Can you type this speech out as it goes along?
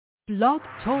Blog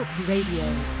Talk Radio.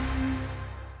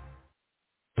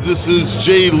 This is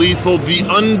Jay Lethal, the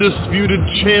undisputed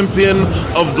champion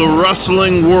of the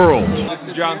wrestling world.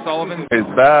 This is John Sullivan. It's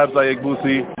Babs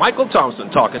Ayagbusi. Michael Thompson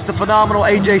talking. The phenomenal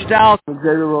AJ Styles.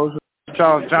 Xavier Rose.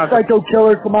 Charles Johnson. Psycho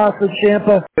Killer Tommaso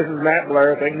Ciampa. This is Matt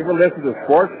Blair. Thank you for listening to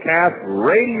SportsCast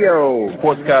Radio.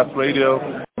 SportsCast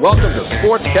Radio. Welcome to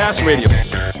SportsCast Radio.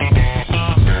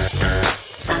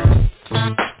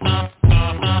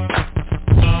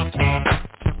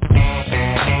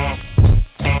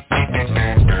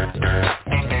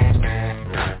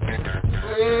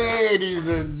 Ladies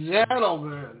and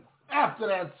gentlemen, after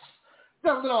that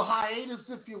little hiatus,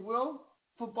 if you will,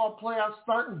 football playoffs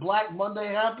starting, Black Monday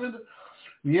happened,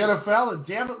 the NFL, and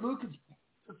damn it, Luke,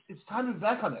 it's time to be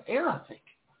back on the air, I think.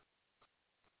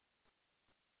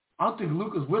 I don't think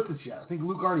Luke is with us yet. I think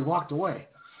Luke already walked away.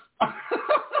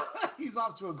 He's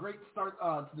off to a great start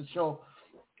to the show.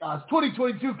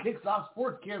 2022 kicks off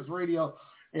SportsCast Radio,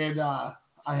 and I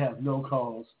have no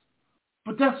co-host.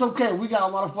 But that's okay. We got a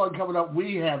lot of fun coming up.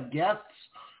 We have guests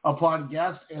upon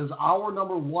guests, as our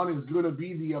number one is going to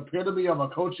be the epitome of a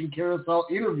coaching carousel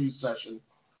interview session.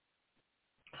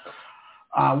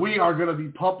 We are going to be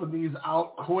pumping these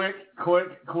out quick.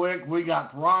 We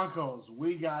got Broncos,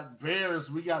 we got Bears,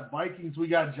 we got Vikings, we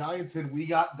got Giants, and we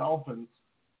got Dolphins.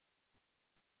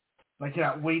 I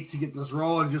cannot wait to get this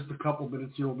rolling. Just a couple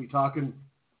minutes here, we'll be talking,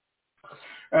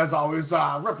 as always,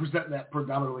 representing that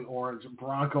predominantly orange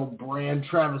Bronco brand.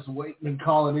 Travis Wakeman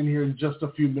calling in here in just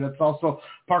a few minutes. Also,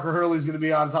 Parker Hurley's going to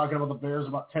be on talking about the Bears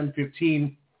about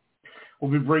 10:15.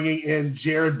 We'll be bringing in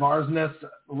Jared Barsness,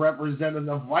 representing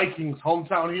the Vikings,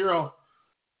 hometown hero.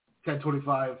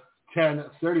 10:25,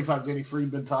 10:35. Danny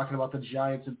Friedman talking about the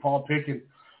Giants, and Paul Picken,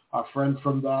 our friend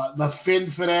from the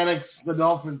Finn Fanatics, the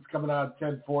Dolphins, coming out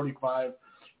at 10:45.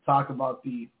 Talk about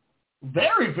the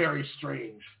very, very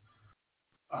strange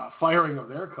firing of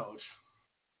their coach.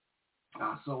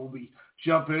 So we'll be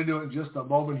jumping into it in just a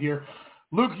moment here.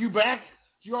 Luke, you back?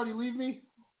 Did you already leave me?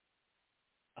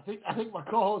 I think my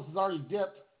co-host has already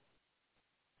dipped.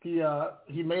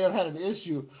 He may have had an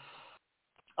issue.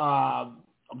 I'm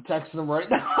texting him right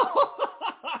now.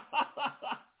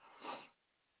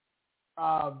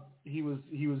 He was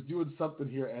doing something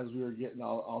here as we were getting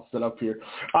all set up here.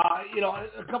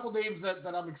 A couple names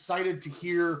that I'm excited to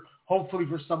hear, hopefully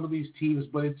for some of these teams,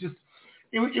 but it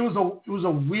was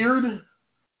a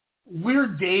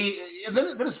weird day, and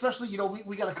then especially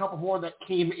we got a couple more that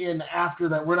came in after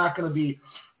that. We're not going to be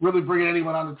really bringing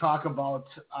anyone on to talk about,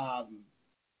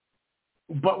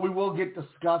 but we will get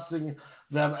discussing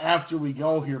them after we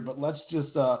go here. But let's just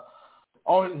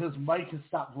his mic has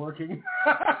stopped working.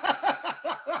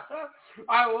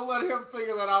 I will let him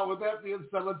figure that out. With that being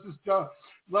said, let's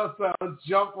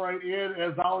jump right in.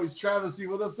 As always, Travis, you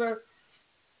with us there?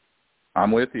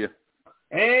 I'm with you.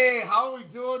 Hey, how are we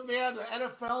doing, man? The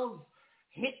NFL's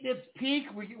hitting its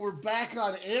peak. We're back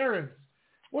on air, and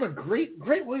what a great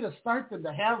way to start than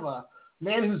to have a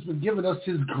man who's been giving us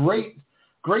his great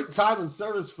time and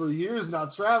service for years now.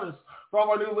 Travis, for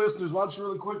all our new listeners, why don't you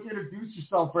really quick introduce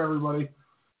yourself for everybody?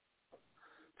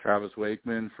 Travis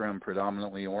Wakeman from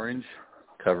Predominantly Orange,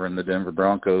 covering the Denver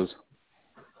Broncos.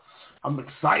 I'm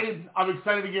excited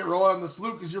to get rolling on this.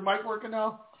 Luke, is your mic working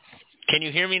now? Can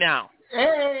you hear me now?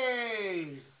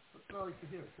 Hey! That's all I can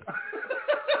hear.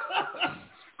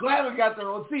 Glad we got there.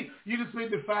 Well, see, you just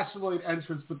made the fashionable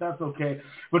entrance, but that's okay.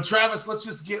 But Travis, let's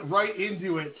just get right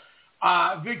into it.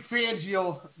 Vic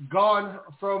Fangio gone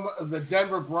from the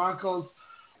Denver Broncos.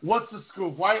 What's the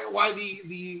scoop? Why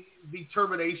the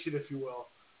termination, if you will?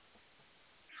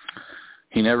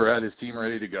 He never had his team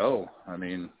ready to go. I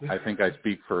mean, I think I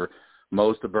speak for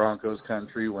most of Broncos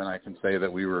country when I can say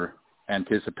that we were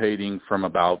anticipating from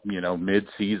about,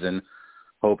 mid-season,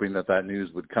 hoping that news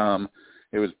would come.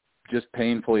 It was just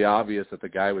painfully obvious that the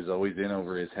guy was always in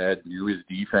over his head, knew his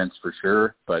defense for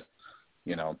sure, but,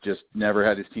 just never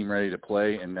had his team ready to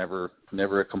play, and never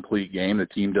a complete game. The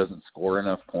team doesn't score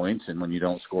enough points, and when you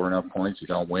don't score enough points, you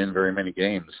don't win very many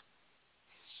games.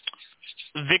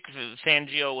 Vic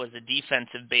Fangio was a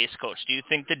defensive-based coach. Do you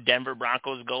think the Denver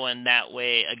Broncos go in that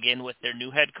way again with their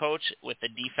new head coach with a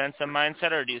defensive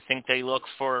mindset, or do you think they look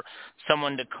for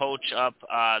someone to coach up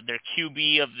their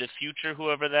QB of the future,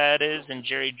 whoever that is, and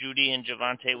Jerry Jeudy and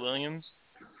Javonte Williams?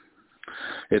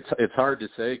 It's hard to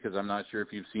say because I'm not sure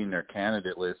if you've seen their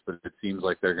candidate list, but it seems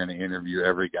like they're going to interview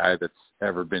every guy that's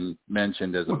ever been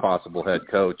mentioned as a possible head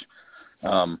coach.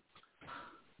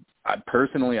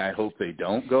 Personally, I hope they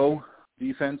don't go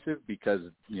defensive because,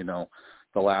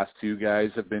 the last two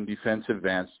guys have been defensive.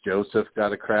 Vance Joseph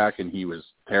got a crack, and he was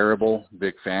terrible.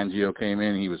 Vic Fangio came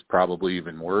in. He was probably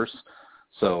even worse.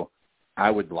 So I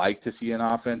would like to see an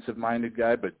offensive-minded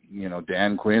guy, but,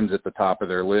 Dan Quinn's at the top of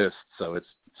their list, so it's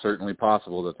certainly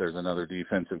possible that there's another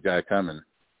defensive guy coming.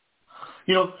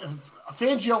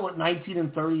 Fangio went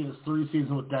 19-30 in his 3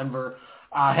 seasons with Denver.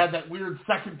 Had that weird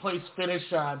second-place finish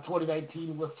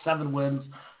 2019 with 7 wins.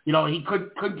 He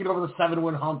couldn't get over the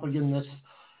 7-win hump again this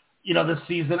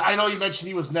season. I know you mentioned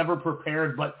he was never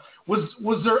prepared, but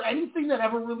was there anything that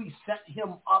ever really set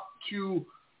him up to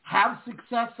have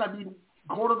success? I mean,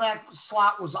 quarterback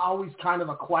slot was always kind of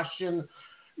a question.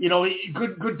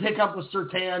 Good pickup with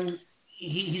Surtain.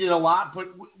 He did a lot, but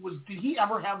did he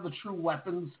ever have the true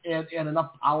weapons and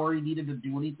enough power he needed to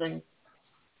do anything?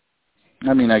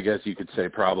 I mean, I guess you could say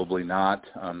probably not.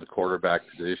 The quarterback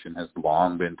position has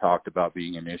long been talked about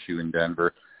being an issue in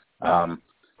Denver.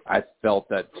 I felt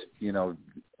that,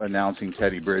 announcing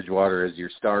Teddy Bridgewater as your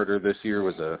starter this year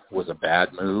was a bad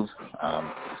move.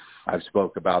 I've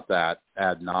spoke about that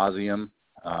ad nauseum.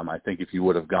 I think if you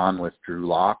would have gone with Drew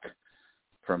Lock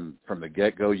from the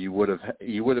get-go, you would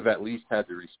have at least had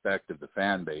the respect of the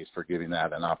fan base for giving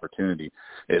that an opportunity.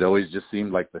 It always just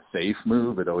seemed like the safe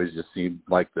move. It always just seemed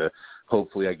like the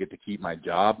hopefully I get to keep my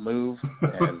job move,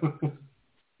 and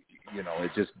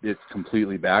it's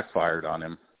completely backfired on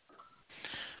him.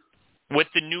 With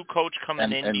the new coach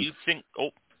coming in, do you think?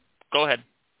 Oh, go ahead.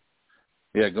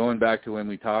 Yeah, going back to when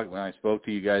I spoke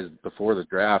to you guys before the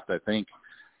draft, I think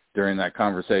during that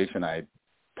conversation I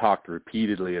talked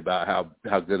repeatedly about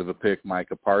how good of a pick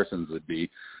Micah Parsons would be.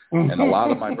 And a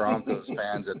lot of my Broncos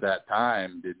fans at that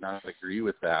time did not agree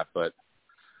with that, but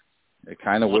it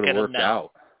kind of would have worked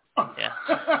out. Yeah.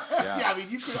 Yeah, I mean,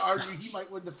 you could argue he might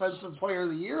win Defensive Player of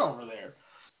the Year over there.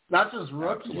 Not just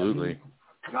rookie. Absolutely. I mean,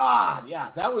 God, yeah.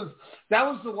 That was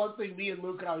the one thing me and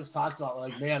Luke and I always talked about.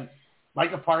 Like, man,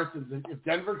 Micah Parsons, if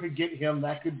Denver could get him,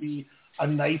 that could be a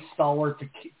nice stalwart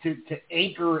to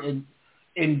anchor and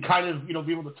kind of,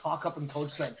 be able to talk up and coach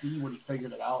that D when he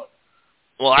figured it out.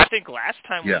 Well, I think last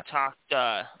time we talked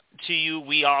to you,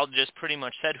 we all just pretty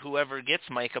much said whoever gets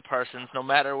Micah Parsons, no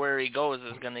matter where he goes,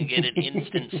 is going to get an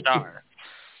instant star.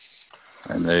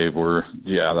 And that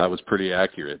was pretty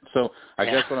accurate. So I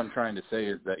guess what I'm trying to say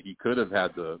is that he could have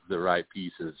had the right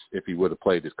pieces if he would have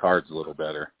played his cards a little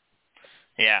better.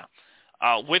 Yeah.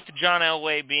 With John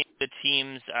Elway being the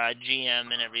team's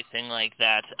GM and everything like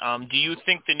that, do you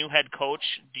think the new head coach,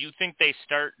 do you think they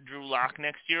start Drew Lock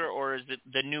next year, or is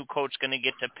the new coach going to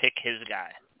get to pick his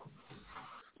guy?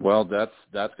 Well,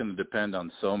 that's going to depend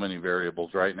on so many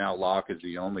variables. Right now, Lock is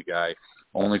the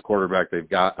only quarterback they've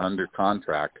got under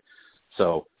contract.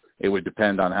 So it would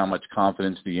depend on how much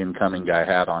confidence the incoming guy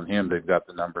had on him. They've got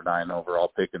the number 9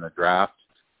 overall pick in the draft.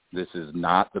 This is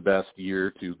not the best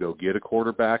year to go get a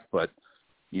quarterback, but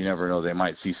you never know. They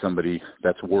might see somebody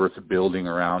that's worth building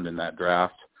around in that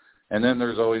draft. And then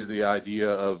there's always the idea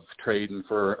of trading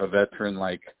for a veteran,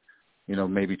 like,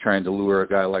 maybe trying to lure a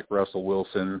guy like Russell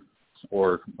Wilson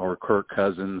or Kirk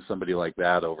Cousins, somebody like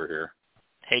that over here.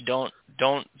 Hey, don't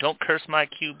curse my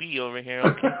QB over here,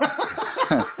 okay?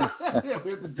 Yeah,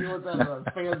 we have to deal with that as our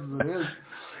fans as it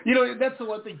is. That's the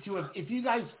one thing, too. If you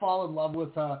guys fall in love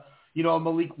with, a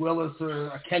Malik Willis or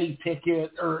a Kenny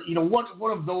Pickett or,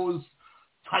 one of those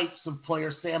types of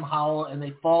players, Sam Howell, and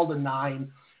they fall to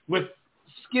 9 with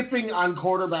skipping on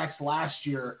quarterbacks last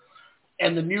year,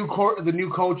 and the new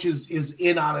coach is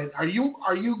in on it. Are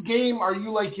you game? Are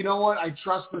you like, you know what? I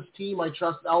trust this team. I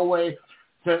trust Elway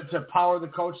to power the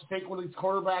coach to take one of these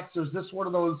quarterbacks. Or is this one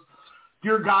of those,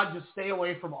 dear God, just stay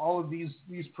away from all of these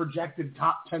projected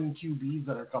top 10 QBs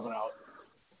that are coming out?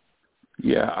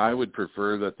 Yeah, I would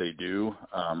prefer that they do.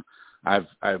 I'm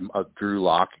a Drew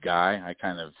Lock guy.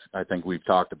 I think we've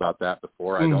talked about that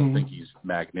before. I don't think he's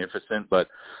magnificent, but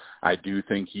I do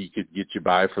think he could get you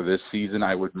by for this season.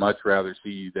 I would much rather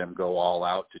see them go all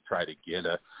out to try to get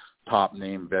a top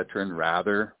name veteran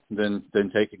rather than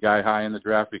take a guy high in the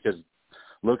draft, because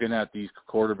looking at these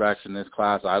quarterbacks in this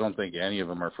class, I don't think any of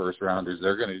them are first rounders.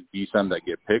 There are going to be some that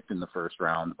get picked in the first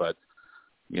round, but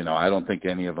I don't think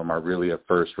any of them are really a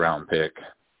first round pick.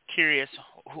 Curious,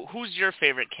 who's your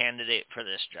favorite candidate for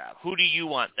this job? Who do you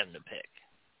want them to pick?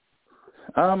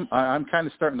 I'm kind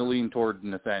of starting to lean toward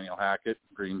Nathaniel Hackett,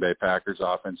 Green Bay Packers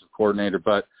offensive coordinator,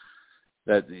 but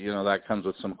that comes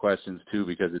with some questions too,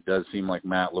 because it does seem like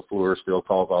Matt LaFleur still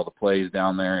calls all the plays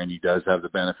down there, and he does have the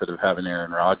benefit of having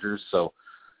Aaron Rodgers, so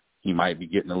he might be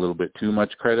getting a little bit too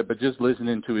much credit. But just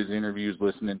listening to his interviews,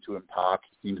 listening to him talk,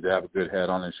 he seems to have a good head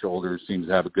on his shoulders, seems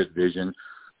to have a good vision.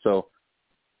 So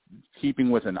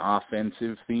keeping with an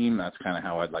offensive theme, that's kind of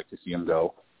how I'd like to see him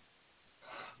go.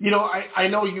 I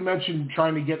know you mentioned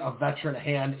trying to get a veteran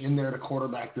hand in there to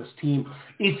quarterback this team.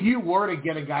 If you were to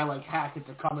get a guy like Hackett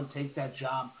to come and take that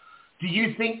job, Do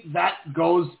you think that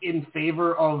goes in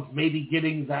favor of maybe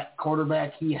getting that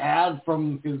quarterback he had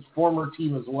from his former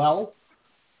team as well?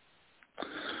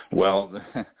 Well,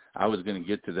 I was going to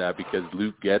get to that because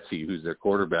Luke Getsy, who's their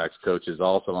quarterbacks coach, is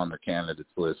also on their candidates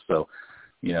list. So,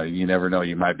 you never know.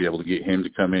 You might be able to get him to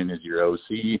come in as your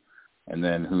OC, and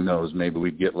then who knows, maybe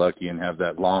we'd get lucky and have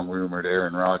that long-rumored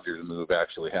Aaron Rodgers move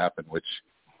actually happen, which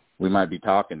we might be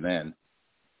talking then.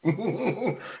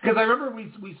 Because I remember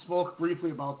we spoke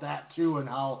briefly about that too, and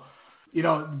how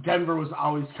Denver was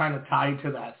always kind of tied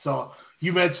to that. So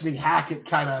you mentioning Hackett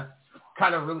kind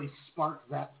of really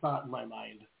sparked that thought in my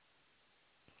mind.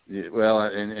 Yeah, well,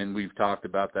 and we've talked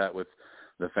about that with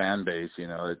the fan base.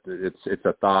 It's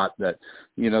a thought that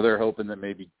they're hoping that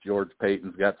maybe George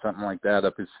Payton's got something like that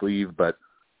up his sleeve, but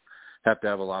have to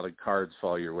have a lot of cards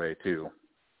fall your way too.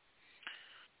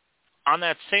 On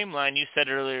that same line, you said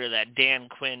earlier that Dan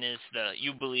Quinn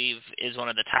you believe is one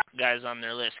of the top guys on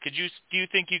their list. Do you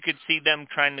think you could see them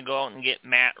trying to go out and get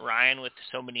Matt Ryan with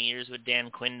so many years with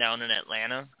Dan Quinn down in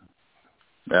Atlanta?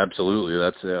 Absolutely.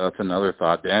 That's another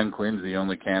thought. Dan Quinn's the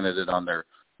only candidate on their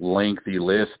lengthy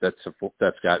list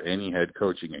that's got any head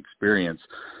coaching experience.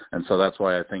 And so that's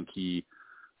why I think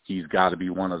he's got to be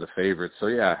one of the favorites. So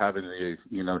yeah,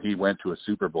 he went to a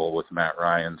Super Bowl with Matt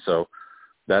Ryan. So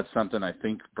that's something I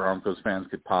think Broncos fans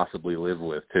could possibly live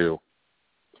with too.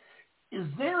 Is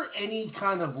there any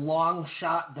kind of long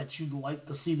shot that you'd like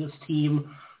to see this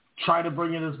team try to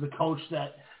bring in as the coach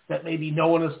that maybe no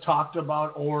one has talked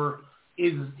about, or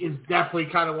is definitely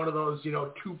kind of one of those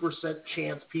 2%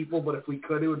 chance people, but if we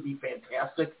could, it would be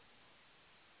fantastic?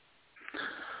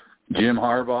 Jim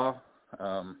Harbaugh,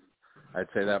 I'd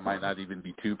say that might not even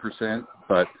be 2%,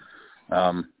 but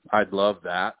I'd love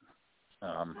that.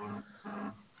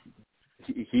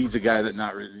 He's a guy that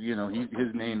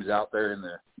his name's out there in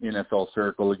the NFL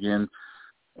circle again.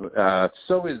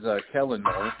 So is Kellen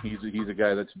Moore. He's a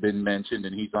guy that's been mentioned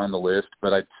and he's on the list,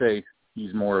 but I'd say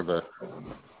he's more of a,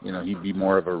 he'd be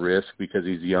more of a risk because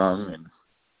he's young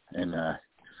and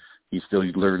he's still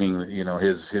learning,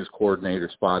 his coordinator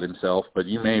spot himself. But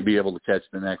you may be able to catch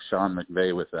the next Sean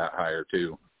McVay with that hire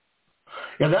too.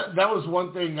 Yeah, that was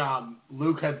one thing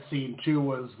Luke had seen too,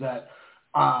 was that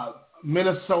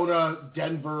Minnesota,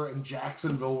 Denver, and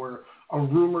Jacksonville were a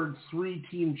rumored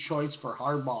 3-team choice for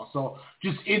Harbaugh. So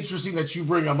just interesting that you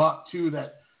bring them up too,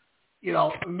 that,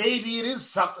 maybe it is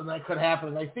something that could happen.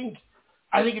 And I think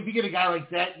if you get a guy like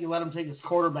that, you let him take his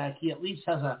quarterback, he at least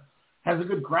has a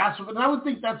good grasp of it. And I would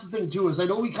think that's the thing too, is I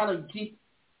know we kind of keep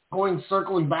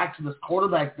circling back to this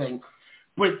quarterback thing,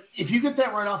 but if you get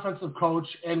that right offensive coach,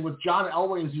 and with John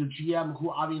Elway as your GM,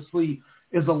 who obviously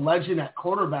is a legend at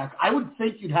quarterback, I would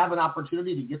think you'd have an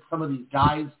opportunity to get some of these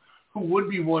guys who would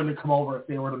be willing to come over if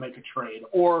they were to make a trade.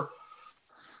 Or,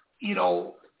 you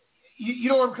know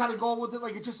where I'm kind of going with it?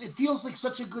 Like, it feels like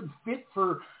such a good fit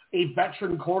for a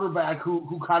veteran quarterback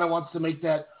who kind of wants to make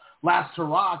that last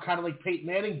hurrah, kind of like Peyton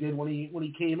Manning did when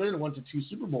he came in and went to 2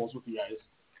 Super Bowls with the guys.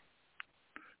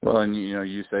 Well, and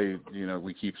you say,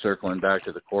 we keep circling back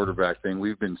to the quarterback thing.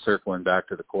 We've been circling back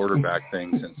to the quarterback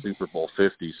thing since Super Bowl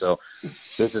 50. So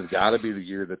this has got to be the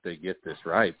year that they get this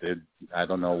right. I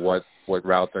don't know what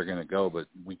route they're going to go, but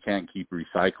we can't keep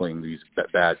recycling these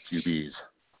bad QBs.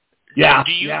 Yeah.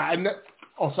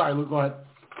 Sorry, Luke, go ahead.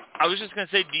 I was just going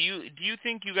to say, do you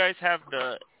think you guys have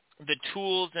the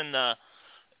tools and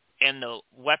the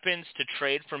weapons to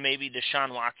trade for maybe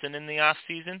Deshaun Watson in the off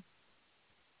season?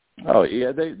 Oh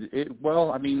yeah, it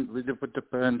would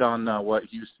depend on what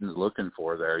Houston's looking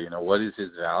for there. What is his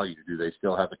value? Do they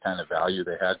still have the kind of value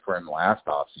they had for him last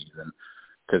offseason?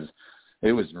 Because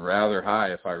it was rather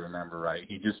high, if I remember right.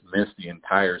 He just missed the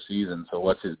entire season. So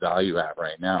what's his value at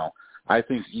right now? I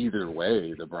think either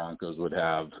way, the Broncos would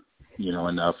have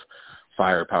enough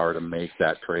firepower to make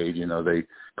that trade. They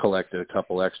collected a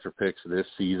couple extra picks this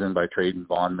season by trading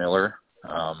Von Miller.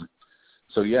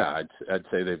 So yeah, I'd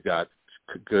say they've got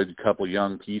a good couple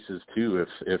young pieces too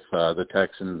if the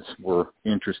Texans were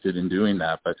interested in doing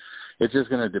that, but it's just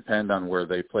going to depend on where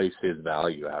they place his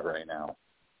value at right now.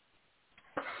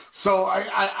 So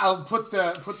I'll put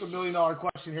the $1 million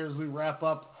question here as we wrap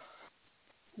up.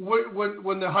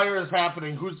 When the hire is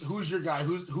happening, who's your guy?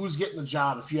 Who's getting the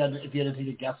job? If you had to take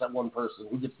a guess at one person,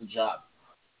 who gets the job?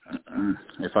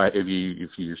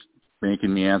 If you're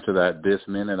making me answer that this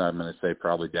minute, I'm going to say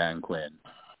probably Dan Quinn.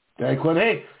 Dan Quinn,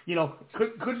 hey,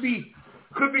 could be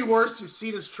worse. You've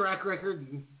seen his track record.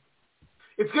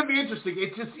 It's going to be interesting.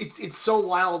 It's so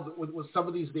wild with some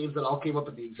of these names that all came up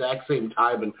at the exact same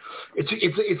time, and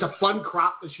it's a fun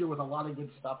crop this year with a lot of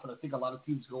good stuff, and I think a lot of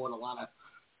teams go in a lot of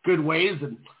good ways,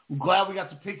 and I'm glad we got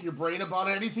to pick your brain about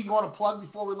it. Anything you want to plug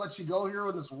before we let you go here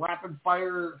on this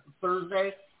rapid-fire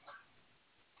Thursday?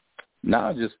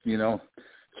 No, just,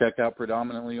 check out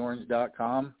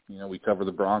predominantlyorange.com. We cover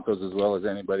the Broncos as well as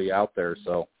anybody out there,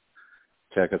 so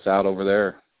check us out over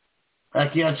there.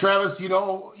 Heck yeah, Travis,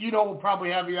 we'll probably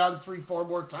have you on 3-4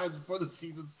 more times before the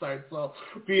season starts, so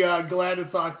be glad to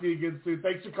talk to you again soon.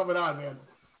 Thanks for coming on, man.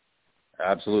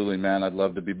 Absolutely, man. I'd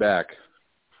love to be back.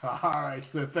 All right,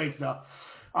 so thanks, now.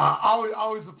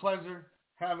 Always a pleasure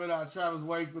having Travis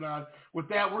Wakeman on. With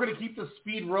that, we're going to keep the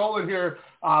speed rolling here.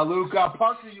 Luke,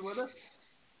 Parker, you with us?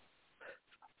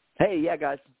 Hey, yeah,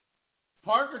 guys.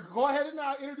 Parker, go ahead and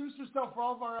introduce yourself for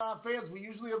all of our fans. We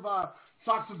usually have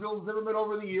talked to Bill Zimmerman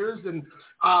over the years, and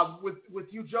with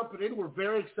you jumping in, we're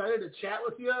very excited to chat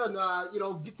with you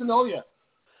and get to know you.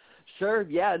 Sure,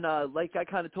 yeah, and like I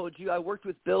kind of told you, I worked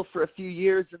with Bill for a few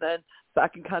years, and then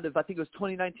back in I think it was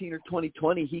 2019 or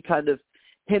 2020, he kind of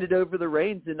handed over the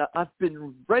reins, and I've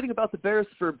been writing about the Bears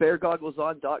for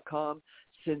BearGogglesOn.com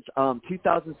since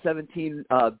 2017,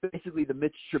 basically the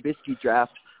Mitch Trubisky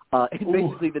draft. And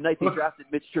basically the night they drafted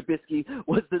Mitch Trubisky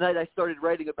was the night I started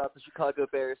writing about the Chicago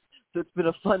Bears. So it's been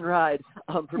a fun ride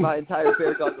for my entire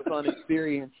Bear Goggles On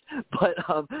experience. But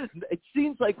it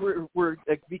seems like we're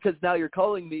because now you're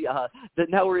calling me, that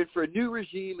now we're in for a new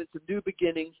regime and some new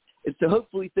beginnings. And so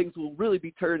hopefully things will really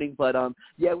be turning. But,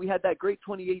 yeah, we had that great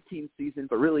 2018 season,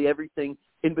 but really everything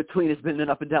in between has been an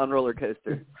up-and-down roller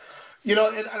coaster. And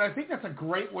I think that's a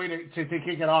great way to kick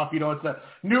it off. It's a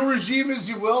new regime, as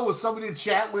you will, with somebody to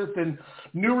chat with, and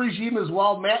new regime as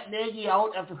well. Matt Nagy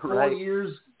out after 4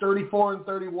 years,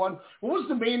 34-31. What was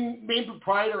the main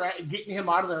proprietor at getting him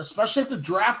out of there, especially after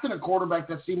drafting a quarterback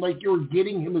that seemed like you were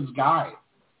getting him as guy?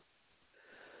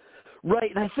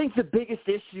 Right, and I think the biggest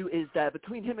issue is that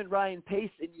between him and Ryan Pace,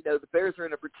 and, the Bears are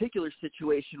in a particular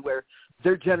situation where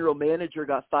their general manager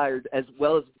got fired as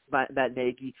well as Matt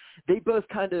Nagy. They both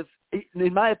kind of,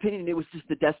 in my opinion, it was just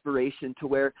a desperation to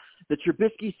where the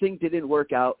Trubisky thing didn't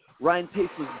work out. Ryan Pace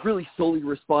was really solely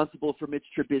responsible for Mitch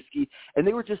Trubisky, and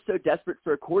they were just so desperate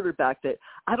for a quarterback that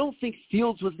I don't think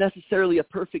Fields was necessarily a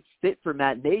perfect fit for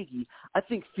Matt Nagy. I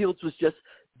think Fields was just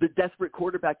the desperate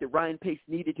quarterback that Ryan Pace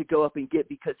needed to go up and get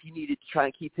because he needed to try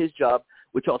and keep his job,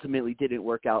 which ultimately didn't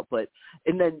work out.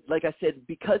 And then, like I said,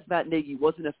 because Matt Nagy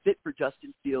wasn't a fit for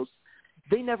Justin Fields,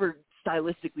 they never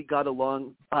stylistically got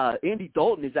along. Andy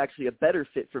Dalton is actually a better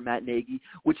fit for Matt Nagy,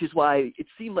 which is why it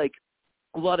seemed like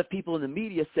a lot of people in the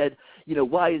media said,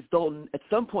 why is Dalton, at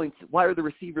some points, why are the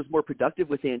receivers more productive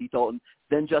with Andy Dalton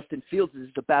than Justin Fields? This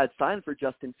is a bad sign for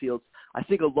Justin Fields. I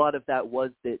think a lot of that was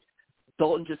that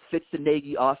Dalton just fits the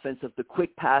Nagy offense of the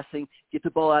quick passing, get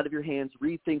the ball out of your hands,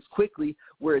 read things quickly,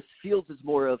 whereas Fields is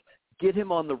more of get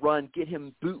him on the run, get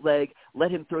him bootleg,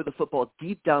 let him throw the football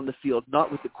deep down the field,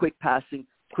 not with the quick passing,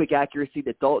 quick accuracy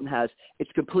that Dalton has.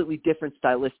 It's completely different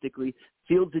stylistically.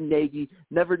 Fields and Nagy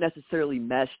never necessarily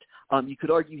meshed. You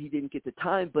could argue he didn't get the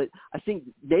time, but I think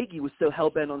Nagy was so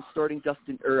hell-bent on starting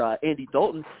Andy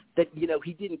Dalton that,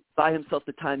 he didn't buy himself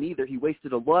the time either. He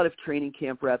wasted a lot of training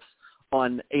camp reps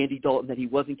on Andy Dalton that he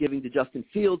wasn't giving to Justin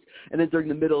Fields. And then during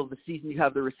the middle of the season, you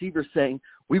have the receivers saying,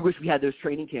 we wish we had those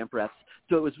training camp reps.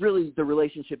 So it was really the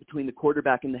relationship between the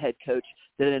quarterback and the head coach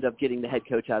that ended up getting the head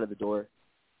coach out of the door.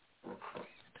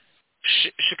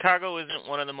 Chicago isn't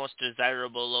one of the most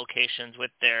desirable locations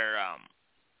with their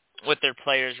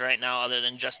players right now, other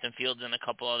than Justin Fields and a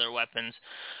couple other weapons.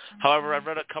 However, I've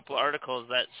read a couple articles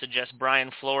that suggest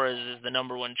Brian Flores is the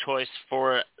number one choice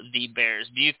for the Bears.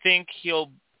 Do you think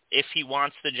if he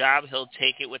wants the job, he'll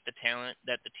take it with the talent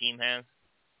that the team has?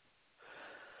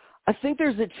 I think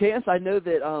there's a chance. I know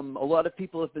that a lot of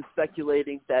people have been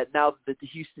speculating that now that the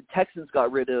Houston Texans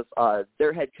got rid of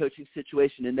their head coaching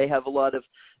situation and they have a lot of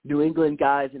New England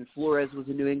guys, and Flores was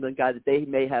a New England guy, that they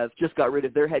may have just got rid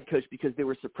of their head coach because they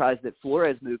were surprised that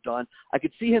Flores moved on. I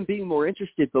could see him being more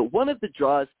interested, but one of the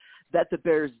draws that the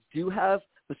Bears do have,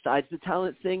 besides the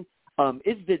talent thing,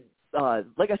 is that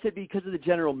like I said, because of the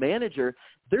general manager,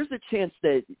 there's a chance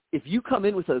that if you come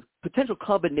in with a potential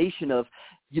combination of,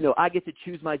 I get to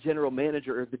choose my general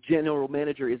manager, or the general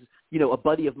manager is, a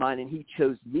buddy of mine and he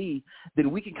chose me, then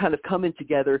we can kind of come in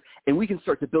together and we can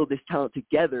start to build this talent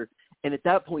together. And at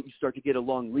that point, you start to get a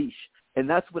long leash. And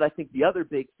that's what I think the other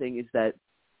big thing is, that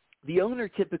the owner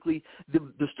typically,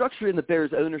 the structure in the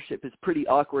Bears ownership is pretty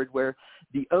awkward, where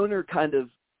the owner kind of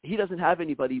he doesn't have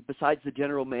anybody besides the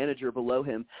general manager below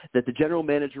him, that the general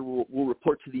manager will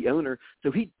report to the owner.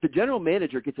 So the general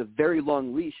manager gets a very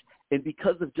long leash, and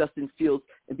because of Justin Fields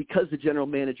and because the general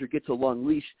manager gets a long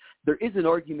leash, there is an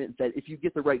argument that if you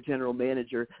get the right general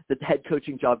manager, that the head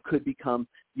coaching job could become,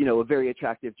 a very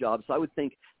attractive job. So I would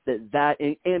think that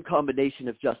and combination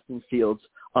of Justin Fields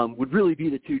would really be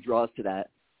the two draws to that.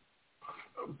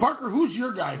 Parker, who's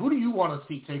your guy? Who do you want to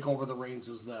see take over the reins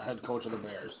as the head coach of the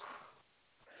Bears?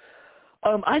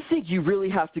 I think you really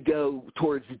have to go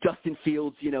towards Justin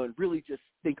Fields, and really just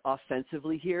think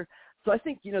offensively here. So I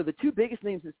think, the two biggest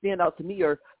names that stand out to me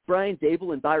are Brian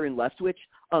Daboll and Byron Leftwich,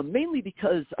 mainly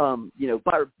because,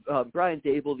 Brian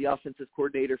Daboll, the offensive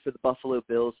coordinator for the Buffalo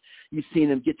Bills, you've seen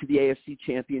them get to the AFC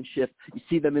Championship. You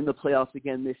see them in the playoffs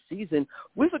again this season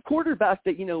with a quarterback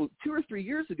that, 2 or 3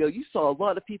 years ago, you saw a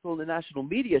lot of people in the national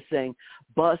media saying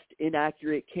bust,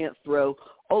 inaccurate, can't throw,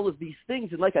 all of these things.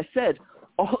 And like I said,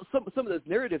 some of those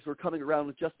narratives were coming around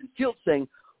with Justin Fields saying,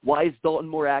 why is Dalton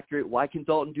more accurate? Why can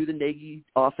Dalton do the Nagy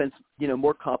offense,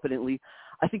 more competently?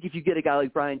 I think if you get a guy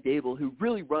like Brian Daboll who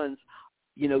really runs,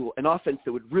 an offense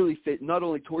that would really fit not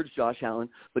only towards Josh Allen,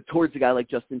 but towards a guy like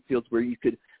Justin Fields where you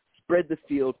could spread the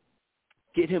field,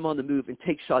 get him on the move, and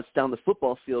take shots down the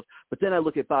football field. But then I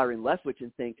look at Byron Leftwich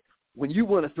and think, when you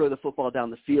want to throw the football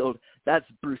down the field, that's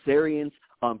Bruce Arians.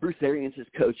 Bruce Arians has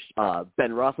coached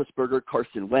Ben Roethlisberger,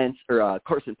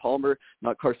 Carson Palmer,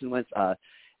 not Carson Wentz,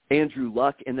 Andrew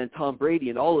Luck, and then Tom Brady,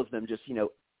 and all of them just,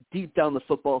 deep down the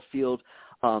football field.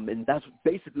 And that's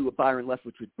basically what Byron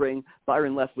Leftwich would bring.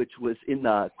 Byron Leftwich was in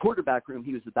the quarterback room.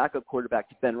 He was the backup quarterback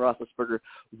to Ben Roethlisberger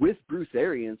with Bruce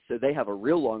Arians, so they have a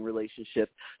real long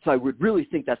relationship. So I would really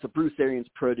think that's a Bruce Arians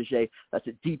protege. That's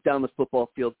a deep down the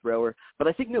football field thrower. But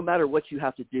I think no matter what you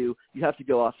have to do, you have to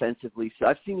go offensively. So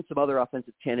I've seen some other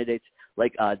offensive candidates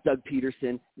like Doug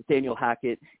Peterson, Nathaniel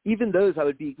Hackett. Even those I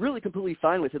would be really completely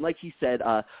fine with. And like he said,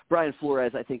 Brian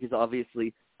Flores I think is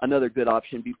obviously another good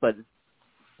option, but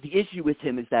the issue with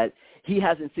him is that he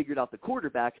hasn't figured out the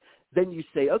quarterback. Then you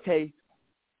say, okay,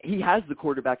 he has the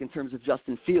quarterback in terms of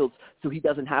Justin Fields, so he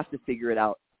doesn't have to figure it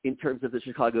out in terms of the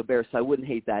Chicago Bears. So I wouldn't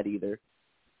hate that either.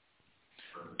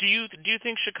 Do you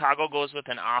think Chicago goes with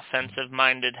an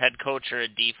offensive-minded head coach or a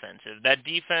defensive? That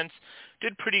defense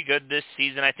did pretty good this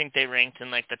season. I think they ranked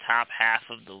in the top half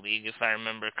of the league, if I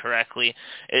remember correctly.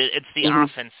 It's the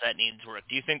offense that needs work.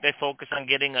 Do you think they focus on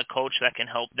getting a coach that can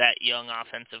help that young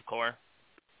offensive core?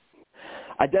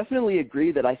 I definitely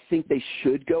agree that I think they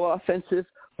should go offensive,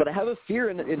 but I have a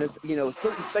fear in a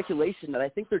certain speculation that I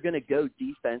think they're going to go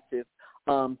defensive.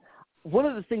 One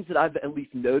of the things that I've at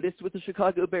least noticed with the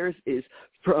Chicago Bears is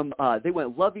from they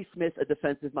went Lovie Smith, a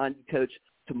defensive-minded coach,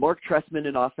 to Mark Trestman,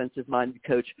 an offensive-minded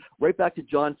coach, right back to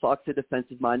John Fox, a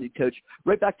defensive-minded coach,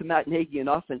 right back to Matt Nagy, an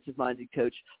offensive-minded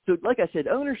coach. So like I said,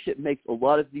 ownership makes a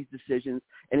lot of these decisions,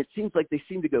 and it seems like they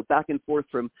seem to go back and forth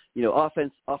from,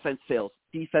 offense fails,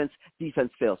 defense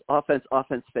fails,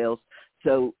 offense fails.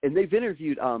 So, and they've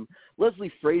interviewed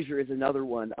Leslie Frazier is another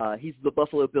one. He's the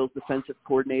Buffalo Bills defensive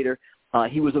coordinator.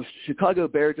 He was a Chicago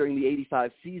Bear during the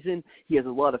 85 season. He has a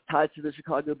lot of ties to the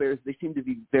Chicago Bears. They seem to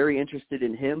be very interested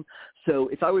in him. So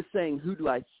if I was saying who do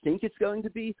I think it's going to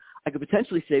be, I could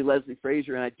potentially say Leslie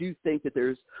Frazier, and I do think that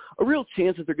there's a real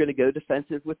chance that they're going to go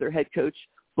defensive with their head coach.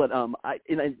 But I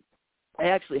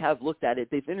actually have looked at it.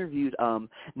 They've interviewed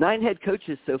 9 head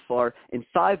coaches so far, and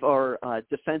 5 are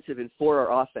defensive and 4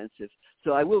 are offensive.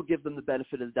 So I will give them the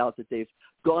benefit of the doubt that they've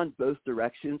gone both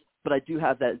directions, but I do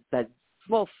have that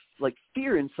small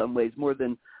fear in some ways more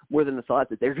than the thought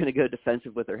that they're going to go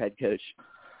defensive with their head coach.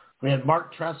 Man,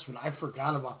 Mark Trestman, I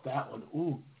forgot about that one.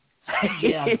 Ooh,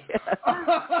 yeah.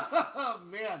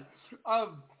 Man, as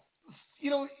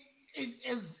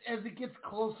it gets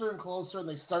closer and closer and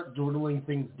they start dwindling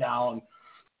things down,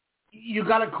 you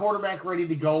got a quarterback ready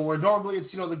to go where normally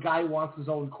it's, the guy wants his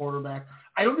own quarterback.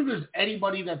 I don't think there's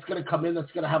anybody that's going to come in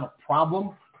that's going to have a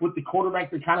problem with the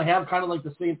quarterback they kind of have, kind of like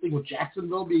the same thing with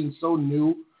Jacksonville being so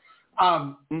new. As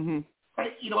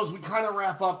we kind of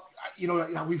wrap up,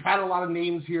 we've had a lot of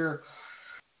names here,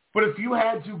 but if you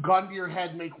had to, gun to your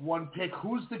head, make one pick,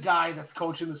 who's the guy that's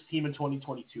coaching this team in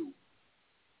 2022?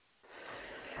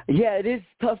 Yeah, it is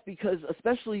tough because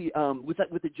especially with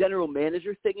the general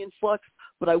manager thing in flux.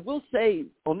 But I will say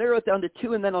I'll narrow it down to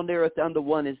 2, and then I'll narrow it down to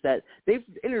 1. Is that they've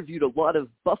interviewed a lot of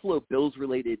Buffalo Bills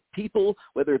related people,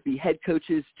 whether it be head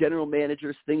coaches, general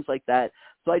managers, things like that.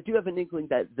 So I do have an inkling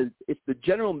that if the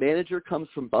general manager comes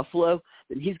from Buffalo,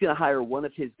 then he's going to hire one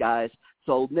of his guys.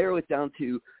 So I'll narrow it down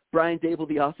to Brian Dable,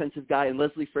 the offensive guy, and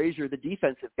Leslie Frazier, the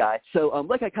defensive guy. So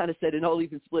like I kind of said, and I'll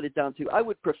even split it down to, I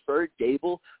would prefer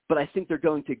Dable, but I think they're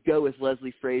going to go with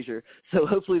Leslie Frazier. So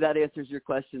hopefully that answers your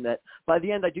question, that by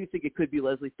the end I do think it could be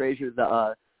Leslie Frazier,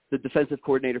 the defensive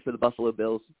coordinator for the Buffalo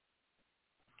Bills.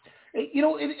 You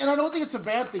know, and I don't think it's a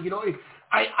bad thing. You know,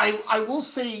 I will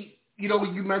say, you know,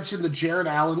 you mentioned the Jared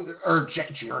Allen.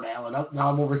 Now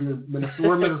I'm over here in Minnesota.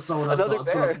 We're Minnesota. Another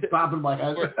Bear. It's popping in my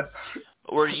head.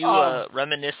 Were you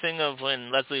reminiscing of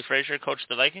when Leslie Frazier coached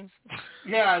the Vikings?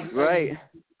 Yeah, right.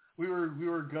 We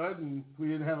were good, and we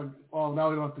didn't have now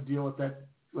we don't have to deal with that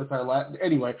with our last.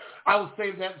 Anyway, I will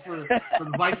save that for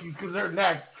the Vikings because they're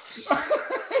next.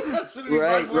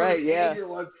 Right, yeah.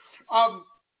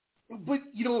 But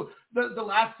you know, the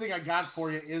last thing I got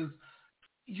for you is,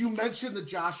 you mentioned the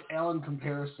Josh Allen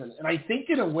comparison, and I think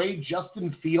in a way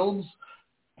Justin Fields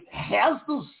has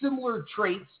those similar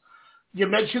traits. You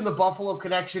mentioned the Buffalo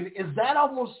connection. Is that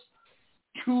almost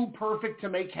too perfect to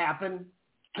make happen,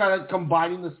 kind of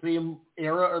combining the same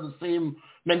era or the same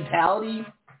mentality?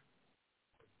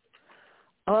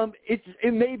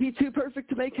 It may be too perfect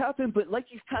to make happen, but like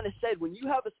you kind of said, when you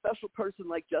have a special person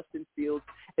like Justin Fields,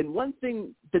 and one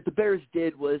thing that the Bears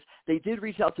did was they did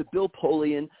reach out to Bill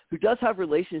Polian, who does have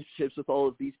relationships with all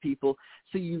of these people.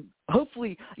 So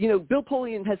hopefully, you know, Bill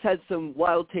Polian has had some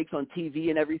wild takes on TV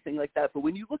and everything like that, but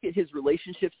when you look at his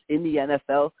relationships in the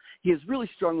NFL, he has really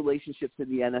strong relationships in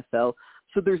the NFL.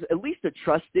 So there's at least a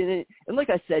trust in it. And like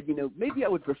I said, you know, maybe I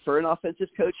would prefer an offensive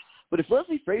coach, but if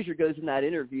Leslie Frazier goes in that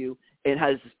interview and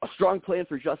has a strong plan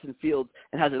for Justin Fields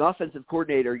and has an offensive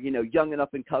coordinator, you know, young and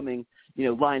up and coming, you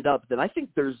know, lined up, then I think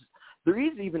there is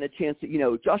even a chance that, you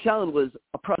know, Josh Allen was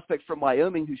a prospect from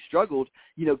Wyoming who struggled.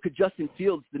 You know, could Justin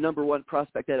Fields, the number one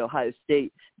prospect at Ohio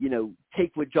State, you know,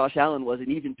 take what Josh Allen was and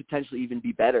even potentially even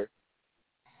be better?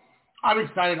 I'm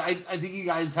excited. I think you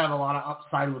guys have a lot of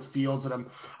upside with Fields, and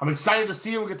I'm excited to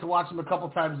see him. We get to watch him a couple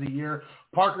times a year.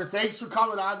 Parker, thanks for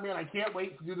coming on, man. I can't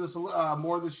wait to do this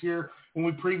more this year when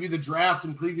we preview the draft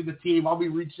and preview the team. I'll be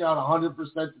reaching out 100%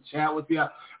 to chat with you.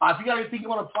 If you got anything you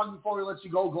want to plug before we let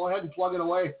you go ahead and plug it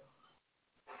away.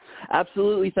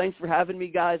 Absolutely. Thanks for having me,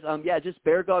 guys. Just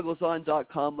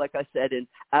beargoggleson.com, like I said, and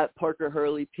at Parker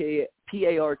Hurley, ParkerHurley.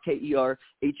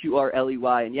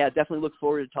 And, definitely look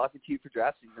forward to talking to you for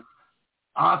draft season.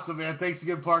 Awesome, man. Thanks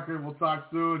again, Parker. We'll talk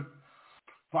soon.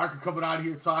 Parker coming out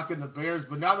here talking the Bears.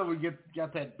 But now that we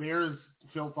got that Bears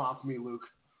filth off me, Luke,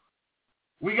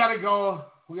 we got to go.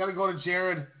 We got to go to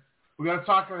Jared. We got to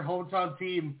talk to our hometown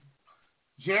team.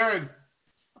 Jared,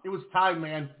 it was time,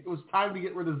 man. It was time to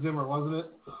get rid of Zimmer, wasn't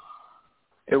it?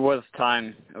 It was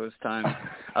time.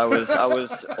 I was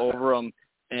over him,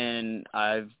 and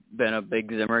I've been a big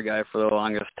Zimmer guy for the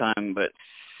longest time, but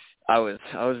I was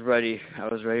ready. I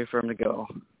was ready for him to go.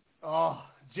 Oh,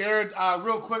 Jared,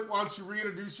 real quick, why don't you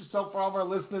reintroduce yourself for all of our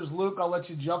listeners? Luke, I'll let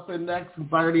you jump in next since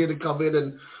I already had to come in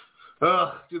and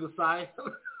do the sigh.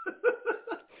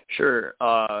 Sure.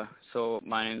 So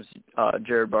my name's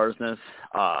Jared Barsness.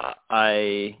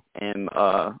 I am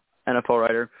an NFL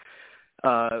writer,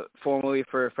 formerly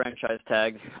for Franchise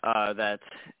Tag. That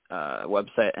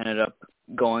website ended up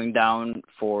going down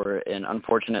for an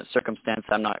unfortunate circumstance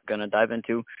I'm not going to dive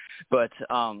into. But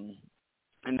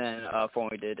and then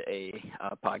formerly did a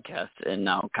podcast, and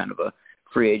now kind of a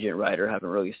free agent writer. Haven't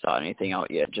really sought anything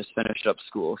out yet. Just finished up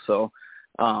school. So,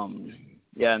 and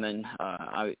then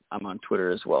I'm on Twitter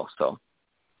as well. So.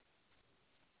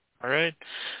 All right.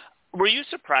 Were you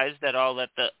surprised at all that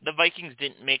the Vikings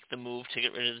didn't make the move to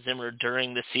get rid of Zimmer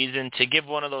during the season to give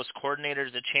one of those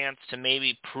coordinators a chance to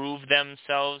maybe prove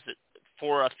themselves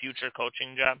for a future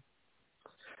coaching job?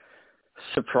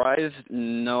 Surprised?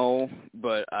 No,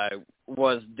 but I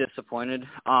was disappointed.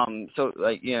 So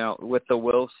like, you know, with the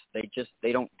Wilfs,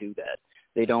 they don't do that.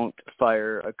 They don't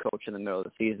fire a coach in the middle of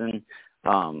the season.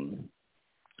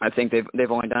 I think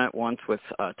they've only done it once with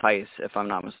Tice, if I'm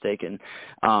not mistaken.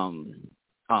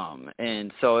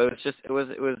 And so it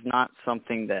was not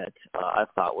something that I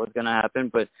thought was going to happen,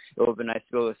 but it would have been nice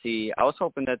to be able to see. I was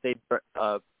hoping that they'd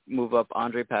move up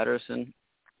Andre Patterson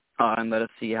and let us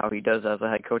see how he does as a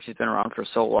head coach. He's been around for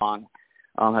so long,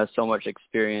 has so much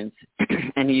experience,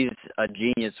 and he's a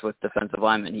genius with defensive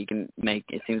linemen.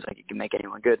 It seems like he can make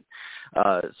anyone good.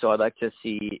 So I'd like to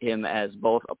see him as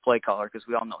both a play caller, because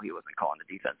we all know he wasn't calling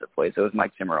the defensive plays. It was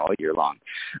Mike Zimmer all year long.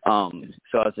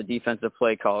 So as a defensive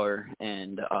play caller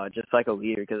and just like a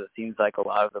leader, because it seems like a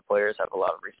lot of the players have a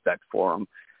lot of respect for him.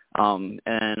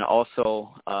 And also,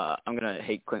 I'm going to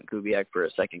hate Clint Kubiak for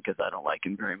a second because I don't like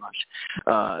him very much.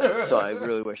 So I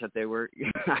really wish that they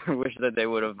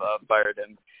would have fired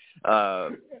him.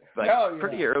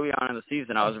 pretty early on in the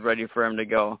season, I was ready for him to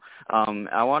go.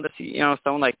 I wanted to see,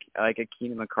 someone like a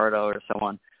Keenan McCardell or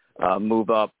someone move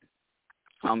up.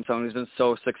 Someone who's been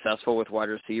so successful with wide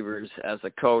receivers as a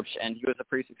coach, and he was a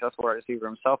pretty successful wide receiver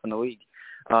himself in the league.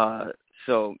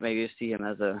 So maybe to see him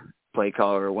as a play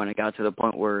caller when it got to the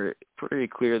point where it's pretty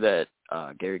clear that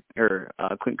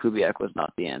Clint Kubiak was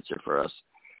not the answer for us.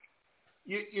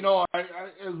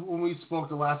 When we spoke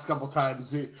the last couple times,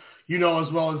 as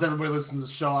well as everybody listening to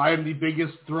the show, I am the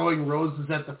biggest throwing roses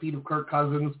at the feet of Kirk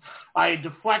Cousins. I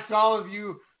deflect all of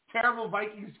you terrible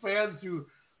Vikings fans who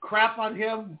crap on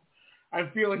him. I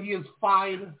feel he is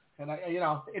fine, and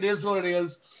it is what it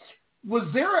is. Was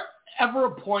there ever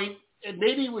a point, and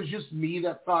maybe it was just me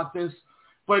that thought this,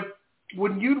 but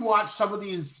when you'd watch some of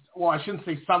these, well, I shouldn't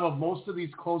say some of, most of these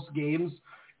close games,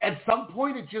 at some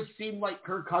point it just seemed like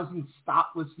Kirk Cousins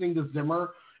stopped listening to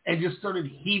Zimmer and just started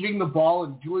heaving the ball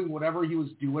and doing whatever he was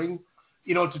doing,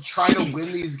 to try to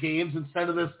win these games instead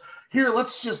of this, here, let's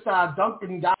just dunk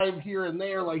and dive here and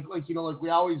there like we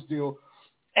always do.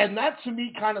 And that, to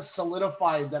me, kind of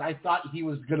solidified that I thought he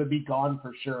was going to be gone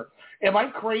for sure. Am I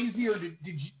crazy, or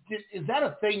is that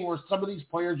a thing where some of these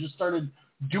players just started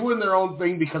doing their own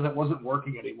thing because it wasn't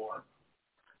working anymore?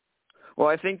 Well,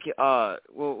 I think,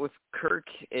 with Kirk,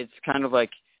 it's kind of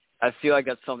like I feel like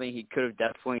that's something he could have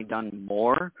definitely done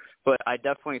more. But I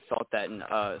definitely felt that in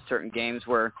certain games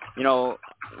where,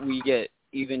 we get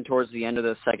even towards the end of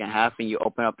the second half and you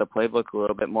open up the playbook a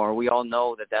little bit more, we all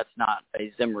know that that's not a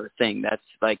Zimmer thing. That's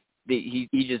like he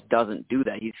just doesn't do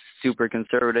that. He's super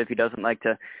conservative. He doesn't like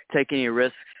to take any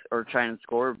risks or try and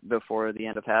score before the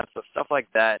end of half. So stuff like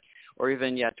that, or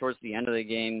even, towards the end of the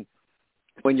game,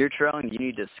 when you're trailing, you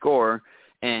need to score.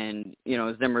 And,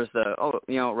 Zimmer's the,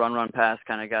 run, pass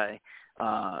kind of guy.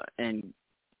 And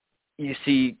you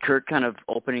see Kirk kind of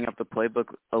opening up the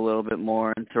playbook a little bit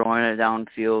more and throwing it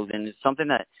downfield. And it's something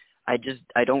that I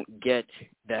don't get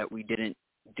that we didn't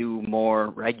do more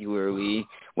regularly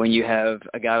when you have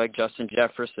a guy like Justin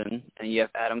Jefferson and you have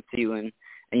Adam Thielen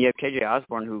and you have KJ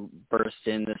Osborne, who burst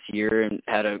in this year and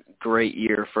had a great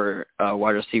year for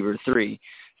wide receiver 3.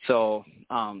 So,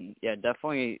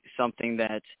 definitely something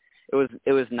that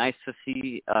it was nice to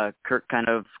see Kirk kind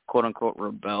of quote unquote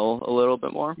rebel a little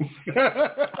bit more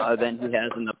than he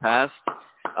has in the past,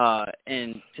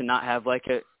 and to not have like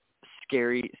a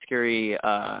scary,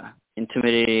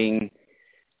 intimidating,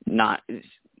 not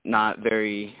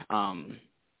very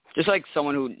just like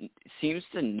someone who seems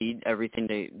to need everything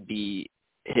to be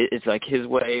it's like his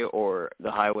way or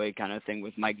the highway kind of thing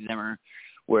with Mike Zimmer,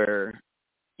 where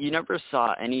you never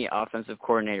saw any offensive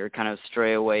coordinator kind of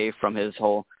stray away from his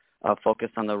whole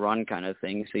focus on the run kind of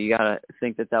thing. So you got to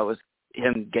think that was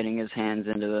him getting his hands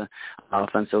into the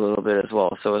offense a little bit as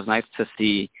well. So it was nice to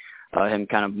see him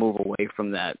kind of move away from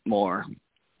that more.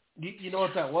 You know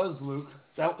what that was, Luke?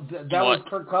 That was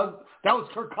Kirk Cousins. That was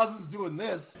Kirk Cousins doing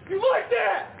this. You like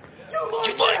that? You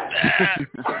like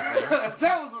that?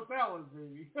 That was what that was,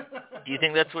 baby. Do you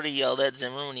think that's what he yelled at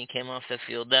Zimmer when he came off the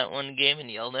field that one game and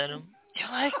yelled at him? You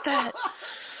like that?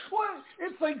 What?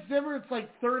 It's like Zimmer. It's like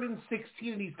 3rd and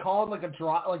 16, and he's calling like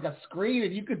a screen,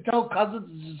 and you could tell Cousins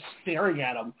is just staring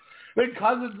at him. Then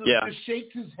Cousins just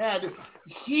shakes his head,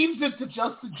 heaves it to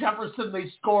Justin Jefferson.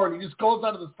 They score, and he just goes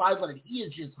out of the sideline, and he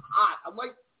is just hot. I'm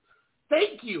like,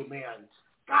 thank you, man.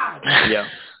 God. Yeah.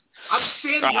 I'm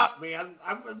standing up, man.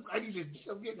 I'm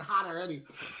getting hot already.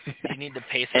 You need to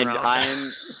pace and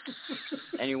around.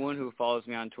 Anyone who follows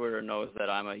me on Twitter knows that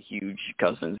I'm a huge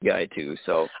Cousins guy too.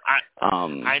 So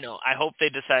I know. I hope they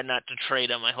decide not to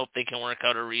trade him. I hope they can work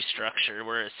out a restructure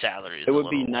where his salary is. It would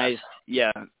be nice.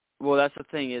 Yeah. Well, that's the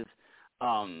thing is,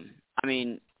 I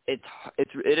mean,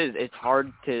 it's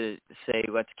hard to say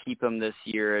let's keep him this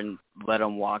year and let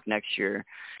him walk next year.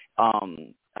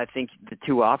 I think the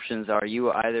two options are you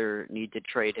either need to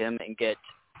trade him and get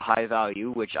high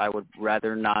value, which I would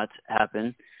rather not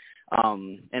happen.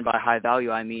 And by high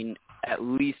value, I mean at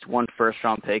least 1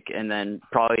 first-round pick and then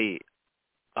probably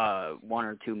 1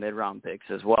 or 2 mid-round picks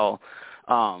as well.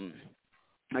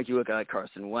 Like you look at like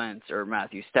Carson Wentz or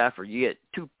Matthew Stafford, you get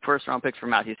 2 first-round picks for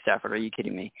Matthew Stafford. Are you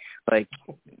kidding me? Like,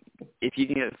 if you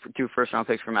can get 2 first-round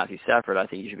picks for Matthew Stafford, I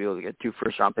think you should be able to get 2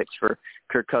 first-round picks for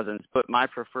Kirk Cousins. But my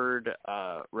preferred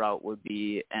route would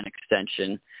be an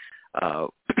extension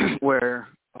where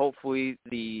hopefully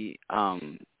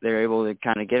they're able to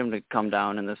kind of get him to come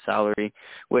down in the salary,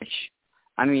 which,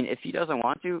 I mean, if he doesn't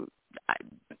want to,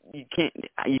 you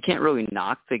can't really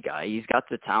knock the guy. He's got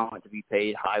the talent to be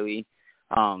paid highly.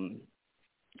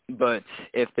 But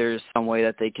if there's some way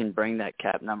that they can bring that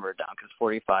cap number down, because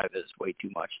 45 is way too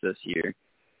much this year.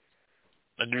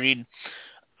 Agreed.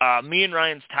 Me and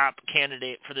Ryan's top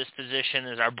candidate for this position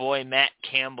is our boy Matt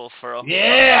Campbell for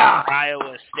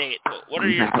Iowa State. What are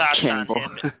your thoughts on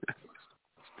him?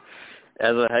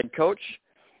 As a head coach?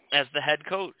 As the head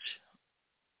coach.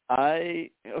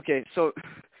 So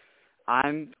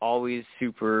I'm always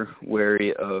super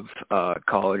wary of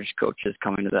college coaches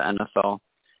coming to the NFL.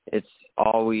 It's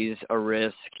always a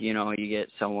risk. You know, you get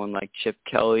someone like Chip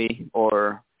Kelly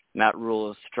or Matt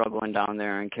Rule is struggling down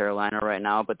there in Carolina right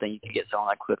now, but then you can get someone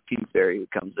like Cliff Kingsbury who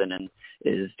comes in and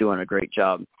is doing a great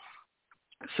job.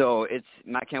 So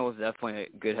Matt Campbell's definitely a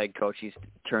good head coach. He's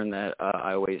turned that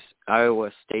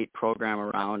Iowa State program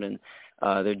around, and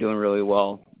they're doing really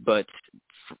well. But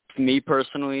for me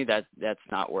personally, that's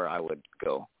not where I would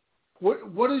go.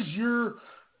 What is your?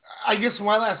 I guess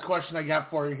my last question I got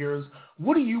for you here is,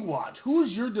 what do you want? Who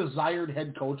is your desired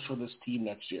head coach for this team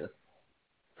next year?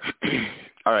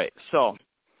 All right, so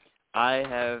I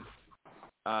have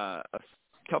a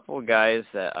couple of guys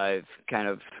that I've kind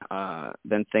of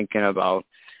been thinking about.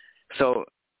 So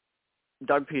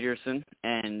Doug Peterson,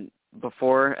 and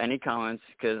before any comments,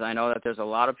 because I know that there's a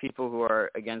lot of people who are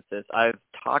against this, I've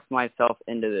talked myself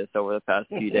into this over the past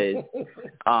few days.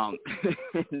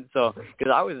 So,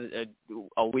 because I was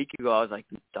a week ago, I was like,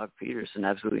 Doug Peterson,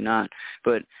 absolutely not.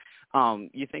 But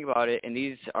you think about it, and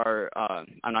these are,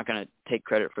 I'm not going to take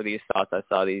credit for these thoughts. I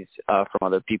saw these from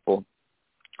other people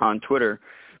on Twitter,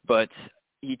 but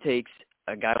he takes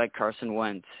a guy like Carson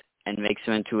Wentz and makes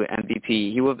him into an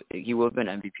MVP. He will have been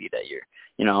MVP that year,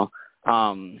 you know,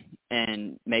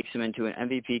 and makes him into an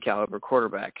MVP caliber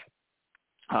quarterback.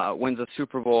 Wins a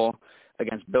Super Bowl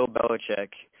against Bill Belichick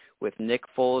with Nick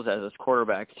Foles as his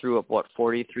quarterback, threw up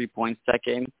 43 points that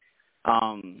game,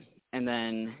 and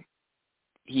then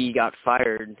he got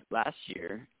fired last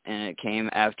year, and it came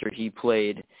after he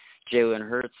played Jalen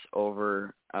Hurts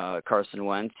over Carson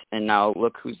Wentz, and now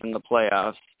look who's in the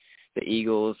playoffs, the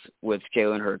Eagles with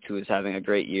Jalen Hurts, who is having a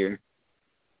great year.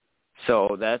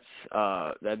 So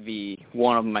that'd be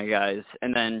one of my guys.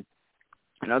 And then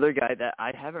another guy that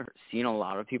I haven't seen a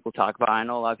lot of people talk about, I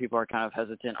know a lot of people are kind of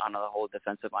hesitant on the whole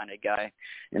defensive-minded guy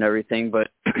and everything, but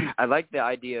I like the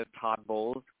idea of Todd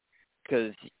Bowles,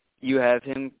 because you have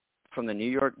him from the New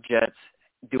York Jets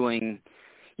doing,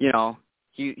 you know,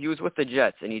 he was with the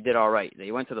Jets and he did all right.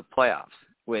 They went to the playoffs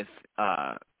with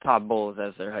Todd Bowles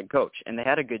as their head coach, and they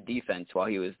had a good defense while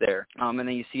he was there. And then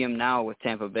you see him now with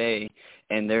Tampa Bay,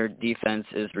 and their defense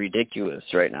is ridiculous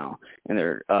right now. And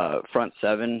their front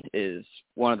seven is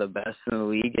one of the best in the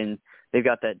league, and they've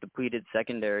got that depleted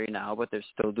secondary now, but they're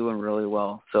still doing really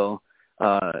well. So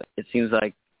it seems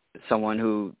like someone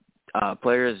who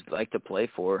players like to play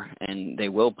for, and they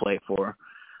will play for.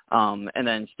 And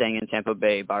then staying in Tampa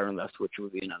Bay, Byron Leftwich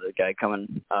would be another guy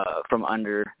coming from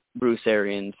under Bruce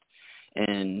Arians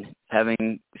and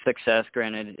having success.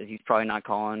 Granted, he's probably not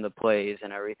calling the plays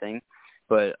and everything,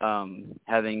 but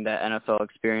having that NFL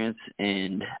experience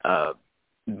and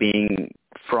being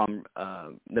from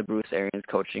the Bruce Arians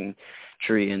coaching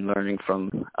tree and learning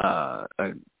from a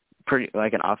pretty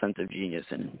like an offensive genius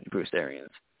in Bruce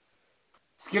Arians.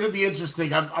 It's going to be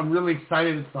interesting. I'm really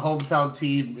excited. It's the hometown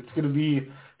team. It's going to be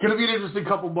an interesting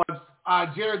couple months.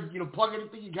 Jared, plug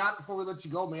anything you got before we let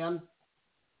you go, man.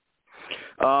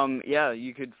 Yeah,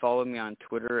 you could follow me on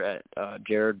Twitter at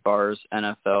Jared Bars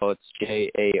NFL. It's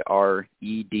JaredBars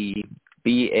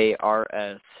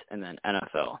and then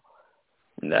NFL.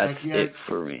 And that's it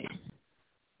for me.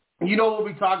 We'll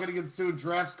be talking again soon.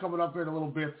 Draft's coming up here in a little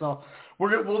bit, so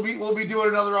we'll be doing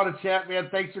another round of chat, man.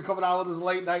 Thanks for coming out with us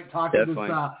late night talking this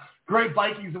great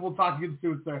Vikings, and we'll talk again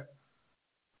soon, sir.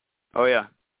 Oh yeah,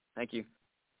 thank you.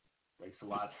 Thanks a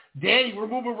lot, Danny. We're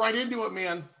moving right into it,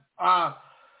 man.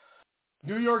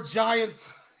 New York Giants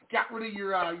got rid of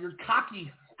your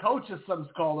cocky coach, as some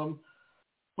call him.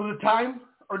 Was it time,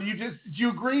 or did you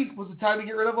agree? Was it time to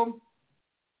get rid of him?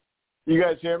 You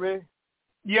guys hear me?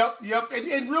 Yep.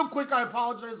 And real quick, I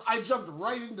apologize. I jumped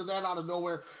right into that out of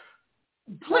nowhere.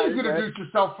 Please introduce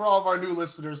yourself for all of our new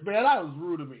listeners, man. That was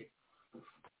rude of me.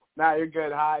 Nah, you're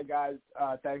good. Hi, guys.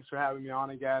 Thanks for having me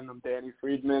on again. I'm Danny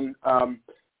Friedman,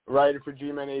 writer for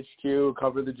G-Men HQ,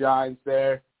 cover the Giants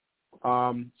there.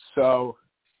 So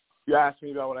you asked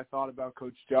me about what I thought about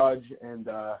Coach Judge, and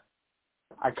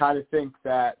I kind of think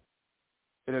that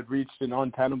it had reached an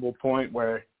untenable point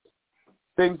where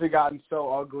things had gotten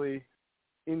so ugly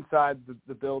inside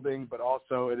the building, but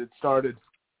also it had started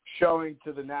showing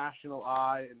to the national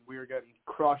eye, and we were getting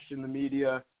crushed in the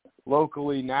media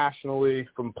locally, nationally,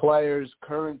 from players,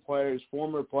 current players,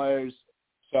 former players.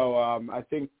 So I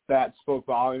think that spoke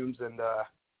volumes, and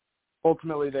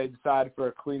ultimately they decided for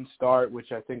a clean start,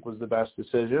 which I think was the best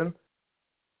decision.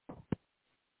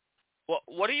 Well,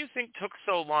 what do you think took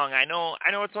so long? I know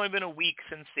it's only been a week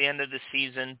since the end of the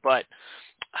season, but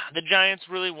the Giants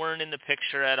really weren't in the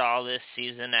picture at all this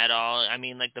season at all. I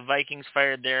mean, like the Vikings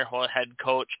fired their whole head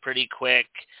coach pretty quick.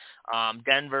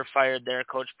 Denver fired their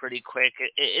coach pretty quick.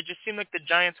 It just seemed like the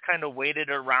Giants kind of waited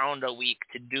around a week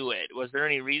to do it. Was there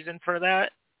any reason for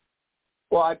that?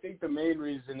 Well, I think the main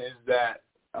reason is that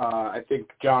I think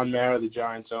John Mara, the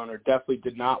Giants owner, definitely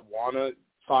did not want to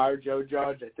fire Joe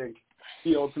Judge. I think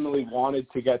he ultimately wanted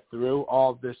to get through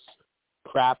all of this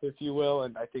crap, if you will,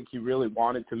 and I think he really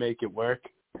wanted to make it work.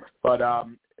 But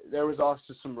there was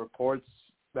also some reports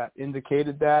that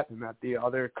indicated that, and that the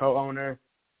other co-owner,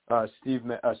 Steve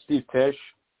Tisch,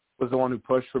 was the one who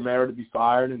pushed for Mara to be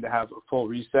fired and to have a full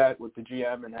reset with the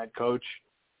GM and head coach.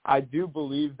 I do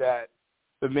believe that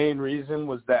the main reason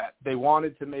was that they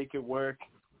wanted to make it work,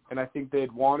 and I think they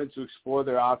had wanted to explore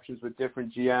their options with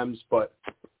different GMs, but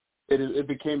it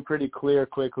became pretty clear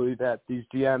quickly that these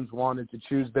GMs wanted to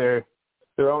choose their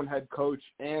own head coach,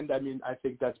 and I mean, I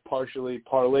think that's partially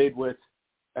parlayed with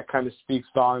that kind of speaks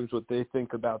volumes what they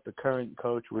think about the current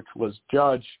coach, which was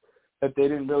Judge, that they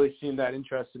didn't really seem that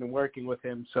interested in working with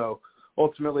him. So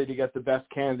ultimately, to get the best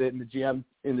candidate in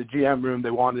the GM room, they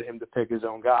wanted him to pick his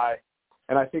own guy,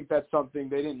 and I think that's something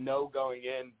they didn't know going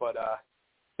in, but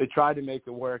they tried to make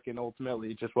it work, and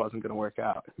ultimately, it just wasn't going to work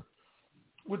out.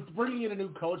 With bringing in a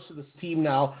new coach to this team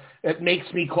now, it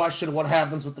makes me question what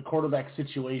happens with the quarterback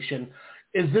situation.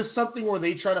 Is this something where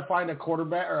they try to find a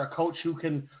quarterback or a coach who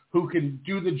can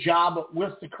do the job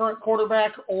with the current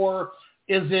quarterback, or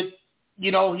is it,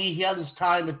 he had his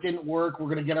time, it didn't work, we're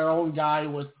going to get our own guy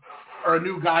or a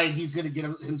new guy, and he's going to get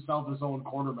himself his own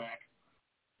quarterback?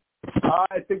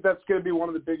 I think that's going to be one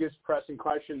of the biggest pressing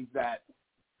questions that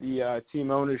the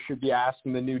team owners should be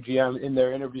asking the new GM in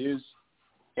their interviews.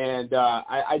 And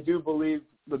I do believe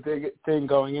the big thing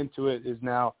going into it is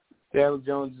now Daniel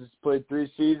Jones has played 3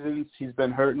 seasons. He's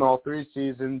been hurt in all 3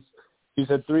 seasons. He's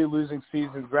had 3 losing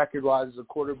seasons record-wise as a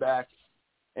quarterback,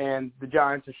 and the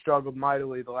Giants have struggled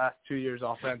mightily the last 2 years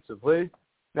offensively.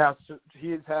 Now,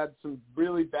 he has had some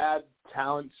really bad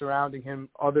talent surrounding him,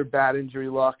 other bad injury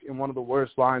luck, and one of the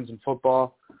worst lines in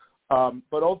football.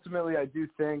 But ultimately, I do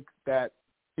think that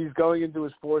he's going into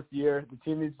his 4th year. The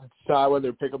team needs to decide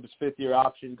whether to pick up his 5th-year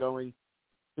option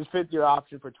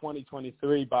for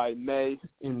 2023 by May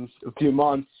in a few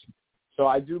months. So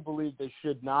I do believe they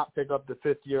should not pick up the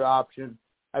 5th-year option.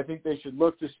 I think they should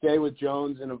look to stay with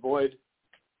Jones and avoid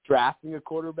drafting a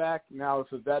quarterback. Now,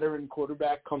 if a veteran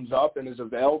quarterback comes up and is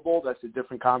available, that's a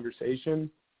different conversation.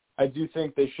 I do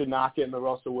think they should not get in the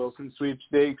Russell Wilson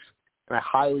sweepstakes, and I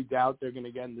highly doubt they're going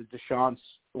to get in the Deshaun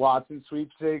Watson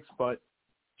sweepstakes, but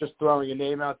just throwing a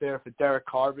name out there, if a Derek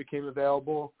Carr became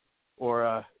available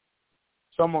or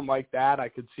someone like that, I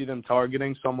could see them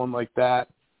targeting someone like that.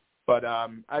 But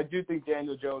I do think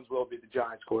Daniel Jones will be the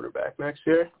Giants quarterback next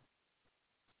year.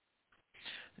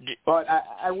 But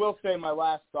I will say my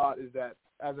last thought is that,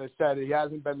 as I said, he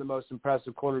hasn't been the most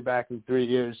impressive quarterback in 3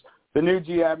 years. The new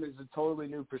GM is a totally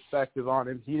new perspective on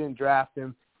him. He didn't draft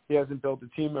him. He hasn't built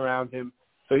a team around him.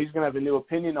 So he's going to have a new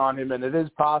opinion on him, and it is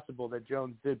possible that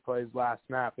Jones did play his last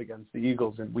snap against the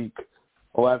Eagles in Week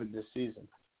 11 this season.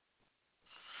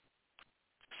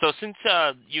 So since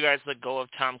you guys let go of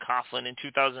Tom Coughlin in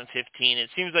 2015, it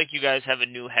seems like you guys have a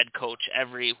new head coach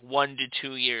every 1 to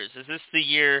 2 years. Is this the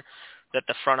year that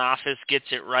the front office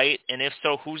gets it right? And if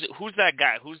so, who's that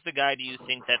guy? Who's the guy do you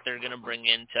think that they're going to bring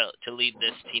in to lead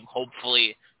this team,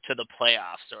 hopefully to the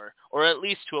playoffs or at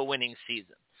least to a winning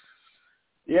season?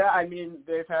 Yeah, I mean,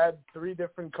 they've had 3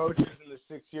 different coaches in the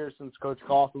 6 years since Coach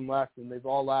Coughlin left, and they've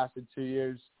all lasted 2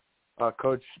 years.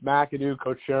 Coach McAdoo,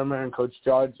 Coach Shermer, and Coach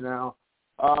Judge now.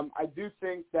 I do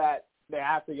think that they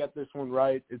have to get this one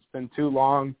right. It's been too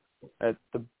long.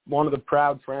 One of the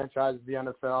proud franchises of the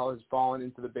NFL has fallen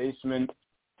into the basement.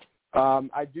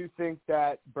 I do think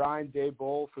that Brian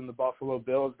Daboll from the Buffalo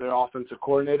Bills, their offensive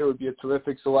coordinator, would be a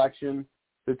terrific selection.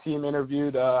 The team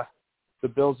interviewed the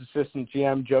Bills' assistant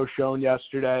GM, Joe Schoen,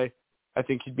 yesterday. I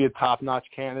think he'd be a top-notch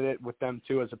candidate with them,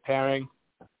 too, as a pairing.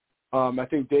 I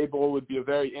think Daboll would be a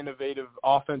very innovative,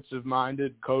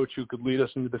 offensive-minded coach who could lead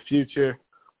us into the future,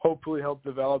 hopefully help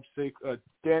develop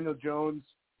Daniel Jones,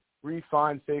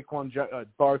 refine Saquon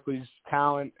Barkley's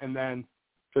talent, and then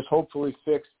just hopefully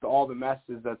fix all the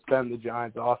messes that stem the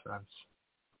Giants' offense.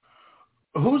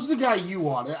 Who's the guy you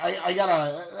want?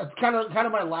 That's kind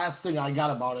of my last thing I got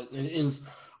about it is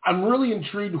I'm really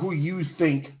intrigued who you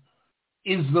think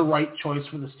is the right choice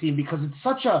for this team, because it's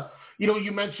such a,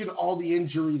 you mentioned all the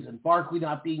injuries and Barkley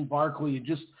not being Barkley, and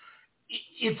just,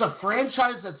 it's a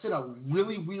franchise that's in a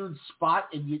really weird spot,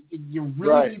 and you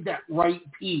really need that right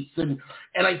piece. And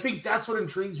I think that's what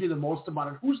intrigues me the most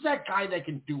about it. Who's that guy that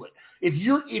can do it? If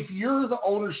you're the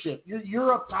ownership,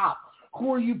 you're up top.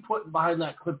 Who are you putting behind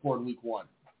that clipboard week one?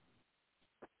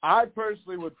 I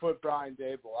personally would put Brian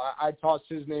Daboll. I tossed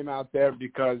his name out there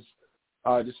because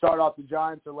to start off, the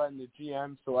Giants are letting the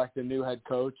GM select a new head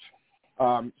coach.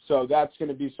 So that's going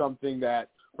to be something that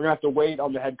we're going to have to wait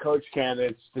on the head coach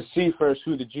candidates to see first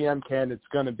who the GM candidate's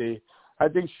going to be. I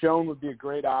think Schoen would be a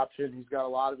great option. He's got a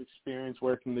lot of experience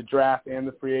working the draft and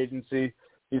the free agency.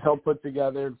 He's helped put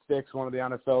together and fix one of the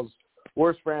NFL's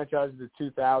worst franchises of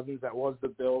the 2000s. That was the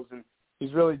Bills, and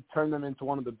he's really turned them into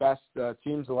one of the best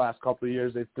teams the last couple of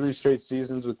years. They have 3 straight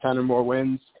seasons with 10 or more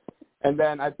wins. And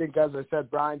then I think, as I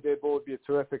said, Brian Daboll would be a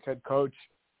terrific head coach.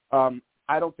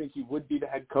 I don't think he would be the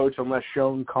head coach unless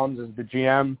Schoen comes as the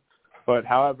GM. But,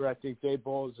 however, I think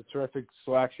Daboll is a terrific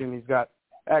selection. He's got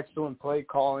excellent play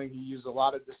calling. He used a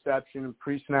lot of deception and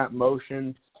pre-snap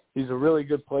motion. He's a really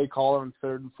good play caller on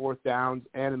 3rd and 4th downs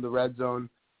and in the red zone.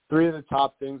 3 of the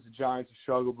top things the Giants have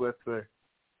struggled with for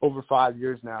over 5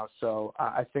 years now. So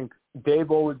I think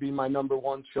Daboll would be my number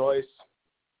one choice.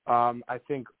 I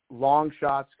think long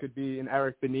shots could be an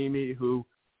Eric Bieniemy, who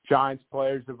Giants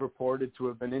players have reported to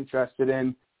have been interested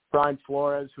in. Brian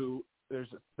Flores, who there's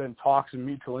been talks and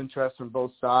mutual interest from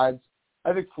both sides.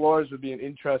 I think Flores would be an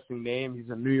interesting name. He's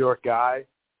a New York guy,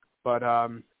 but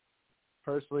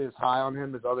personally as high on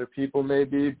him as other people may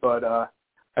be. But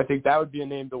I think that would be a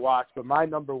name to watch. But my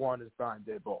number one is Brian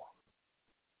Daboll.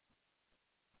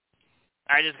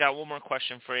 I just got one more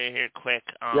question for you here quick.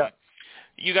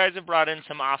 You guys have brought in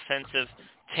some offensive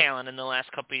talent in the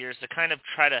last couple of years to kind of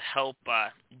try to help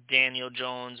Daniel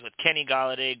Jones with Kenny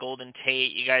Golladay, Golden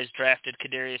Tate. You guys drafted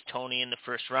Kadarius Toney in the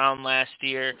first round last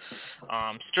year.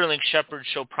 Sterling Shepard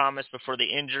showed promise before the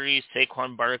injuries.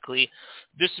 Saquon Barkley.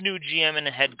 This new GM and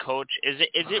head coach, is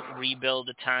it rebuild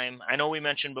time? I know we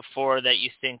mentioned before that you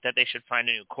think that they should find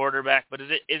a new quarterback, but is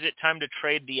it time to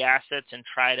trade the assets and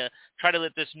try to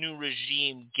let this new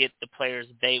regime get the players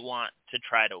they want to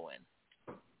try to win?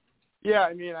 Yeah,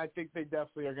 I mean, I think they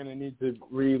definitely are going to need to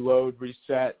reload,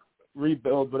 reset,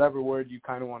 rebuild, whatever word you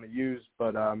kind of want to use.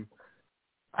 But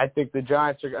I think the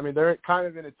Giants they're kind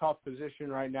of in a tough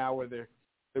position right now where they're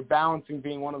balancing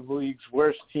being one of the league's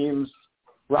worst teams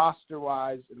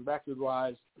roster-wise and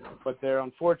record-wise, but they're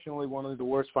unfortunately one of the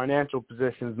worst financial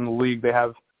positions in the league. They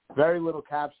have very little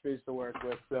cap space to work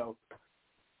with. So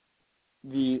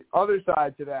the other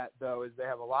side to that, though, is they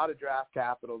have a lot of draft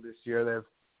capital this year. They have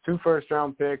 2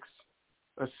 first-round picks,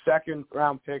 a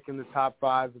 2nd-round pick in the top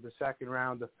 5 of the 2nd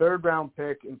round, a 3rd-round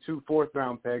pick, and 2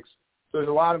 4th-round picks. So there's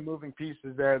a lot of moving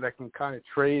pieces there that can kind of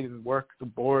trade and work the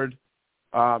board.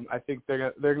 I think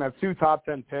they're going to have 2 top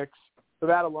 10 picks. So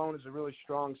that alone is a really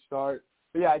strong start.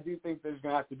 But, yeah, I do think there's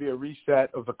going to have to be a reset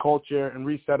of the culture and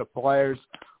reset of players.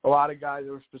 A lot of guys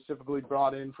that were specifically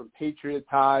brought in from Patriot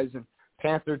ties and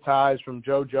Panther ties from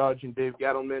Joe Judge and Dave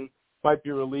Gettleman might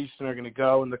be released and are going to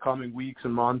go in the coming weeks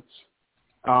and months.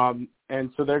 And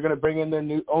so they're going to bring in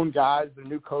their own guys, their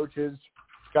new coaches,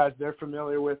 guys they're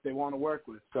familiar with, they want to work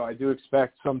with. So I do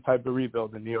expect some type of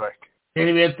rebuild in New York. Hey,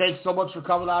 man, thanks so much for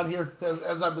coming out here.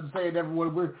 As I've been saying,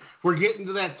 everyone, we're getting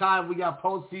to that time. We got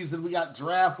postseason, we got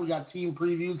draft, we got team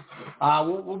previews.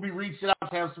 We'll be reaching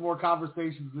out to have some more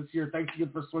conversations this year. Thanks again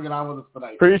for swinging on with us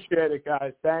tonight. Appreciate it,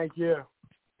 guys. Thank you.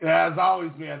 Yeah, as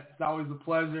always, man. It's always a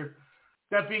pleasure.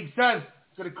 That being said,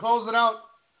 going to close it out.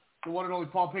 The one and only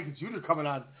Paul Pickett Jr. coming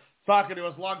on, talking to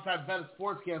us, longtime vet of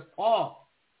SportsCast. Paul,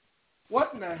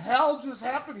 what in the hell just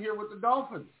happened here with the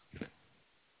Dolphins?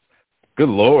 Good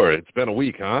Lord, it's been a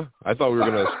week, huh? I thought we were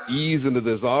going to ease into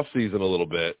this off season a little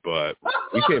bit, but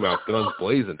we came out guns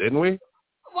blazing, didn't we?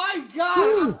 My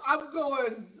God, I'm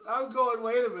going.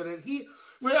 Wait a minute.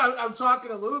 I'm talking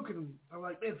to Luke, and I'm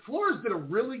like, man, Flores did a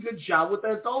really good job with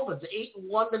that Dolphins.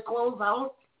 8-1 to close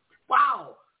out.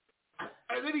 Wow.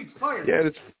 And then he's fired. Yeah,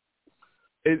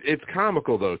 it's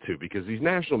comical, though, too, because these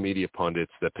national media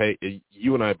pundits that pay –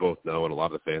 you and I both know, and a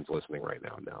lot of the fans listening right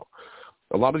now know,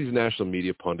 a lot of these national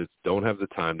media pundits don't have the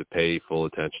time to pay full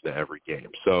attention to every game.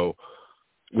 So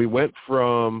we went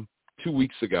from 2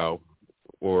 weeks ago,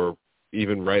 or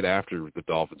even right after the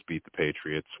Dolphins beat the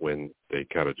Patriots, when they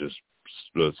kind of just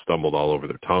stumbled all over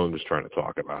their tongues trying to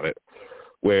talk about it,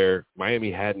 where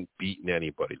Miami hadn't beaten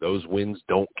anybody. Those wins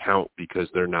don't count because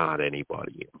they're not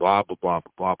anybody. Blah, blah, blah,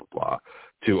 blah, blah, blah.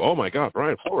 To, oh, my God,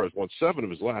 Brian Flores won 7 of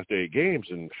his last 8 games.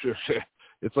 And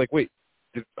it's like, wait,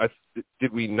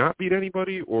 did we not beat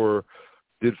anybody, or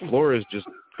did Flores just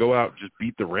go out and just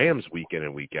beat the Rams week in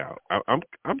and week out.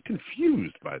 I'm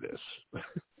confused by this.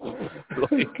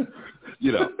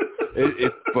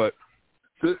 But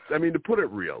I mean, to put it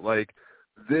real, like,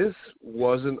 this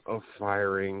wasn't a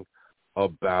firing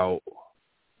about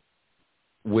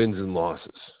wins and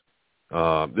losses.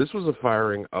 This was a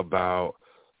firing about,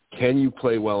 can you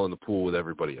play well in the pool with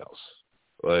everybody else?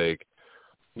 Like,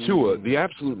 Tua, the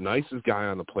absolute nicest guy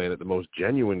on the planet, the most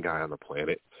genuine guy on the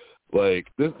planet.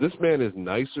 Like, this man is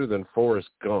nicer than Forrest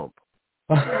Gump.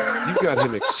 You've got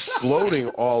him exploding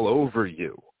all over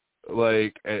you,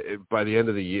 like, by the end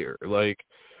of the year. Like,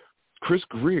 Chris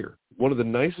Greer, one of the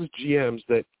nicest GMs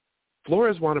that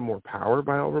Flores wanted more power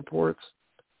by all reports,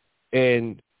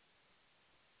 and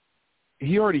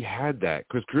he already had that,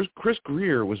 because Chris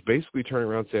Greer was basically turning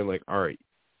around saying, like, all right,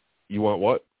 you want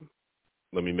what?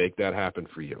 Let me make that happen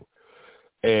for you.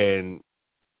 And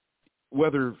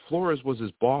whether Flores was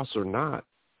his boss or not,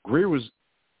 Greer was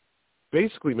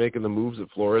basically making the moves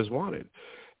that Flores wanted.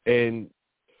 And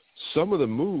some of the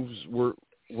moves were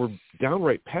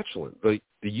downright petulant. Like,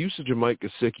 the usage of Mike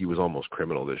Gesicki was almost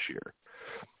criminal this year.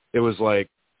 It was like,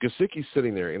 Gesicki's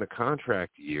sitting there in a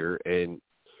contract year, and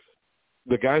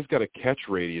the guy's got a catch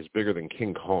radius bigger than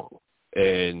King Kong.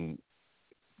 And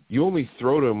you only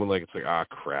throw to him when, like, it's like, ah,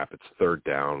 crap, it's third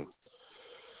down.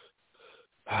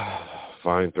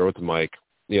 Fine, throw it to Mike.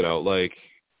 You know, like,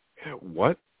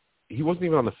 what? He wasn't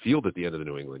even on the field at the end of the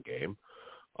New England game.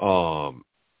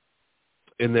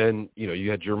 And then, you know, you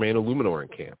had Jermaine Illuminor in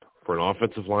camp for an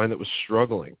offensive line that was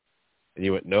struggling. And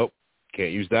you went, nope,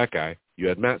 can't use that guy. You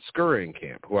had Matt Skura in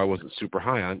camp, who I wasn't super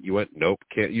high on. You went, nope,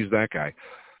 can't use that guy.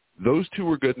 Those two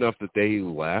were good enough that they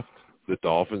left the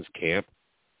Dolphins camp,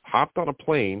 hopped on a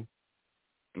plane,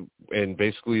 and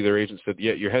basically their agent said,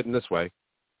 yeah, you're heading this way,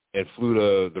 and flew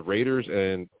to the Raiders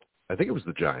and I think it was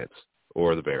the Giants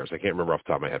or the Bears. I can't remember off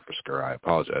the top of my head for Skura. I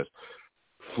apologize.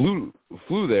 Flew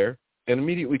there and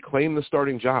immediately claimed the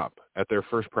starting job at their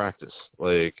first practice,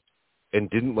 like, and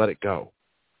didn't let it go.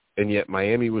 And yet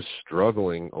Miami was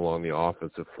struggling along the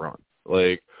offensive front.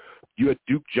 Like, you had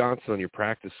Duke Johnson on your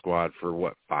practice squad for,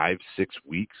 5-6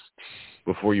 weeks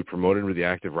before you promoted him to the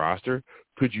active roster.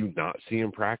 Could you not see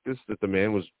him practice that the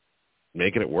man was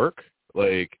making it work?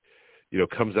 Like, you know,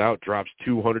 comes out, drops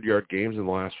 200-yard games in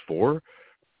the last 4,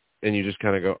 and you just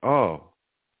kind of go, oh,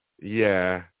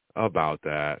 yeah, about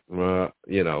that.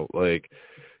 You know, like,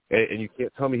 and you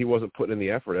can't tell me he wasn't putting in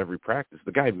the effort every practice.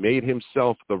 The guy made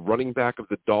himself the running back of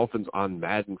the Dolphins on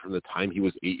Madden from the time he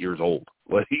was 8 years old.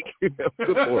 Like, good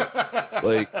Lord.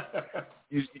 Like,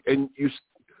 you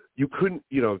couldn't,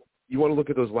 you know, you want to look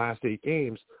at those last 8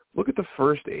 games, look at the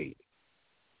first 8.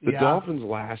 The Dolphins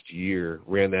last year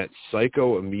ran that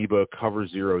psycho amoeba cover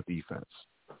zero defense,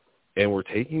 and were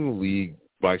taking the league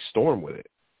by storm with it.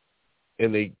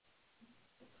 And they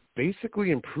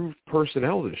basically improved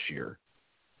personnel this year,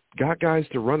 got guys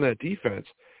to run that defense,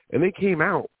 and they came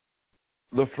out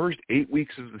the first 8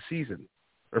 weeks of the season,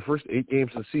 or first 8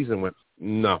 games of the season, went,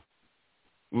 no,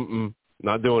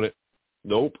 not doing it.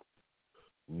 Nope.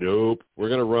 We're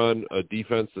going to run a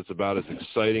defense that's about as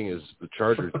exciting as the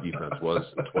Chargers defense was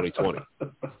in 2020.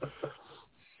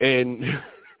 And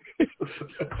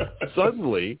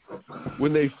suddenly,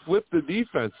 when they flip the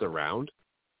defense around,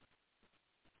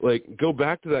 like, go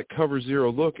back to that cover zero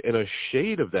look and a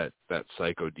shade of that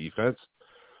psycho defense,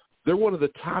 they're one of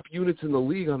the top units in the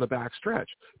league on the back stretch.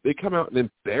 They come out and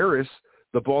embarrass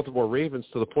the Baltimore Ravens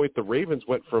to the point the Ravens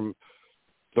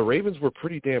were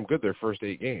pretty damn good their first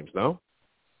 8 games, no?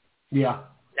 Yeah.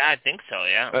 I think so,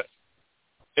 yeah.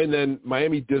 And then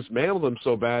Miami dismantled them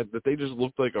so bad that they just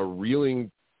looked like a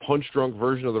reeling, punch-drunk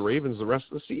version of the Ravens the rest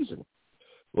of the season.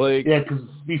 Like, yeah, because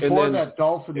before that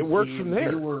Dolphins it worked game, from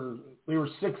there. They were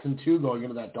 6-2 going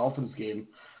into that Dolphins game.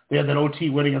 They had that OT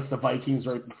win against the Vikings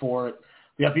right before it.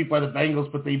 They got beat by the Bengals,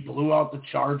 but they blew out the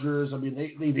Chargers. I mean,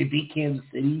 they beat Kansas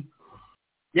City.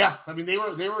 Yeah, I mean, they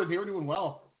were doing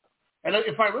well. And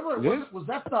if I remember, was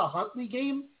that the Huntley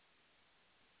game?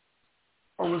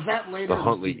 Or was that later? The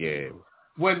Huntley game.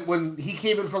 When he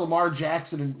came in for Lamar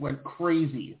Jackson and went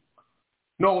crazy.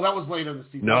 No, that was later in the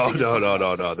season. No.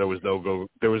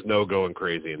 There was no going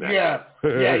crazy in that. Yeah. I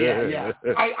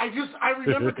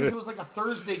remember because it was like a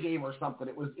Thursday game or something.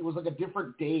 It was like a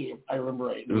different day, if I remember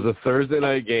right. It was a Thursday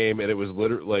night game, and it was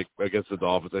literally like against the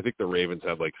Dolphins. I think the Ravens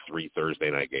had like 3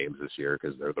 Thursday night games this year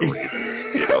because they're the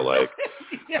Ravens. You know, like,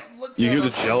 you hear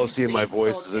the jealousy in my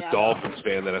voice as a Dolphins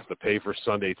fan that has to pay for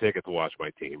Sunday ticket to watch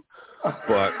my team.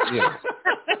 But, you know.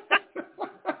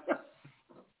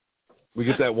 We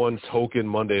get that one token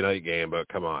Monday night game, but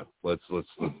come on, let's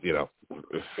you know.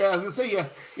 Yeah, I was gonna say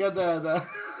the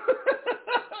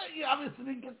you obviously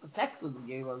didn't get the heck of the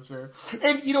game, I'm sure.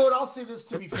 And you know what? I'll say this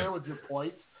to be fair with your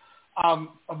point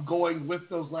of going with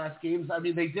those last games. I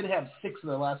mean, they did have 6 of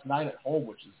their last 9 at home,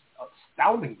 which is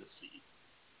astounding to see.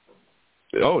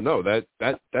 Oh no, that's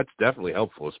definitely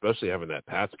helpful, especially having that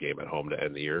Pats game at home to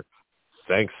end the year.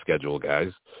 Thanks, schedule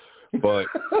guys. But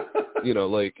you know,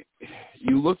 like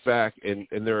you look back and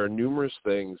there are numerous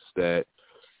things that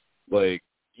like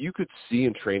you could see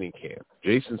in training camp.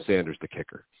 Jason Sanders, the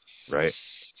kicker, right?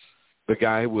 The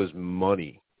guy was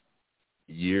money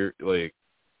like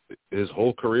his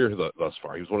whole career thus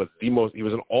far. He was one of the most. He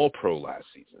was an All-Pro last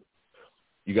season.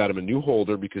 You got him a new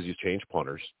holder because you changed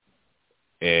punters,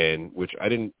 and which I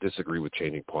didn't disagree with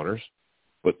changing punters,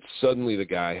 but suddenly the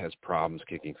guy has problems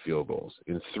kicking field goals.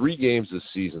 In 3 games this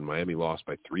season, Miami lost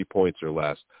by 3 points or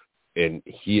less, and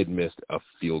he had missed a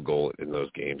field goal in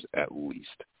those games at least.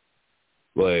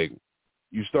 Like,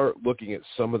 you start looking at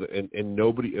some of the and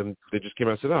nobody, and they just came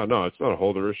out and said, "Oh no, it's not a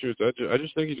holder issue. I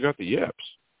just think he's got the yips."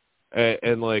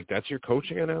 And like, that's your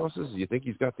coaching analysis? You think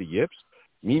he's got the yips?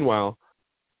 Meanwhile,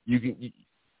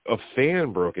 a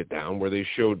fan broke it down where they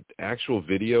showed actual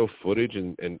video footage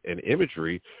and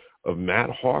imagery of Matt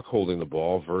Hawk holding the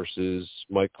ball versus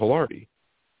Mike Pilardi.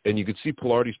 And you could see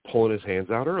Pilardi's pulling his hands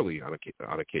out early on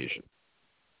occasion.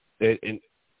 And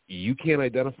you can't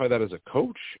identify that as a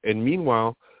coach. And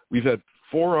meanwhile, we've had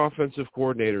 4 offensive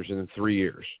coordinators in 3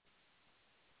 years.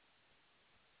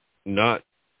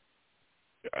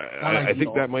 I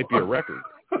think that might be a record.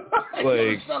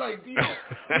 It's not ideal.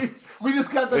 We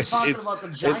just got to talking about the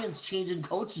Giants changing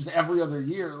coaches every other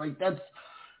year. Like, that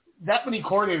many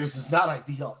coordinators is not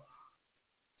ideal.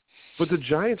 But the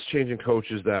Giants changing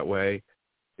coaches that way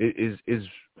is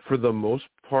for the most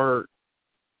part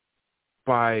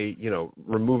by,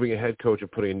 removing a head coach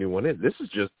and putting a new one in. This is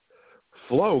just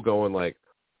Flo going like,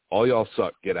 all y'all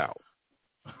suck, get out.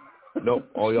 Nope,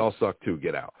 all y'all suck too,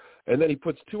 get out. And then he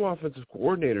puts 2 offensive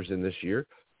coordinators in this year,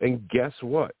 and guess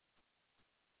what?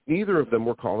 Neither of them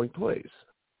were calling plays.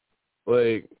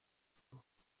 Like,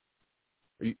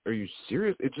 are you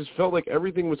serious? It just felt like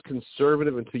everything was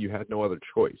conservative until you had no other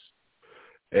choice.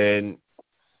 And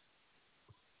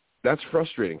that's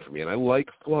frustrating for me. And I like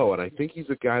Flo, and I think he's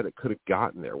a guy that could have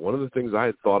gotten there. One of the things I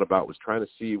had thought about was trying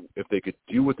to see if they could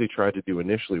do what they tried to do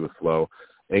initially with Flo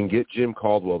and get Jim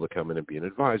Caldwell to come in and be an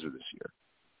advisor this year.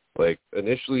 Like,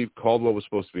 initially, Caldwell was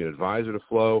supposed to be an advisor to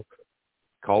Flo.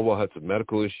 Caldwell had some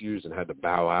medical issues and had to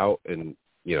bow out and,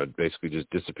 basically just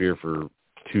disappear for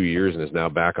 2 years and is now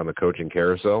back on the coaching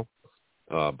carousel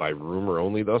by rumor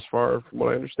only thus far, from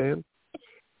what I understand.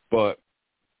 But,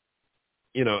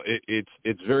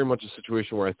 it's very much a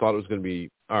situation where I thought it was going to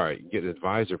be, all right, get an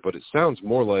advisor, but it sounds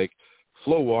more like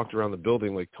Flo walked around the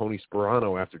building like Tony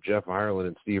Sperano after Jeff Ireland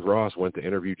and Steve Ross went to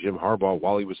interview Jim Harbaugh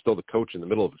while he was still the coach in the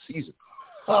middle of the season.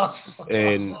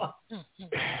 And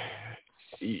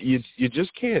you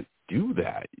just can't do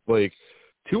that. Like,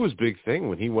 Tua's big thing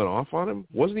when he went off on him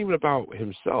wasn't even about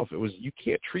himself. It was, you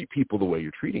can't treat people the way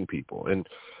you're treating people. And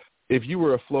if you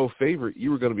were a Flo favorite,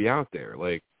 you were going to be out there.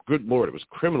 Like, good Lord, it was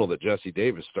criminal that Jesse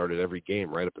Davis started every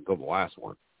game right up until the last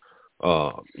one.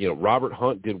 Robert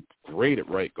Hunt did great at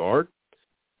right guard,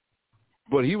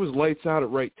 but he was lights out at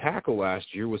right tackle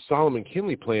last year with Solomon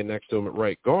Kinley playing next to him at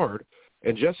right guard,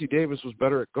 and Jesse Davis was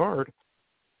better at guard.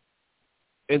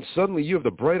 And suddenly you have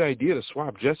the bright idea to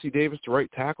swap Jesse Davis to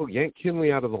right tackle, yank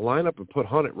Kinley out of the lineup, and put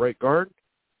Hunt at right guard,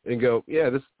 and go, yeah,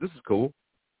 this is cool.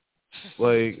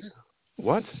 Like,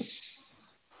 what?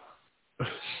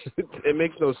 It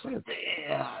makes no sense.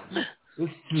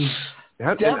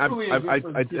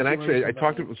 I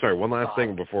talked to. Sorry, one last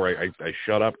thing before I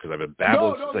shut up because I've been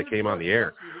babbling since I came on the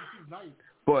air.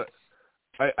 But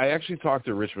I actually talked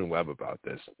to Richmond Webb about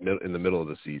this in the middle of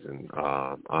the season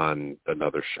on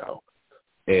another show,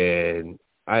 and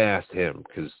I asked him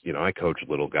because I coach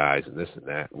little guys and this and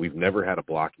that. We've never had a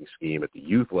blocking scheme at the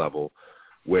youth level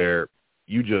where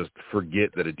you just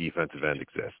forget that a defensive end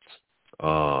exists.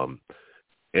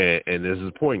 And this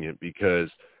is poignant because,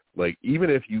 like, even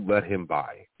if you let him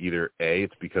by, either A,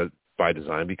 it's because by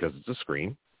design because it's a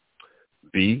screen,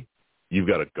 B, you've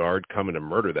got a guard coming to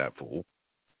murder that fool,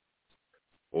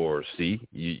 or C,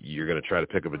 you're going to try to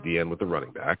pick up a DN with the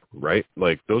running back, right?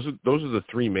 Like, those are the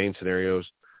 3 main scenarios.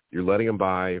 You're letting him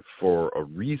by for a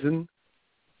reason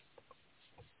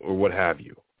or what have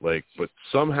you. Like, but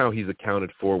somehow he's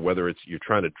accounted for, whether it's you're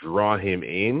trying to draw him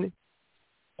in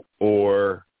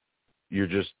or you're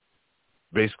just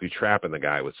basically trapping the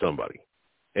guy with somebody.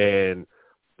 And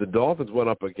the Dolphins went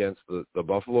up against the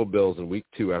Buffalo Bills in week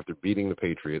 2 after beating the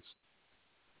Patriots.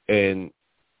 And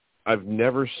I've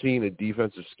never seen a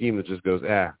defensive scheme that just goes,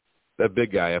 that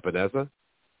big guy, Epinesa,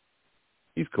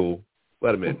 he's cool.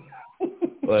 let him in.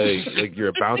 Like you're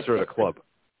a bouncer at a club.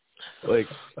 Like,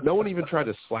 no one even tried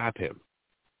to slap him.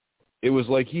 It was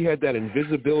like he had that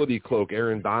invisibility cloak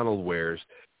Aaron Donald wears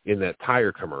in that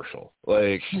tire commercial.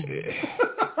 Like, he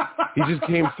just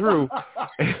came through,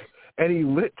 and he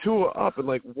lit Tua up in,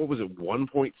 like, what was it,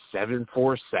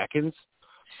 1.74 seconds?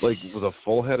 Like, with a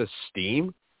full head of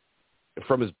steam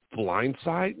from his blind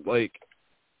side? Like,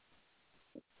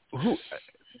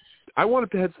 I wanted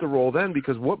the heads to roll then,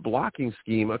 because what blocking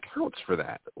scheme accounts for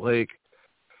that? Like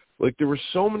there were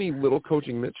so many little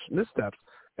coaching missteps,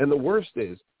 and the worst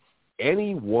is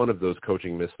any one of those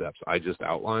coaching missteps I just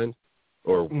outlined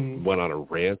or went on a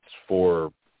rant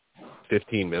for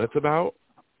 15 minutes about,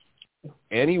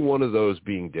 any one of those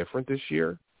being different this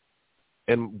year,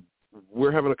 and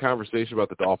we're having a conversation about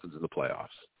the Dolphins in the playoffs.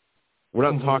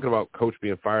 We're not talking about Coach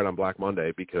being fired on Black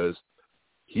Monday, because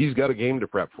he's got a game to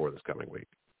prep for this coming week.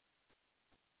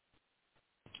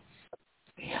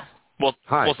 Yeah. Well,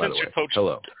 hi, well, by since the way. you're coaching,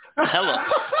 hello.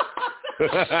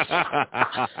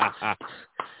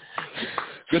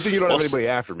 Good thing you don't have anybody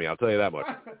after me. I'll tell you that much.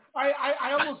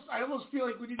 I almost feel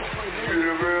like we need to play there.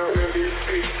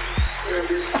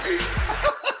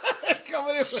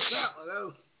 Coming in with that one. That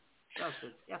was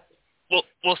fantastic.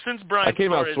 Well, since Brian I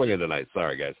came out Flores swinging tonight.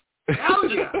 Sorry, guys. Hell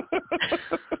yeah!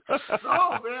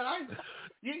 Oh man, I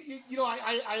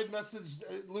had messaged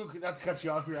Luke. Not to cut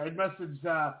you off here. I had messaged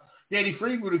Danny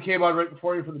Friedman, who came on right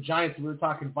before you for the Giants, and we were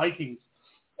talking Vikings.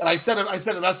 And I sent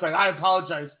a message. I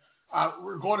apologize.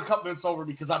 We're going a couple minutes over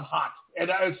because I'm hot,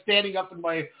 and I was standing up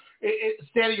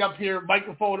here,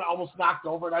 microphone almost knocked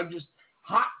over, and I'm just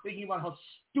hot thinking about how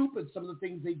stupid some of the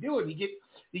things they do. And you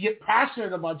get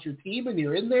passionate about your team, and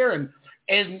you're in there,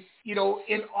 and you know,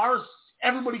 in ours,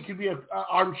 everybody could be an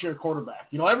armchair quarterback.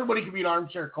 You know, everybody could be an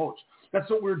armchair coach. That's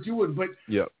what we're doing. But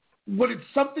when it's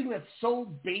something that's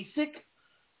so basic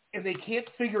and they can't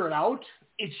figure it out,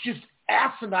 it's just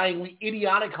asininely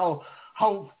idiotic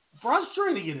how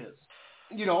frustrating it is.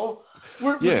 You know,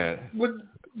 when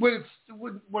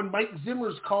Mike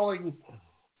Zimmer's calling,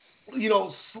 you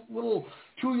know, little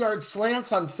 2-yard slants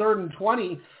on 3rd and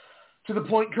 20 to the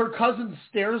point Kirk Cousins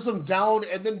stares them down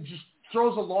and then just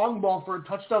throws a long ball for a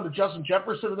touchdown to Justin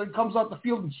Jefferson and then comes out the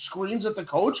field and screams at the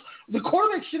coach. The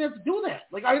quarterback shouldn't have to do that.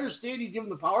 Like, I understand you give him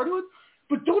the power to it,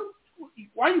 but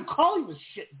why are you calling this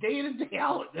shit day in and day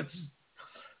out? That's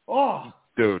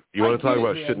dude, you want to talk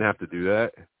about shouldn't have to do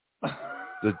that?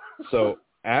 So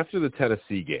after the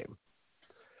Tennessee game,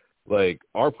 like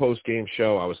our post-game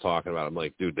show, I was talking about, I'm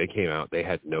like, dude, they came out, they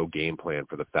had no game plan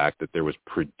for the fact that there was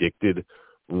predicted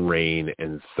rain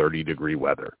and 30-degree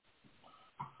weather.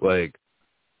 Like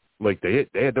they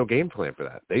had no game plan for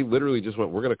that. They literally just went,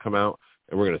 we're going to come out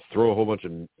and we're going to throw a whole bunch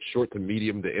of short to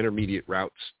medium to intermediate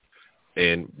routes,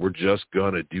 and we're just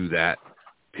going to do that,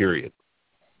 period.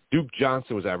 Duke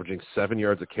Johnson was averaging 7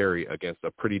 yards a carry against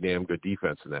a pretty damn good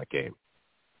defense in that game.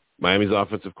 Miami's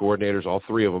offensive coordinators, all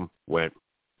three of them, went,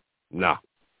 no.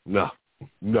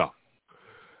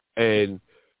 And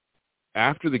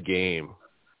after the game,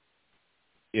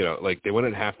 you know, like they went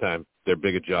at halftime, their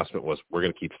big adjustment was, we're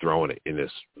going to keep throwing it in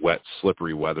this wet,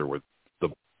 slippery weather where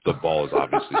the ball is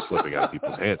obviously slipping out of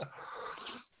people's hands.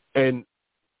 And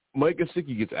Mike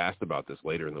Gesicki gets asked about this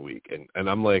later in the week, and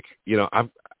I'm like, you know,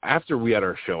 after we had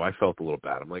our show, I felt a little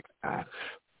bad. I'm like,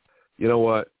 you know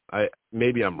what?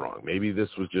 Maybe I'm wrong. Maybe this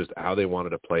was just how they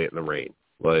wanted to play it in the rain.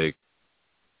 Like,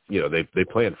 you know, they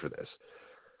planned for this.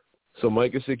 So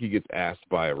Mike Gesicki gets asked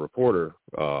by a reporter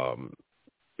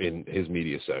in his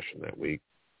media session that week,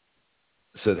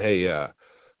 said, hey,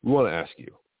 we want to ask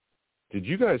you, did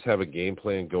you guys have a game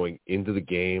plan going into the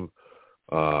game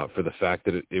for the fact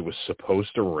that it was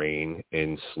supposed to rain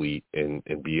and sleet and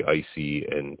be icy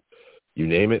and you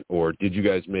name it, or did you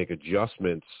guys make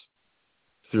adjustments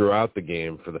throughout the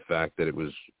game for the fact that it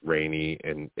was rainy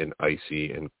and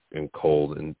icy and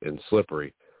cold and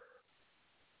slippery?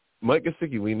 Mike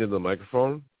Gesicki leaned into the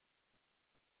microphone,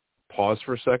 paused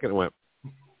for a second, and went,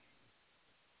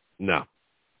 no,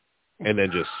 and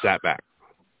then just sat back.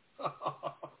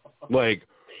 Like,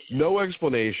 no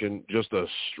explanation, just a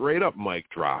straight-up mic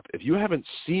drop. If you haven't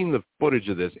seen the footage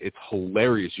of this, it's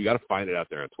hilarious. You got to find it out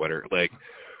there on Twitter. Like,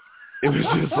 it was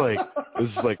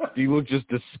just like, you look just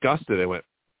disgusted. I went,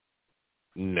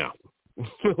 no.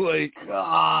 Like,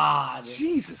 God,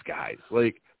 Jesus, guys.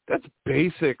 Like, that's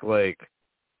basic, like,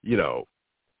 you know,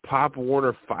 Pop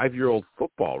Warner 5-year-old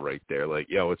football right there. Like,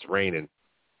 yo, it's raining.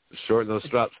 Shorten those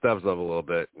steps up a little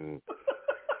bit and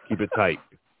keep it tight.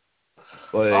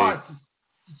 Like,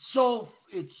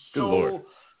 it's so,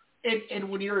 and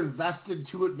when you're invested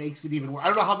to it, makes it even worse. I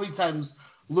don't know how many times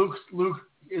Luke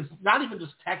is not even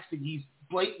just texting; he's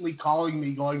blatantly calling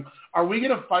me going, are we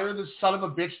going to fire this son of a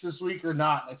bitch this week or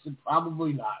not? I said,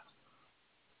 probably not.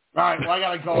 All right, well, I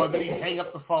got to go. And then he'd hang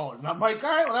up the phone. And I'm like, all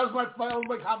right, well, that was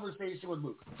my conversation with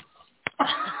Luke.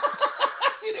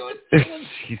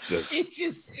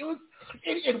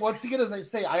 And once again, as I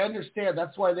say, I understand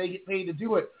that's why they get paid to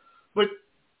do it. But,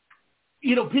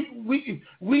 you know,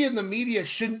 we in the media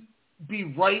shouldn't be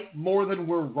right more than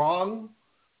we're wrong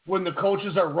when the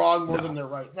coaches are wrong more than they're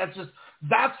right. That's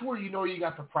where you know you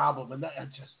got the problem. And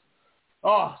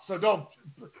so don't.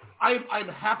 I'm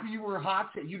happy you were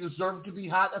hot. You deserve to be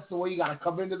hot. That's the way you got to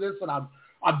come into this. And I'm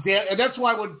damn. And that's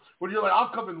why when you're like, I'll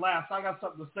come in last, I got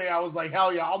something to say. I was like,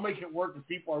 hell yeah, I'll make it work if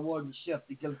people are willing to shift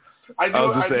because I knew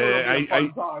it'll be a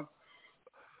fun time.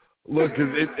 Look,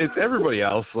 it's everybody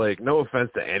else. Like, no offense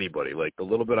to anybody. Like, the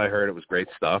little bit I heard, it was great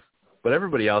stuff. But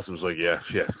everybody else was like, yeah,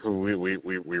 we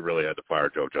really had to fire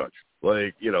Joe Judge.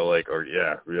 Like, you know, like, or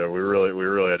we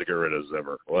really had to get rid of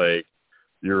Zimmer. Like,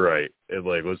 you're right. And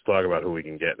like, let's talk about who we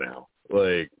can get now.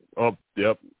 Like, oh,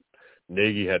 yep,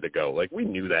 Nagy had to go. Like, we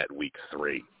knew that in week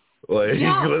 3. Like,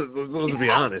 let's be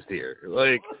honest here.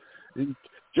 Like,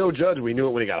 Joe Judge, we knew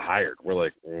it when he got hired. We're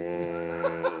like,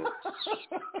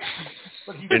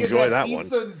 enjoy that one.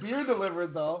 Pizza and beer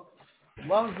delivered though.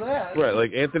 Loves that. Right,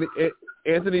 like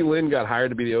Anthony Lynn got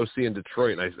hired to be the OC in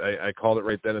Detroit, and I called it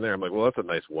right then and there. I'm like, well, that's a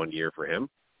nice 1 year for him.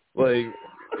 Like,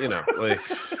 you know, like.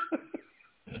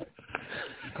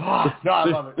 God, no, I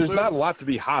love it. There's not a lot to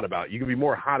be hot about. You can be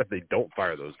more hot if they don't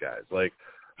fire those guys. Like,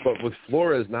 but with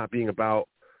Flores not being about,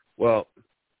 well,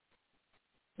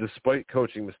 despite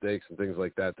coaching mistakes and things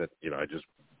like that, you know, I just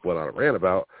went on a rant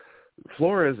about,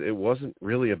 Flores, it wasn't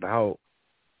really about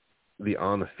the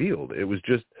on the field. It was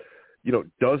just, you know,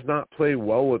 does not play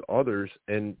well with others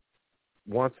and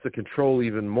wants to control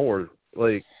even more,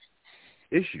 like,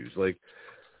 issues. Like,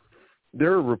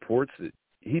 there are reports that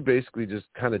he basically just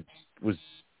kind of was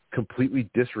completely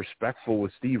disrespectful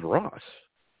with Steve Ross.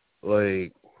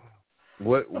 Like,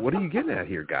 what are you getting at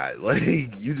here, guy? Like,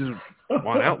 you just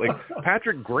want out. Like,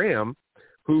 Patrick Graham,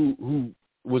 who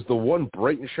was the one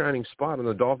bright and shining spot on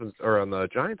the Dolphins or on the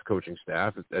Giants coaching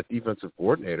staff at defensive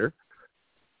coordinator,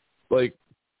 like,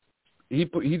 he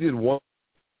did one.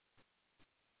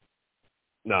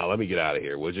 No, let me get out of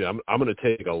here, would you? I'm going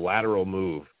to take a lateral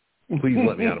move. Please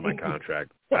let me out of my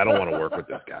contract. I don't want to work with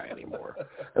this guy anymore.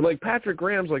 And, like, Patrick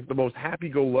Graham's, like, the most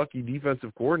happy-go-lucky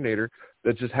defensive coordinator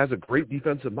that just has a great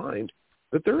defensive mind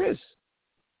that there is.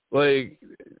 Like,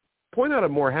 point out a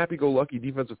more happy-go-lucky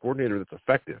defensive coordinator that's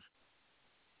effective.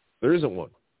 There isn't one.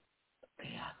 Man.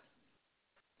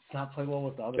 It's not playing well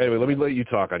with the others. Anyway, let me let you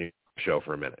talk on your show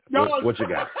for a minute. No, what you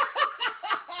got?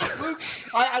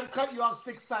 I've cut you off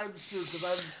 6 times, too,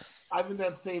 because I'm in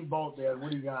that same boat, man.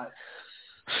 What do you got?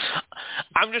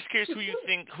 I'm just curious who do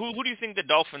you think the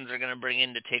Dolphins are going to bring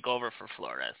in to take over for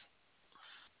Flores?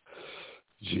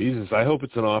 Jesus, I hope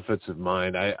it's an offensive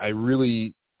mind. I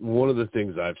really, one of the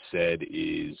things I've said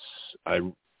is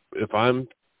if I'm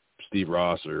Steve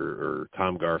Ross or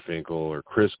Tom Garfinkel or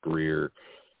Chris Greer,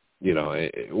 you know,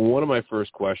 one of my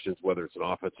first questions, whether it's an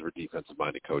offensive or defensive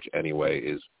minded coach anyway,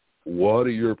 is what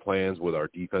are your plans with our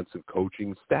defensive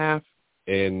coaching staff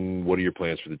and what are your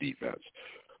plans for the defense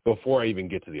before I even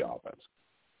get to the offense?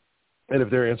 And if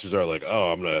their answers are like,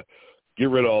 oh, I'm going to get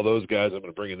rid of all those guys, I'm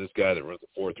going to bring in this guy that runs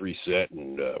a 4-3 set,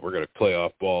 and we're going to play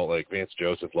off ball. Like Vance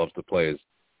Joseph loves to play his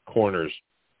corners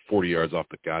 40 yards off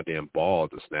the goddamn ball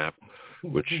at the snap,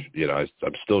 which, you know,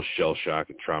 I'm still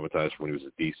shell-shocked and traumatized from when he was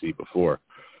at DC before.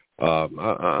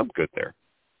 I'm good there.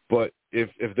 But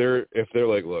if they're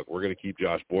like, look, we're going to keep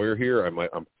Josh Boyer here, I'm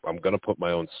going to put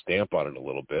my own stamp on it a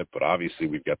little bit. But obviously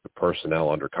we've got the personnel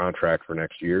under contract for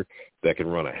next year that can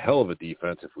run a hell of a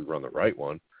defense if we run the right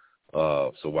one.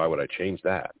 So why would I change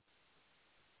that?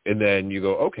 And then you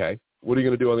go, okay, what are you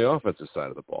going to do on the offensive side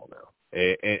of the ball now?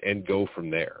 And go from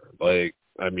there. Like,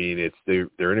 I mean,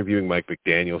 they're interviewing Mike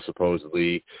McDaniel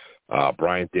supposedly,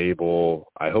 Brian Dable.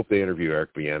 I hope they interview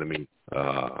Eric Bieniemy.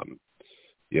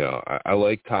 You know, I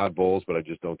like Todd Bowles, but I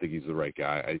just don't think he's the right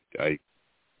guy. I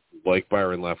like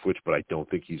Byron Leftwich, but I don't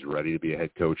think he's ready to be a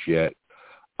head coach yet.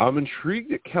 I'm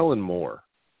intrigued at Kellen Moore.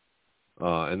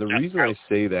 And the reason I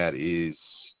say that is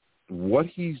what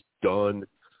he's done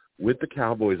with the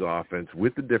Cowboys offense,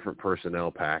 with the different personnel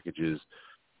packages,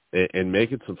 and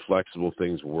making some flexible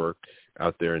things work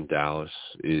out there in Dallas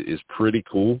is pretty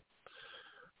cool.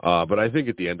 But I think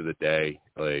at the end of the day,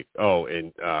 like,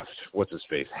 what's his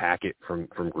face? Hackett from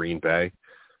Green Bay.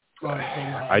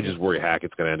 I just worry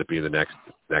Hackett's going to end up being the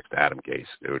next Adam Gase,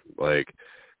 dude. Like,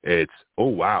 it's, oh,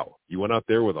 wow, you went out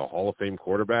there with a Hall of Fame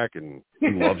quarterback and he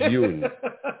loves you and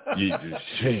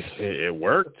it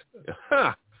worked.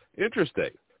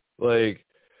 interesting. Like,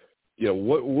 you know,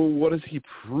 what has he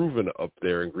proven up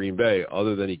there in Green Bay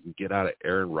other than he can get out of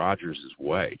Aaron Rodgers'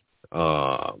 way?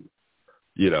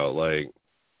 You know, like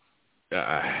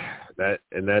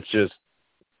that's just,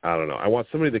 I don't know. I want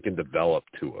somebody that can develop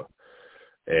Tua,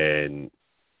 and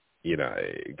you know,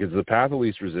 because the path of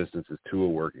least resistance is Tua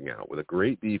working out with a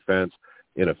great defense,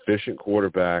 an efficient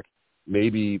quarterback,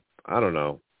 maybe, I don't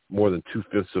know, more than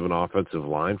 2/5 of an offensive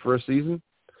line for a season.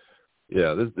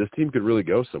 Yeah, this team could really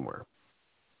go somewhere.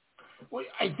 Well,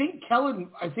 I think Kellen.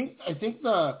 I think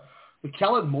the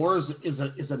Kellen Moore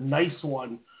is a nice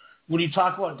one when you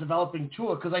talk about developing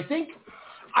Tua, because I think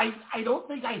I don't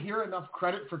think I hear enough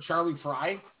credit for Charlie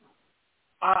Fry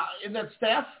in that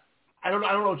staff. I don't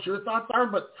know what your thoughts are,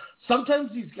 but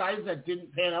sometimes these guys that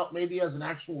didn't pan out maybe as an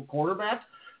actual quarterback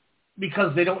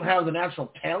because they don't have the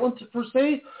natural talent per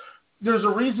se, there's a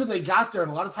reason they got there,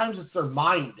 and a lot of times it's their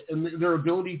mind and their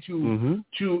ability to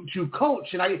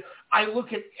coach. And I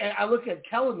look at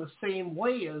Kellen the same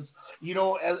way as, you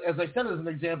know, as I said as an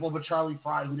example of a Charlie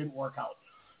Fry who didn't work out.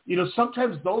 You know,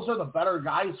 sometimes those are the better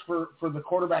guys for the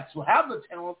quarterbacks who have the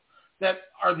talent that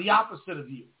are the opposite of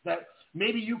you. That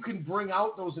maybe you can bring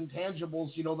out those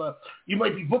intangibles. You know, you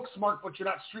might be book smart, but you're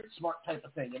not street smart type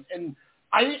of thing. And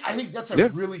I think that's a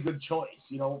really good choice.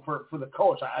 You know, for the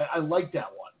coach, I like that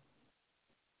one.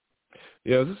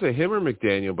 Yeah, I was going to say him or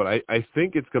McDaniel, but I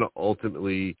think it's going to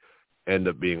ultimately end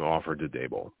up being offered to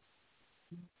Daboll.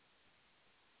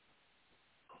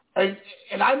 And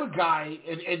I'm a guy,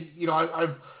 and you know,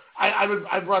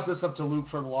 I've brought this up to Luke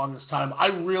for the longest time. I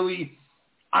don't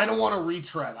want to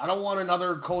retread. I don't want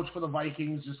another coach for the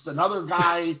Vikings, just another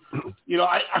guy. You know,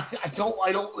 I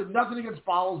don't. Nothing against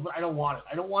Bowles, but I don't want it.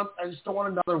 I just don't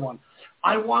want another one.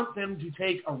 I want them to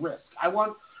take a risk. I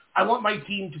want my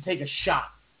team to take a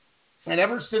shot. And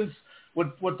ever since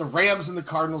what the Rams and the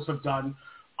Cardinals have done,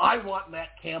 I want Matt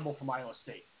Campbell from Iowa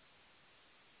State.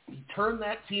 He turned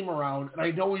that team around, and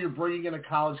I know you're bringing in a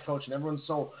college coach, and everyone's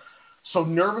so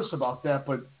nervous about that.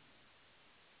 But,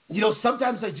 you know,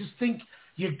 sometimes I just think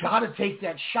you got to take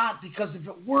that shot because if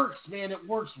it works, man, it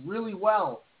works really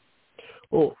well.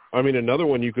 Well, I mean, another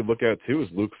one you could look at, too, is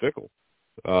Luke Fickell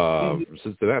from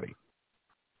Cincinnati.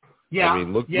 Yeah, I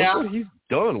mean, look what he's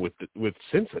done with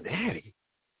Cincinnati.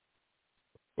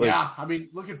 Like, yeah, I mean,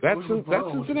 look at that's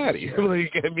Cincinnati.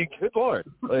 Like, I mean, good Lord,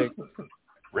 like,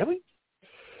 really?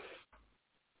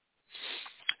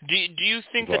 Do you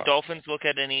think the Dolphins look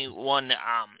at anyone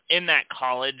in that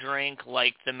college rank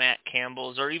like the Matt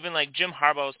Campbells, or even like Jim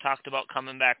Harbaugh's talked about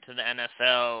coming back to the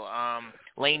NFL?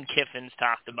 Lane Kiffin's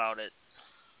talked about it.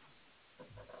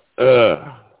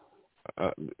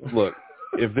 Look,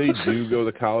 if they do go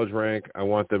the college rank, I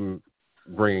want them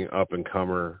bringing up and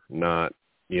comer, not,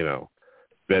 you know,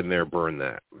 been there, burn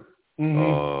that.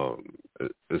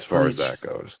 As far as that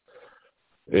goes,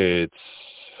 it's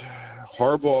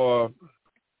Harbaugh.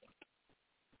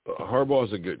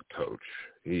 Harbaugh's a good coach.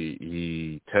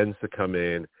 He tends to come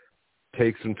in,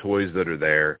 take some toys that are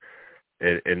there,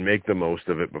 and make the most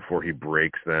of it before he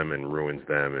breaks them and ruins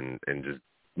them and just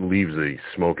leaves a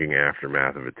smoking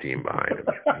aftermath of a team behind him.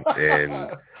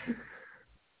 And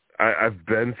I've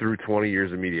been through 20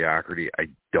 years of mediocrity. I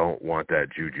don't want that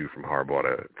juju from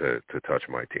Harbaugh to touch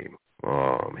my team.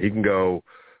 He can go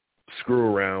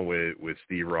screw around with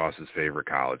Steve Ross's favorite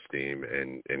college team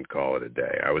and call it a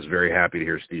day. I was very happy to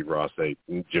hear Steve Ross say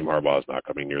Jim Harbaugh is not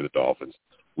coming near the Dolphins.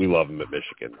 We love him at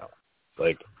Michigan, though.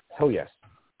 Like, hell yes.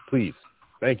 Please.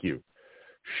 Thank you.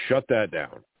 Shut that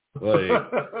down. Like,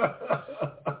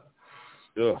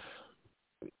 ugh.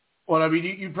 Well, I mean,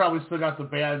 you probably still got the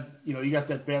bad, you know, you got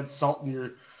that bad salt in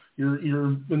you're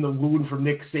in the wound from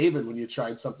Nick Saban when you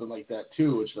tried something like that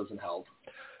too, which doesn't help.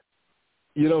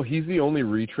 You know, he's the only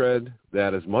retread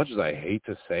that, as much as I hate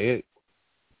to say it,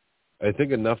 I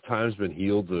think enough times been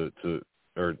healed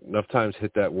or enough times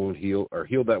hit that wound, healed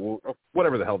that wound, or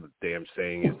whatever the hell the damn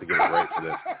saying is to get it right for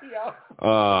this. Yeah.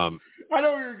 I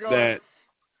know where you're going.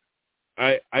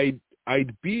 That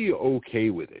I'd be okay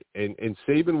with it, and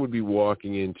Saban would be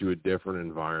walking into a different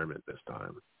environment this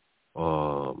time,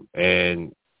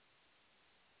 and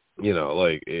you know,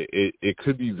 like it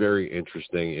could be very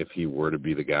interesting if he were to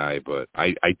be the guy, but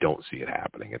I don't see it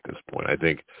happening at this point. I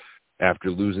think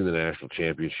after losing the national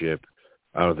championship,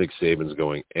 I don't think Saban's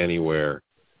going anywhere.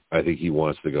 I think he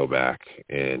wants to go back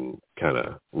and kind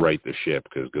of right the ship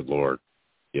because, good Lord,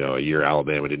 you know, a year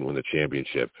Alabama didn't win the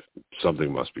championship.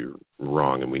 Something must be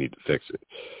wrong, and we need to fix it.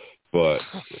 But,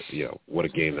 you know, what a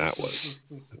game that was.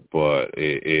 But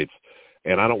it's –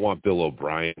 and I don't want Bill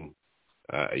O'Brien,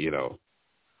 you know,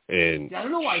 and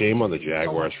shame on the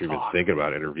Jaguars for even thinking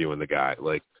about interviewing the guy.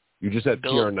 Like, You just had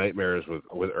PR nightmares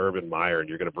with Urban Meyer, and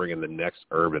you're going to bring in the next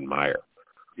Urban Meyer.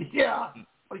 Yeah.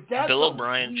 Like that's Bill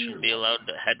O'Brien should be allowed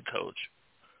to head coach.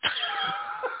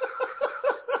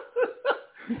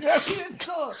 Yeah,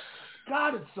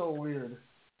 it's so weird.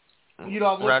 You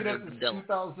know, I'm looking at the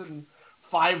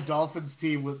 2005 Dolphins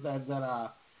team with that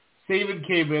Saban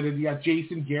came in, and you got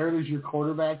Jason Garrett as your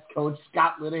quarterback coach,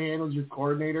 Scott Linehan was your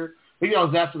coordinator. I think that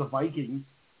was after the Vikings.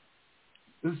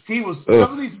 This team was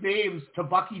some of these names: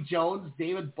 Tabucky Jones,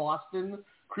 David Boston,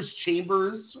 Chris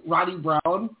Chambers, Ronnie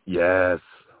Brown. Yes.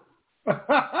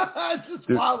 It's just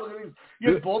wild.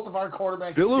 You have both of our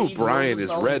quarterbacks. Bill O'Brien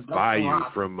is Red Bayou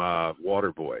from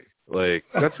Waterboy. Like,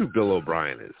 that's who Bill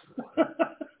O'Brien is.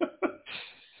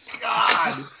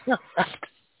 God.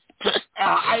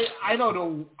 I don't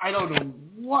know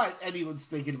what anyone's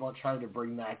thinking about trying to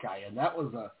bring that guy in. That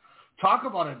was talk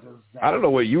about a disaster. I don't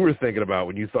know what you were thinking about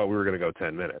when you thought we were going to go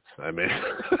 10 minutes. I mean,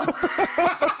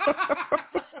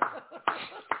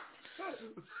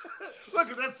 look,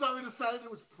 if that's how we decided,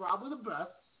 it was probably the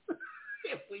best.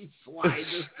 If we slide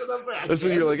this to the back. That's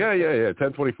when you're like, yeah,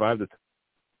 10:25 to.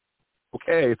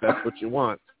 Okay, if that's what you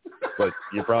want, but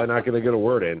you're probably not going to get a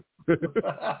word in.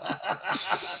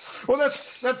 Well,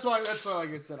 that's why. Like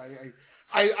I said,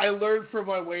 I learned from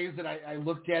my ways, and I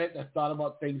looked at it and I thought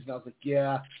about things, and I was like,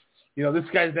 yeah, you know, this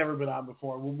guy's never been on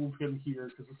before. We'll move him here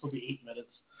because this will be 8 minutes.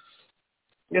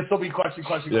 This will be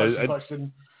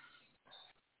question.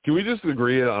 Can we just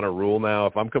agree on a rule now?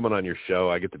 If I'm coming on your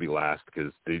show, I get to be last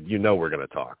because you know we're going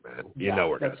to talk, man. You know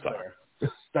we're going to talk.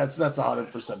 That's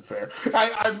 100% fair.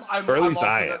 I'm or at least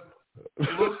I am.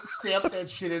 We'll stamp that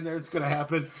shit in there. It's going to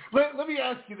happen. Let me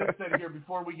ask you this then here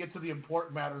before we get to the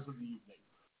important matters of the evening.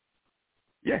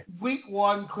 Yeah. Week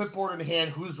 1, clipboard in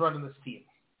hand. Who's running this team?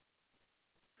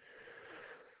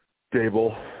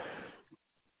 Dable.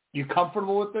 You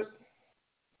comfortable with it?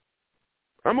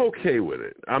 I'm okay with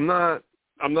it. I'm not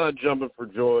jumping for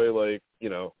joy like, you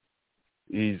know,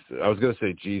 I was going to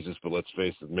say Jesus, but let's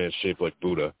face it, the man's shaped like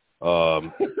Buddha.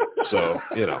 So,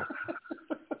 you know,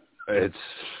 it's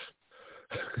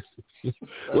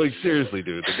like, seriously,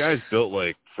 dude, the guy's built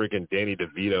like freaking Danny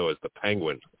DeVito as the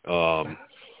Penguin.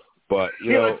 But,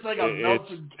 you know, looks like a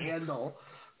melted candle.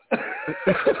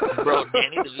 Bro,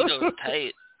 Danny DeVito's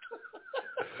tight.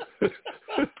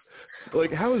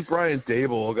 Like, how is Brian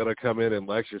Dable going to come in and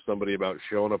lecture somebody about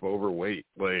showing up overweight?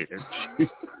 Like,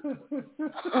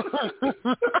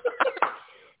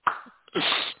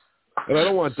 and I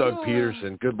don't want Doug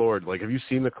Peterson. Good Lord. Like, have you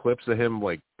seen the clips of him,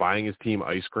 like, buying his team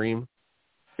ice cream?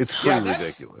 It's pretty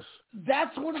ridiculous.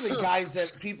 That's one of the guys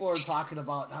that people are talking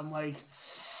about. And I'm like,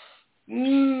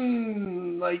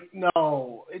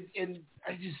 no. And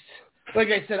I just, like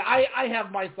I said, I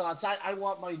have my thoughts. I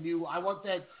want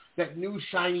that new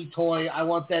shiny toy. I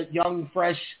want that young,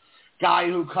 fresh guy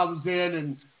who comes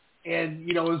in and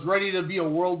you know, is ready to be a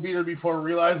world beater before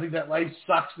realizing that life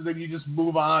sucks and then you just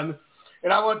move on.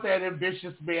 And I want that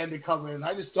ambitious man to come in.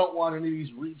 I just don't want any of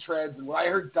these retreads. And when I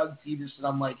heard Doug Peterson,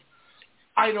 I'm like,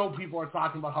 I know people are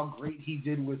talking about how great he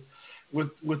did with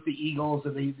the Eagles,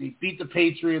 and they beat the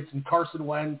Patriots and Carson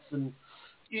Wentz. And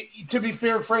to be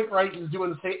fair, Frank Reich is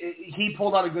doing the same. He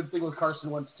pulled out a good thing with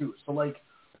Carson Wentz too. So, like,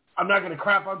 I'm not going to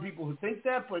crap on people who think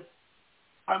that, but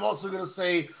I'm also going to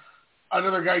say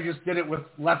another guy just did it with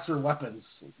lesser weapons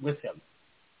with him.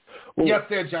 Well, yes,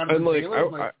 they had Jonathan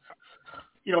Taylor.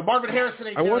 You know, Marvin Harrison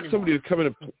ain't I want anymore. somebody to come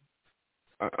in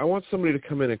I want somebody to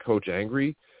come in and coach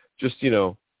angry. Just, you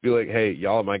know, be like, hey,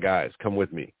 y'all are my guys. Come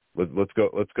with me. Let's go.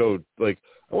 Like,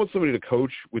 I want somebody to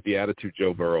coach with the attitude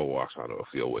Joe Burrow walks onto a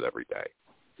field with every day.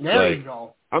 There you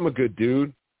go. I'm a good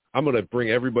dude. I'm going to bring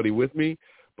everybody with me.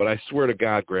 But I swear to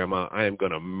God, Grandma, I am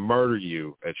going to murder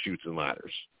you at Chutes and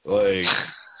Ladders. Like,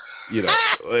 you know,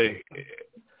 like,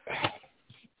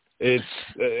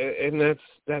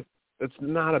 that's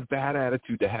not a bad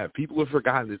attitude to have. People have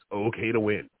forgotten it's okay to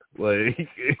win. Like,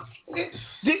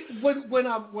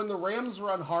 when the Rams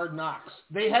were on Hard Knocks,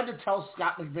 they had to tell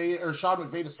Sean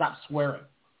McVay to stop swearing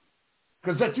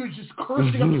because that dude's just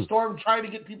cursing up a storm trying to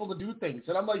get people to do things.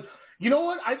 And I'm like, you know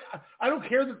what? I don't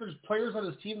care that there's players on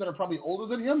his team that are probably older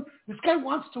than him. This guy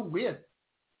wants to win.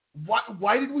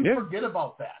 Why did we forget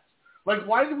about that? Like,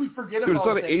 why did we forget about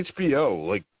that? It's on HBO.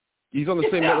 Like, he's on the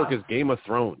same network as Game of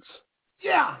Thrones.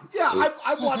 Yeah.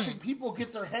 I'm watching people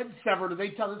get their heads severed and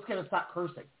they tell this guy to stop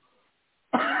cursing.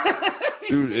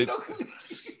 Dude,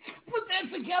 put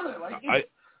that together. Like,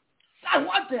 I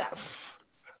want that.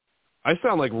 I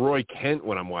sound like Roy Kent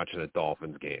when I'm watching a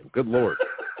Dolphins game. Good Lord.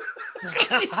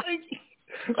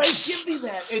 like, give me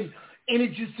that. And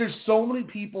it just, there's so many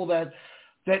people that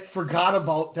forgot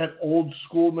about that old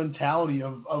school mentality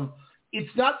of it's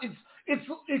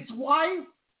It's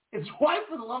why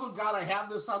for the love of God I have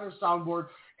this on our soundboard.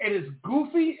 And as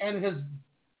goofy and as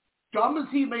dumb as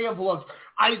he may have looked,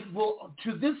 I will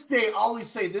to this day always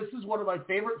say this is one of my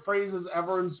favorite phrases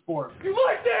ever in sports. You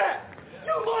like that?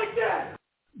 You like that?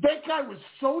 That guy was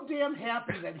so damn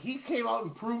happy that he came out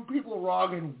and proved people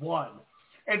wrong and won.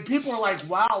 And people are like,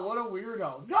 wow, what a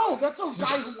weirdo. No, that's a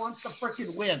guy who wants to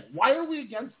freaking win. Why are we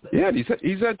against this? Yeah,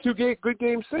 he's had two good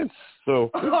games since.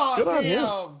 So good on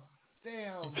him.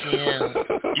 Damn.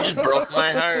 You just broke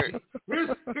my heart. Here's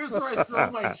where I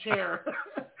throw my chair.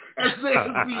 As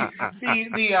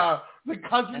the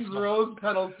Cousins rose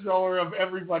petal thrower of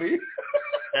everybody.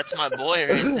 That's my boy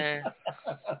right there.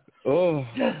 Oh,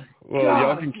 well,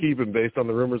 y'all can keep him based on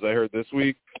the rumors I heard this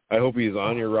week. I hope he's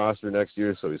on your roster next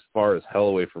year, so he's far as hell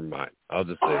away from mine. I'll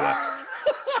just say that.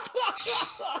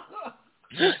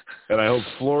 And I hope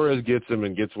Flores gets him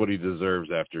and gets what he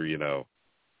deserves after,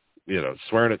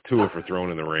 swearing at Tua for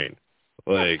throwing in the rain.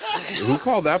 Like, who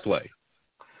called that play?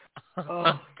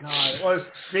 Oh, God. Well,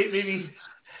 maybe.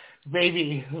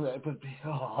 I'm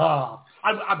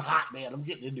hot, man. I'm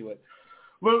getting into it.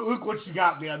 Look what you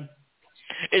got, man.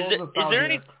 Is there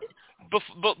any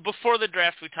before the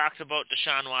draft we talked about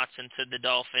Deshaun Watson to the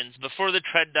Dolphins? Before the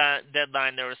trade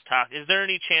deadline there was talk. Is there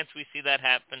any chance we see that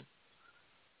happen?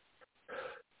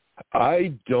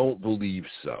 I don't believe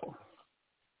so.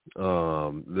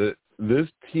 This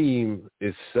team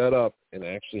is set up and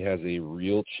actually has a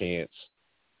real chance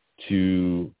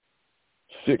to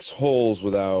fix holes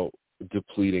without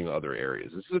depleting other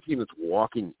areas. This is a team that's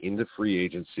walking into free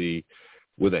agency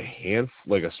with a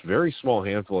very small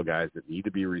handful of guys that need to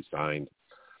be re-signed.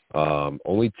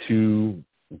 Only two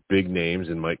big names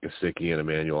in Mike Gesicki and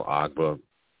Emmanuel Ogbah.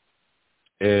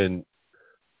 And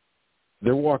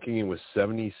they're walking in with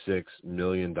 $76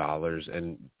 million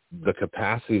and the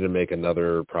capacity to make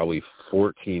another probably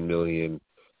 $14 million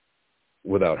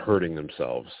without hurting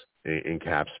themselves in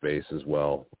cap space as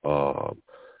well.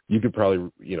 You could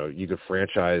probably, you could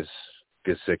franchise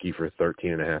Gesicki for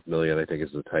 $13.5 million, I think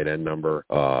is the tight end number.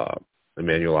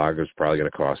 Emmanuel Ogbah is probably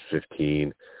going to cost $15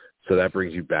 million. So that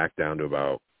brings you back down to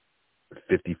about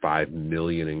 $55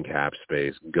 million in cap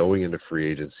space going into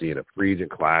free agency in a free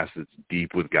agent class that's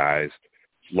deep with guys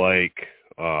like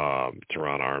Teron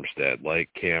Armstead, like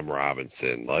Cam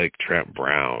Robinson, like Trent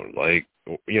Brown, like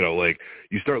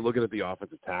you start looking at the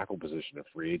offensive tackle position of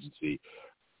free agency,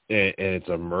 and it's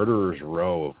a murderer's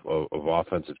row of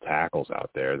offensive tackles out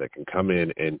there that can come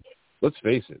in and, let's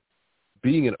face it,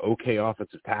 being an okay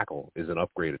offensive tackle is an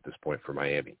upgrade at this point for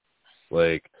Miami.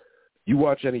 Like, you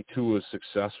watch any Tua's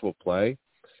successful play,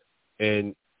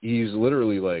 and he's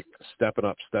literally like stepping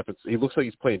up. He looks like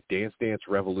he's playing Dance Dance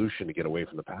Revolution to get away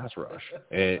from the pass rush,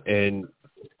 and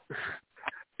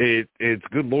it's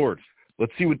good Lord.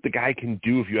 Let's see what the guy can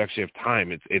do if you actually have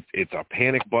time. It's a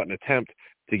panic button attempt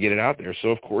to get it out there. So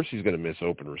of course he's going to miss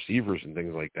open receivers and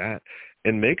things like that,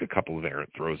 and make a couple of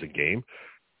errant throws a game.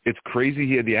 It's crazy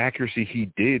he had the accuracy he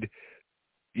did,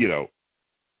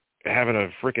 having a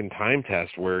freaking time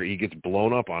test where he gets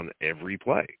blown up on every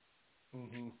play.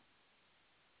 Mm-hmm.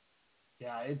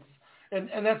 Yeah,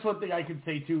 and that's one thing I can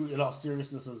say too, in all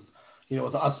seriousness, is,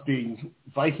 with us being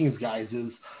Vikings guys,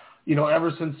 is,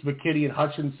 ever since McKinney and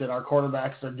Hutchinson, our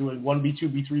quarterbacks are doing 1B,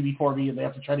 2B, 3B, 4B, and they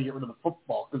have to try to get rid of the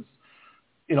football because,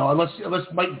 unless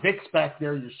Mike Vick's back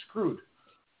there, you're screwed.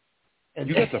 And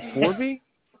you got the 4B?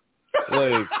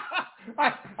 Like,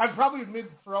 I'm probably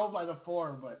mid-throw by the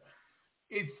 4, but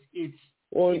it's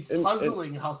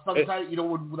puzzling how sometimes,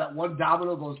 when that one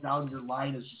domino goes down, your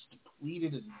line is just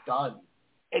depleted and done.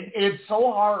 And it's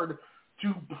so hard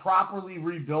to properly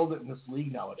rebuild it in this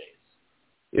league nowadays.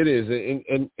 It is,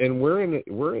 and we're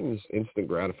in this instant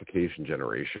gratification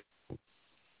generation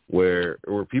where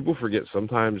people forget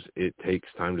sometimes it takes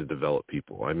time to develop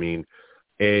people. I mean,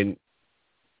 and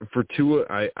for Tua,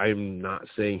 I'm not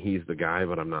saying he's the guy,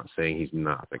 but I'm not saying he's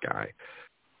not the guy.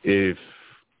 If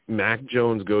Mac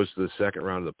Jones goes to the second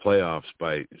round of the playoffs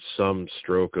by some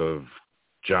stroke of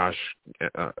Josh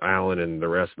Allen and the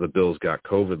rest of the Bills got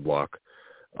COVID luck,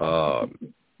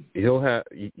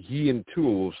 he and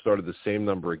Tua will have started the same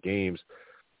number of games,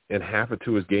 and half of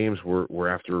Tua's games were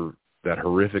after that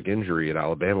horrific injury at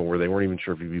Alabama where they weren't even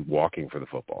sure if he'd be walking for the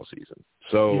football season.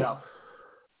 So,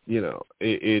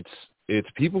 it's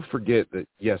people forget that,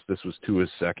 yes, this was Tua's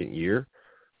second year,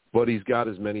 but he's got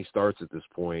as many starts at this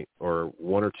point, or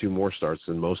one or two more starts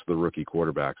than most of the rookie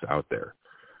quarterbacks out there.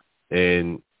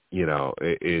 And,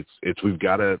 we've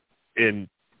got to, and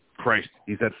Christ,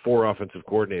 he's had 4 offensive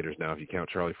coordinators now if you count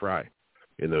Charlie Fry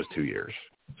in those 2 years.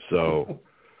 So,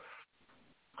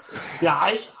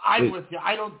 yeah, I'm with you.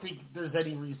 I don't think there's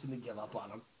any reason to give up on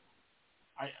him.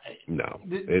 No,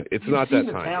 it's not that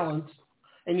time. Talent,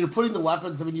 and you're putting the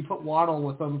weapons. I mean, you put Waddle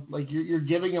with them. Like you're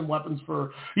giving him weapons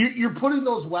for. You're putting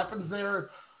those weapons there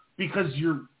because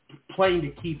you're playing to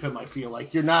keep him. I feel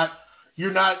like you're not.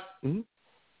 Mm-hmm.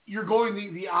 You're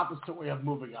going the opposite way of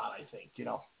moving on. I think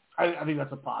I think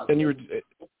that's a positive. And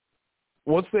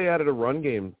once they added a run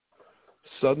game,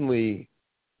 suddenly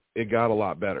it got a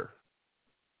lot better.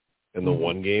 And the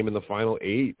one game in the final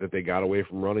 8 that they got away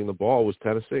from running the ball was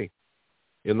Tennessee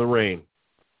in the rain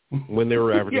when they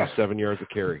were averaging 7 yards a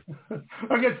carry.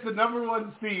 Against the number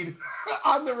 1 seed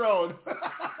on the road.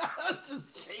 Just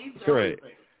changed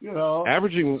everything,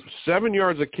 Averaging 7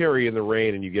 yards a carry in the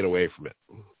rain and you get away from it.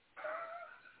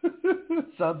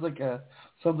 Sounds like a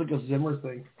Zimmer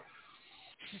thing.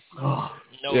 Oh.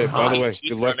 No, by the way,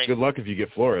 good luck if you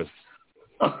get Flores.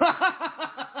 Damn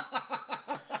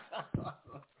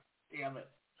it.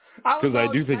 Because I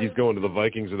do think he's going to the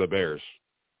Vikings or the Bears.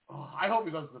 Oh, I hope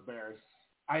he goes to the Bears.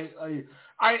 I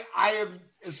am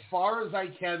as far as I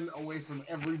can away from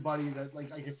everybody that,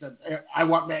 like I said, I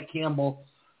want Matt Campbell.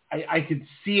 I could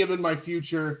see him in my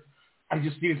future. I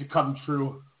just need it to come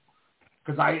true.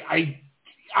 Because I'd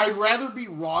rather be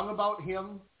wrong about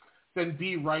him than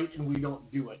be right and we don't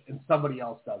do it and somebody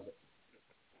else does it.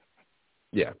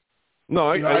 Yeah. No,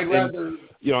 I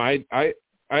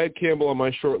had Campbell on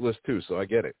my short list too, so I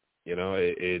get it.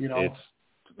 It's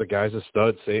the guy's a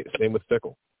stud. Same with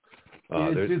Fickle.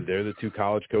 They're the 2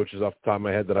 college coaches off the top of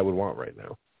my head that I would want right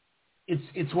now.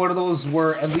 It's one of those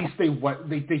where at least they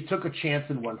took a chance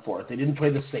and went for it. They didn't play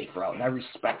the safe route, and I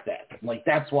respect that. Like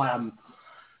that's why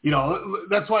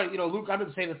Luke, I've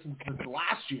been saying this since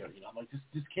last year. I'm like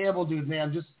this Campbell dude,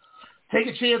 man, just take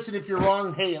a chance, and if you're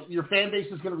wrong, hey, your fan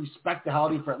base is going to respect the hell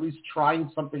out of you for at least trying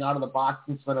something out of the box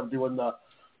instead of doing the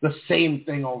same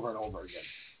thing over and over again.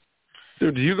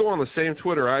 Dude, do you go on the same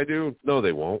Twitter I do? No,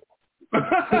 they won't.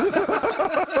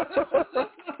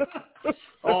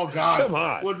 Oh, God. Come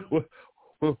on.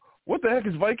 What the heck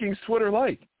is Vikings Twitter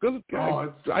like?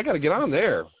 I got to get on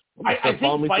there. I think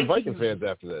following me some Viking fans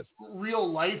after this.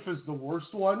 Real life is the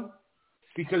worst one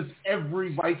because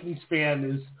every Vikings fan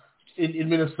is in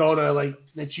Minnesota, like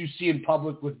that you see in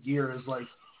public with gear, is like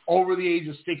over the age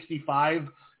of 65,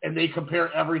 and they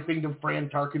compare everything to Fran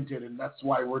Tarkenton, and that's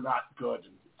why we're not good.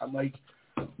 And I'm like,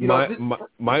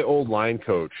 my old line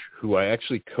coach, who I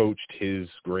actually coached his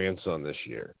grandson this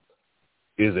year,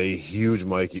 is a huge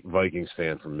Vikings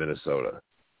fan from Minnesota,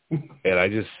 and I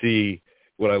just see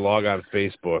when I log on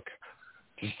Facebook,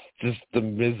 just the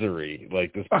misery,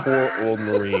 like this poor old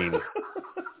Marine.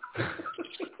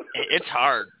 It's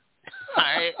hard.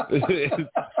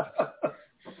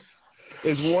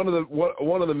 It's one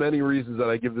of the many reasons that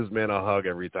I give this man a hug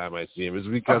every time I see him is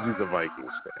because he's a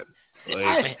Vikings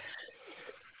fan.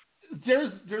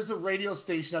 There's a radio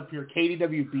station up here,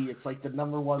 KDWB. It's like the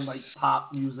number 1 like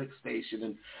pop music station.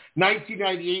 In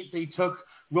 1998, they took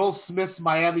Will Smith's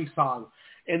Miami song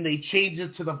and they changed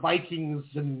it to the Vikings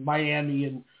in Miami,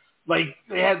 and like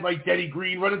they had like Denny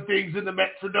Green running things in the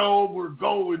Metrodome. We're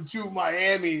going to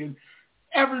Miami, and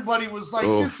everybody was like,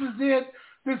 This is it.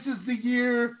 This is the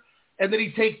year. And then he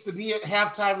takes the knee at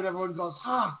halftime, and everyone goes,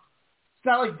 it's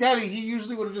not like Denny. He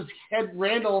usually would have just had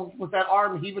Randall with that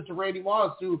arm and heave it to Randy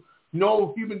Moss, who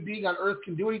no human being on earth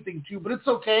can do anything to, but it's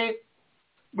okay.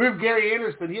 We have Gary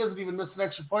Anderson. He hasn't even missed an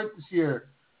extra point this year.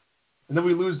 And then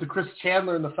we lose to Chris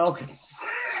Chandler and the Falcons.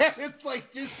 It's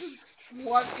like, this is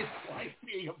what it's like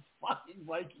being a fucking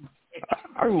Vikings fan.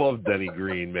 I love Denny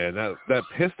Green, man. That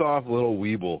pissed off little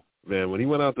weeble, man, when he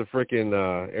went out to frickin'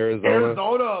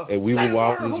 Arizona and Weeble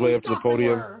wobbled his way up to the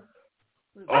podium.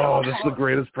 Oh, this is the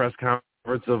greatest press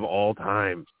conference of all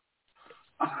time.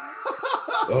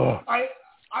 Oh.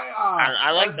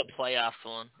 I like the playoff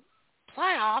one.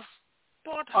 Playoff?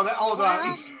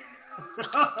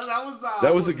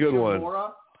 That was a good one.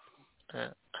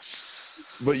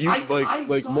 But you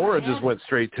Mora just went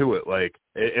straight to it. Like,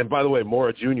 and by the way,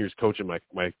 Mora Jr. is coaching my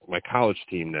college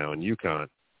team now in UConn.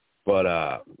 But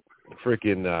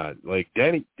like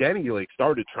Danny like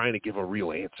started trying to give a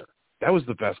real answer. That was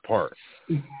the best part.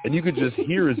 And you could just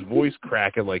hear his voice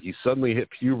cracking like he suddenly hit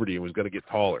puberty and was going to get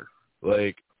taller.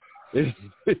 Like, it's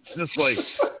just like,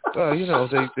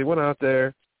 they went out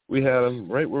there. We had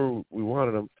them right where we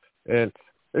wanted them. And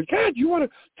God, you want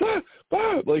to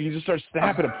 – like, he just starts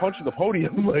snapping and punching the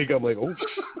podium. Like, I'm like, oh,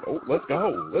 let's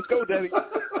go. Let's go, Daddy.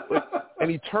 Like, and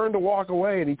he turned to walk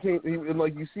away, and he came – and,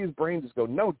 like, you see his brain just go,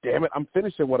 no, damn it, I'm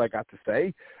finishing what I got to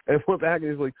say. And went back, and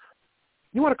he's like,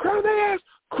 you want to crown that ass?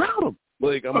 Crown him.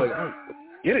 Like, I'm like, oh,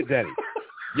 get it, Daddy.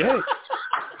 Get it.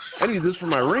 I need this for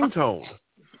my ringtone.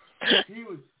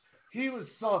 He was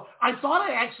so. I thought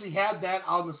I actually had that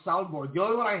on the soundboard. The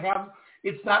only one I have,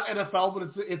 it's not NFL,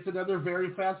 but it's another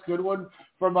very fast good one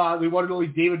from the one and only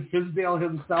David Fisdale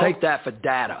himself. Take that for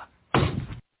data.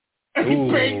 And he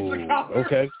bangs the cover.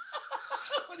 Okay.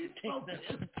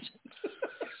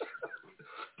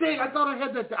 Dang, I thought I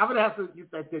had that. I'm gonna have to get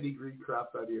that Denny Green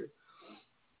crap out here.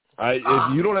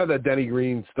 If you don't have that Denny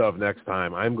Green stuff next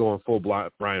time, I'm going full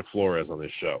Brian Flores on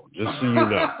this show. Just so you know.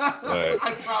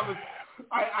 I promise.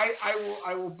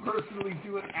 I will personally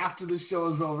do it after the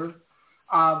show is over.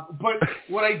 But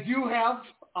what I do have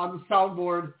on the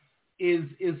soundboard is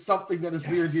something that is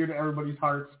near and dear to everybody's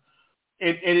hearts,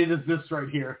 and it is this right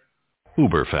here.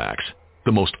 Uberfacts,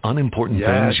 the most unimportant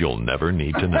things you'll never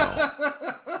need to know.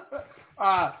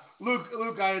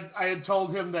 Luke, I had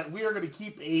told him that we are going to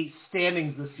keep a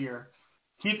standings this year,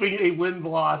 keeping a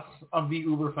win-loss of the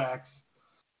Uberfacts.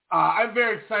 I'm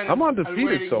very excited. I'm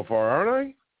undefeated so far, aren't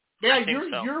I? Yeah,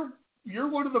 you're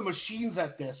one of the machines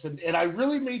at this, and I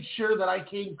really made sure that I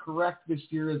came correct this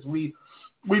year as we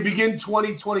begin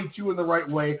 2022 in the right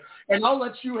way. And I'll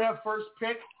let you have first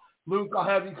pick, Luke. I'll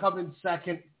have you come in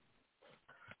second.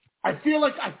 I feel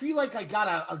like I got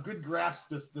a good grasp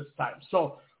this time.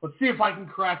 So let's see if I can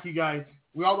crack you guys.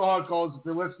 We all know how it goes. If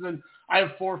you're listening, I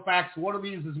have 4 facts. One of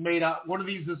these is made up. One of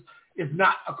these is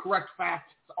not a correct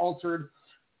fact. It's altered.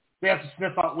 They have to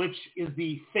sniff out which is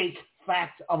the fake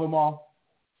fact of them all.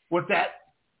 With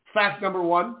that, fact number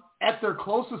 1, at their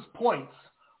closest points,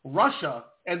 Russia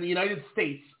and the United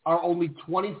States are only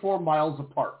 24 miles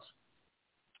apart.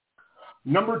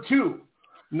 Number 2,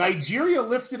 Nigeria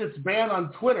lifted its ban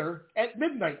on Twitter at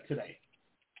midnight today.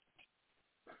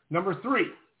 Number 3,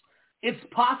 it's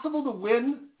possible to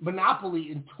win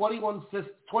Monopoly in 21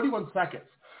 seconds.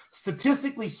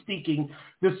 Statistically speaking,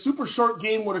 this super short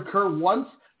game would occur once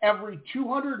every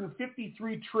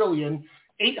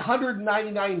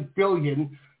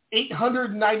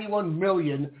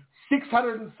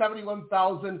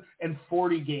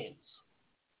 253,899,891,671,040 games.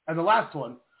 And the last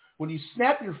one, when you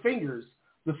snap your fingers,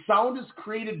 the sound is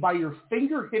created by your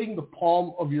finger hitting the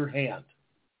palm of your hand.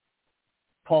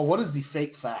 Paul, what is the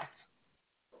fake fact?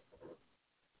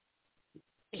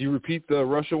 Can you repeat the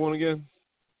Russia one again?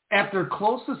 At their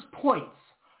closest points,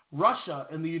 Russia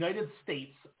and the United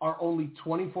States are only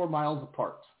 24 miles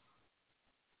apart.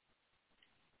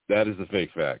 That is the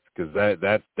fake fact, because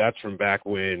that's from back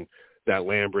when that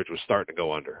land bridge was starting to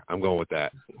go under. I'm going with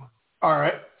that. All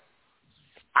right.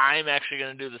 I'm actually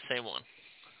going to do the same one.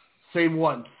 Same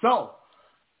one. So,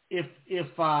 if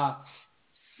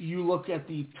you look at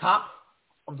the top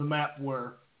of the map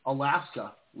where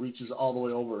Alaska reaches all the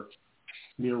way over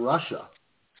near Russia,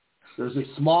 there's a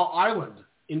small island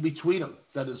in between them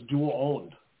that is dual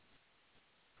owned.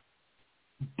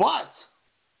 But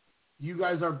you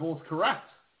guys are both correct,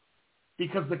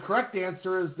 because the correct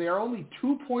answer is they are only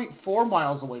 2.4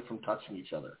 miles away from touching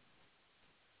each other.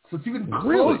 So it's even closer.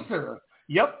 Really?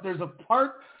 Yep, there's a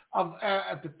part of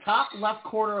at the top left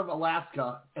corner of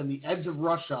Alaska and the edge of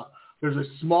Russia, there's a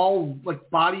small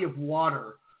body of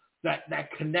water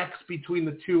that connects between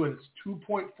the two, and it's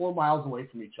 2.4 miles away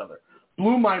from each other.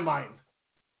 Blew my mind.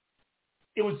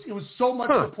 It was so much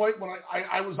to the point when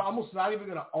I was almost not even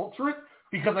going to alter it,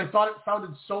 because I thought it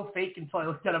sounded so fake until I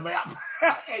looked at a map.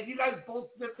 And you guys both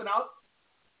sniffed it out.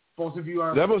 Both of you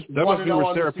are. That must be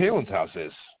where Sarah Palin's house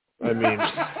is. I mean,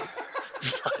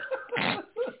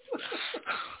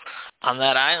 on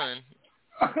that island.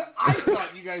 I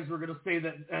thought you guys were going to say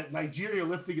that Nigeria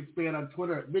lifting its ban on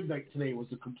Twitter at midnight today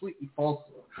was a completely false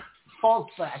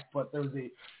fact, but there was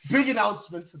a big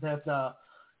announcement that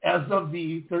as of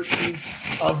the 13th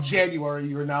of January,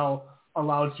 you are now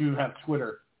allowed to have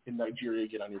Twitter in Nigeria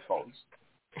again on your phones.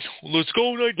 Let's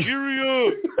go,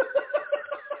 Nigeria!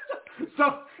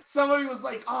 So somebody was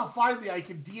like, "Oh, finally, I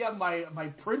can DM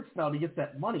my prince now to get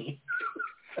that money."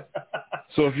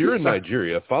 So if you're in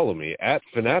Nigeria, follow me at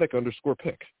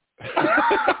 @fanatic_pick.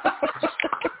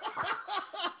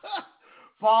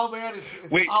 Paul, man,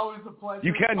 it's always a pleasure.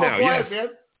 You can now, yes. Man.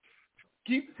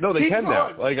 Keep they can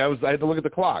going. now. I had to look at the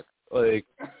clock. Since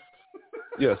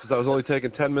I was only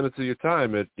taking 10 minutes of your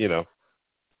time, Yeah,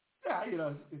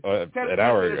 an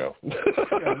hour ago.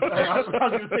 I was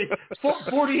going to say,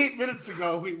 48 minutes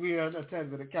ago, we had a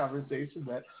 10-minute conversation.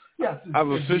 But yes, I've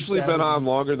officially been on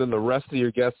longer than the rest of your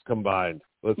guests combined.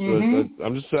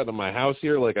 I'm just sitting in my house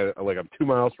here, like I'm 2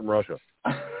 miles from Russia.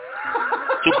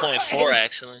 2.4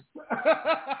 actually.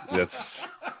 Yes.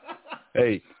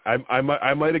 Hey, I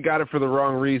might have got it for the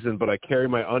wrong reason, but I carry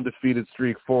my undefeated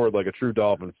streak forward like a true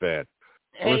Dolphin fan.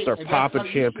 I'm going to start popping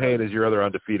champagne as your other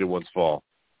undefeated ones fall.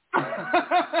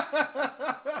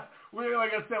 Like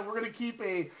like I said, we're gonna keep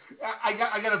I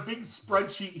got a big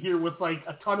spreadsheet here with like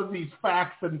a ton of these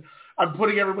facts, and I'm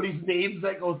putting everybody's names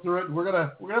that go through it. And we're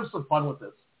gonna have some fun with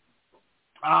this.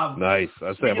 Nice.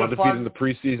 I say I'm undefeated in the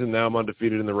preseason. Now I'm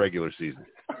undefeated in the regular season.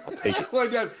 I'll take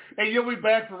it. And you'll be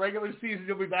back for regular season.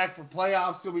 You'll be back for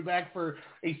playoffs. You'll be back for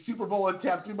a Super Bowl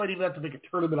attempt. We might even have to make a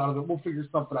tournament out of it. We'll figure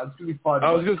something out. It's gonna be fun.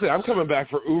 I was gonna say I'm coming back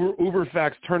for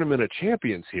Uberfacts Tournament of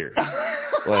Champions here.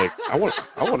 Like I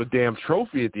want a damn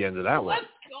trophy at the end of that one. Let's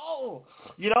go.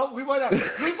 You know, we might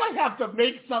have to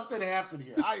make something happen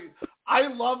here. I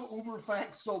love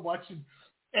Uberfacts so much,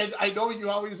 and I know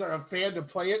you always are a fan to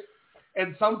play it.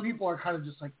 And some people are kind of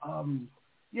just like,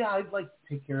 yeah, I'd like to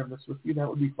take care of this with you. That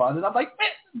would be fun. And I'm like,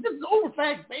 man, this is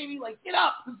Uberfacts, baby. Like, get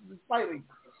up. This is exciting.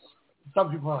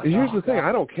 Some people are like, here's the thing.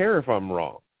 I don't care if I'm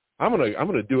wrong. I'm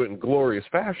gonna do it in glorious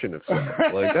fashion. If so.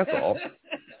 Like that's all.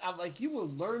 I'm like, you will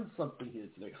learn something here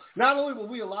today. Not only will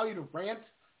we allow you to rant,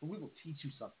 but we will teach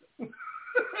you something.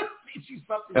 Teach you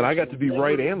something. And I got to be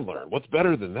right and learn. What's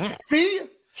better than that? See,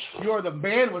 you're the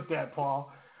man with that,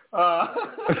 Paul.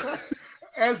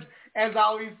 As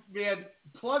always, man,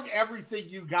 plug everything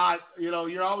you got. You know,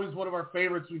 you're always one of our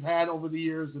favorites we've had over the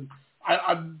years, and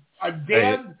I'm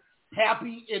damn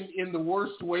happy in the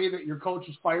worst way that your coach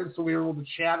was fired, so we were able to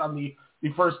chat on the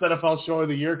first NFL show of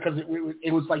the year because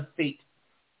it was like fate.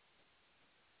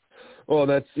 Well,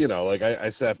 that's, you know, like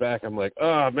I sat back. I'm like,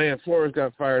 oh, man, Flores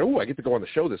got fired. Oh, I get to go on the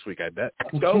show this week, I bet.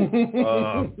 Let's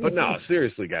go. But no,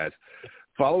 seriously, guys.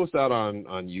 Follow us out on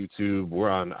YouTube. We're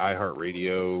on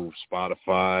iHeartRadio,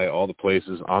 Spotify, all the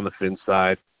places on the Fin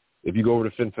side. If you go over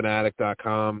to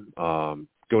finfanatic.com,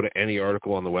 go to any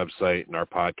article on the website, and our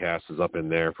podcast is up in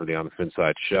there for the On the Fin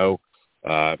Side show.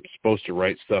 I'm supposed to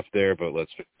write stuff there, but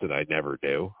let's face it, I never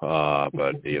do.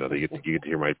 But, you know, you get to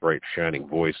hear my bright, shining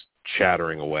voice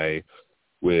chattering away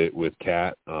with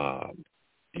Kat.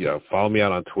 You know, follow me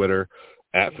out on Twitter,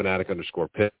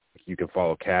 @fanatic_pick. You can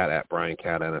follow Kat at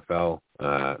BrianCatNFL,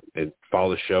 and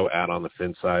follow the show On the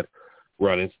Fin Side.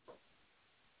 We're on Instagram,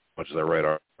 as much as I write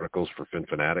articles for Fin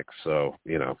Fanatics, so,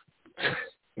 you know,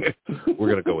 we're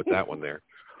going to go with that one there.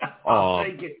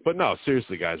 But no,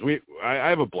 seriously, guys, I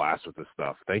have a blast with this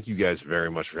stuff. Thank you guys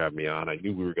very much for having me on. I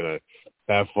knew we were going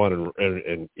to have fun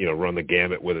and you know, run the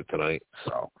gamut with it tonight.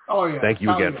 So thank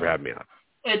you again for having me on.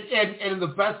 And in the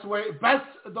best way,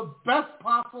 the best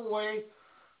possible way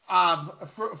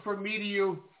for me to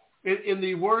you, in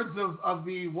the words of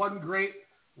the one great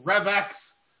Rev X,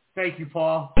 thank you,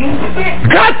 Paul.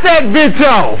 Cut that bitch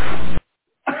off!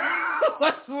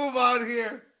 Let's move on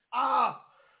here.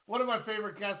 One of my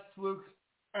favorite guests, Luke,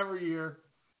 every year.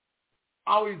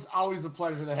 Always a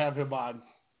pleasure to have him on.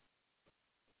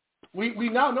 We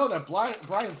now know that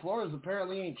Brian Flores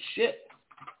apparently ain't shit.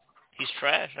 He's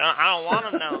trash. I don't want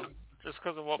him now, just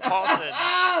because of what Paul said.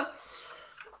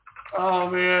 Oh,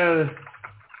 man.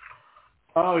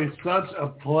 Oh, he's such a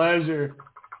pleasure.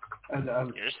 And,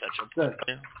 you're such a pleasure.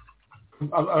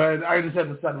 I just had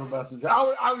to send him a message.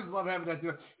 I always love having that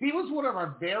dude. He was one of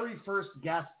our very first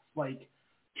guests, like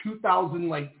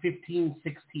 2015,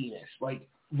 16-ish, like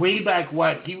way back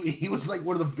when. He was like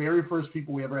one of the very first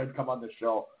people we ever had come on the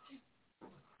show.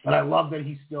 And I love that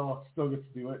he still gets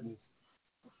to do it. And,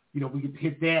 you know, we get to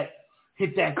hit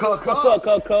that cook.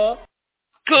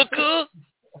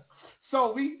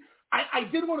 So I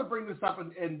did want to bring this up,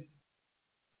 and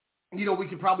you know, we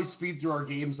could probably speed through our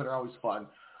games that are always fun.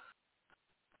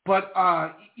 But,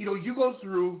 you know, you go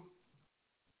through,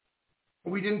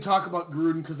 we didn't talk about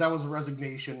Gruden because that was a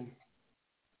resignation.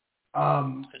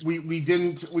 We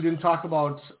didn't talk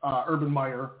about Urban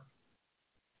Meyer,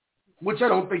 which I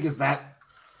don't think is that.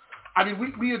 I mean,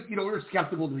 we were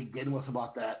skeptical to begin with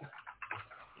about that.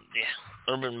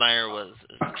 Yeah, Urban Meyer was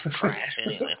trash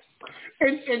anyway.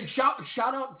 And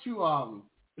shout out to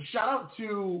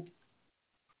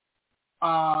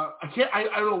I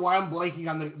don't know why I'm blanking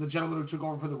on the gentleman who took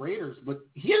over for the Raiders, but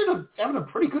he ended up having a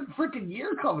pretty good freaking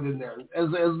year coming in there as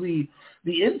the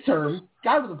interim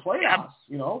guy to the playoffs.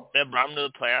 You know, they brought him to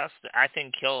the playoffs. I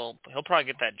think he'll probably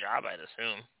get that job, I'd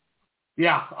assume.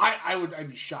 Yeah, I'd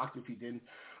be shocked if he didn't.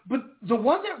 But the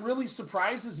one that really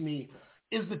surprises me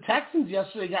is the Texans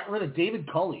yesterday got rid of David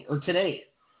Culley, or today.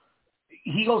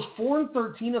 He goes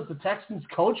 4-13 as the Texans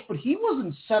coach, but he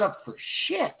wasn't set up for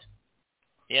shit.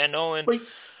 Yeah, no, and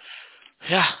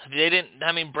yeah, they didn't.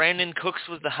 I mean, Brandon Cooks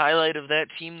was the highlight of that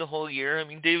team the whole year. I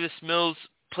mean, Davis Mills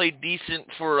played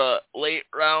decent for a late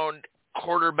round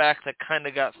quarterback that kind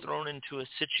of got thrown into a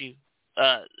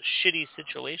shitty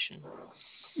situation.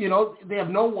 You know, they have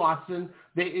no Watson.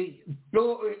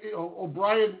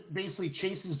 O'Brien basically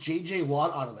chases J.J.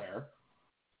 Watt out of there.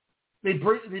 They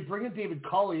bring in David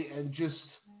Culley and just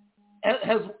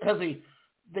has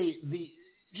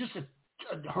just a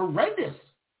horrendous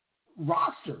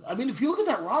roster. I mean, if you look at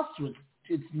that roster,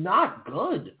 it's not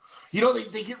good. You know,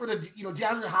 they get rid of, you know,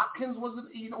 DeAndre Hopkins was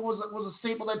a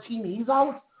staple of that team. He's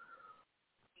out.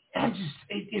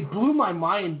 It blew my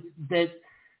mind that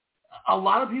a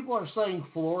lot of people are saying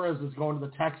Flores is going to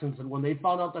the Texans, and when they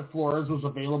found out that Flores was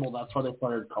available, that's why they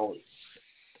fired Coley.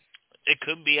 It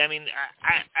could be. I mean,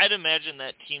 I'd imagine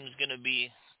that team's going to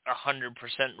be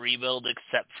 100% rebuild,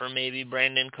 except for maybe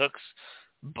Brandon Cooks.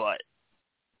 But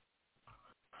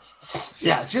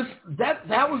yeah, just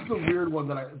that was the weird one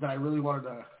that I really wanted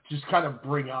to just kind of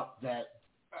bring up. That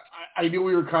I knew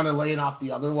we were kind of laying off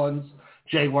the other ones,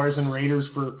 Jaguars and Raiders,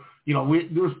 for, you know,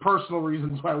 there was personal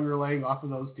reasons why we were laying off of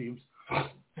those teams. I'll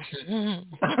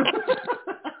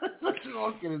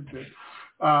get into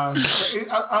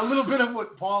a little bit of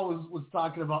what Paul was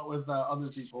talking about with other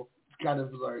people. It's kind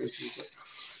of bizarre issues. But,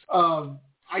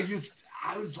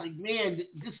 I was like, man,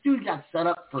 this dude got set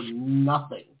up for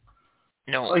nothing.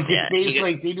 No, like, yeah,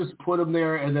 they just put him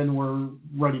there, and then we're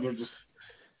ready to just.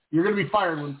 You're going to be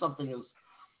fired when something is.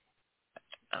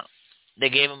 They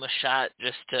gave him a shot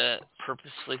just to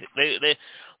purposely.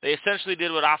 They essentially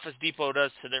did what Office Depot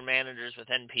does to their managers with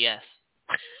NPS.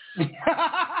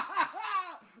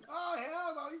 Oh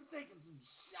hell no! He's taking some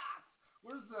shots.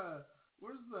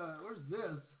 Where's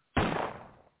this?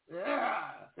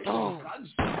 Yeah.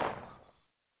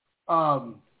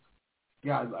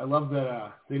 Yeah, I love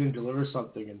that they didn't deliver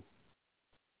something and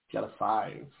got a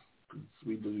 5.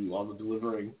 We do all the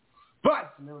delivering,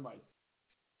 but never mind.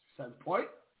 That's the point.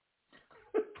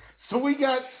 So we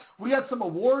got some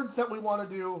awards that we want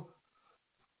to do.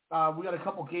 We got a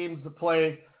couple games to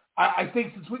play. I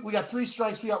think since we got 3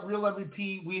 strikes, we got real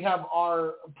MVP. We have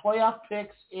our playoff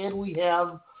picks, and we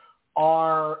have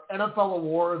our NFL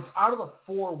awards. Out of the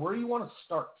 4, where do you want to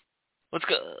start? Let's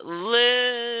go.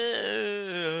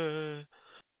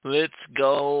 Let's go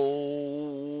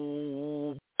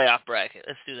playoff bracket.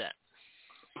 Let's do that.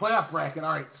 Playoff bracket.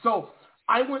 All right. So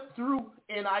I went through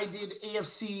and I did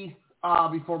AFC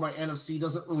before my NFC.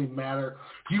 Doesn't really matter.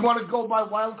 Do you want to go by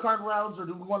wild card rounds, or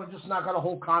do we want to just knock out a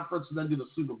whole conference and then do the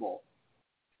Super Bowl?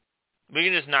 We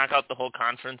can just knock out the whole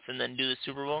conference and then do the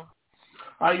Super Bowl.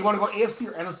 You want to go AFC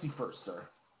or NFC first, sir?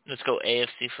 Let's go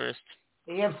AFC first.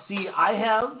 AFC, I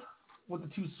have, with the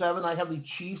 2-7, I have the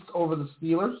Chiefs over the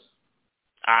Steelers.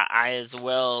 I as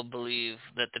well believe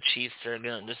that the Chiefs are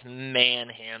going to just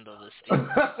manhandle the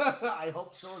Steelers. I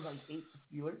hope so, as I hate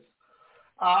the Steelers.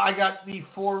 I got the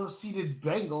 4-seeded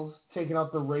Bengals taking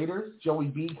out the Raiders. Joey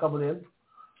B coming in.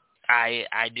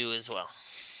 I do as well.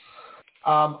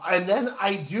 And then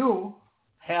I do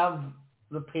have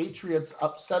the Patriots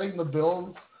upsetting the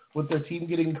Bills with their team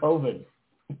getting COVID,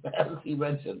 as he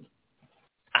mentioned.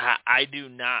 I do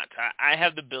not. I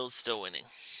have the Bills still winning.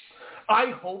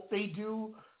 I hope they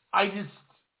do. I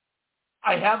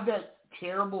have that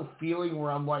terrible feeling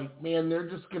where I'm like, man, they're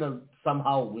just going to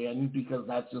somehow win because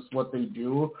that's just what they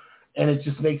do. And it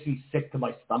just makes me sick to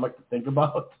my stomach to think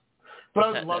about.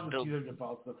 But I'd love to see them get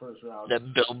bounced in the first round.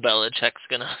 That Bill Belichick's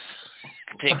going to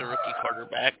take a rookie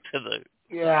quarterback to the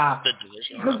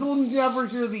division. Because we'll never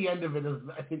hear the end of it is,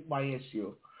 I think, my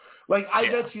issue. Like, I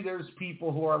bet you there's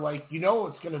people who are like, you know,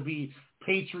 it's going to be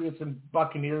Patriots and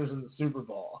Buccaneers in the Super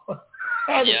Bowl.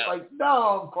 And it's like,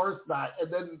 no, of course not.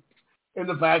 And then in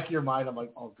the back of your mind, I'm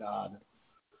like, oh, God.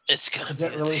 It's going to be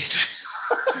really?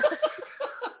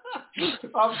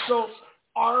 So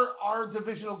our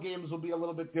divisional games will be a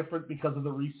little bit different because of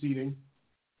the reseeding.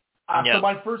 So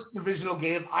my first divisional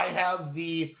game, I have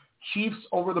the Chiefs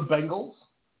over the Bengals.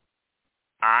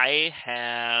 I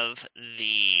have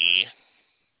the...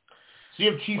 So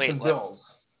you have Chiefs and Bills.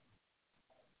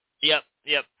 Yep.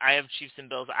 I have Chiefs and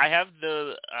Bills. I have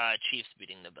the Chiefs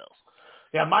beating the Bills.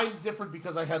 Yeah, mine's different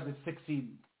because I had the 6-seed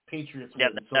Patriots. Yeah,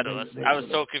 I was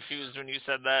so confused when you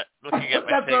said that. Looking at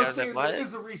my thing, I was like, what?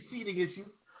 There's a reseeding issue.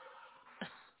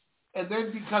 And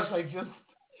then because I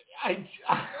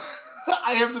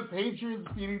have the Patriots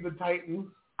beating the Titans.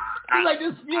 Because I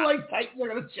just feel like Titans are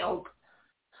going to choke.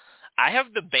 I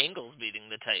have the Bengals beating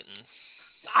the Titans.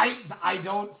 I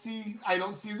don't see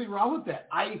anything wrong with that.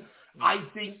 I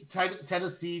think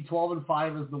Tennessee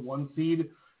 12-5 as the 1 seed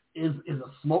is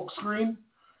a smokescreen,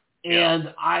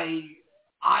 and I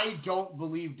don't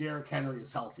believe Derrick Henry is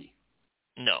healthy.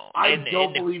 No, I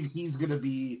don't believe he's going to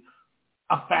be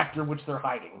a factor which they're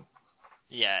hiding.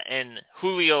 Yeah, and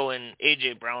Julio and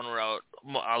A.J. Brown were out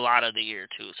a lot of the year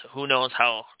too, so who knows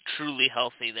how truly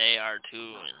healthy they are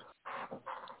too.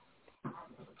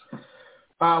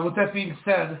 With that being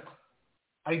said,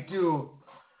 I do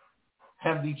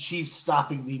have the Chiefs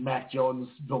stopping the Mac Jones,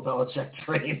 Bill Belichick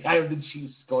train. I have the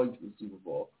Chiefs going to the Super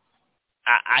Bowl.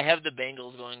 I have the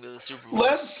Bengals going to the Super Bowl.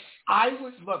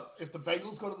 Look, if the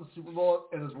Bengals go to the Super Bowl,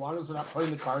 and as long as they're not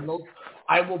playing the Cardinals,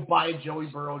 I will buy a Joey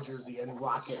Burrow jersey and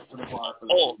rock it to the bar for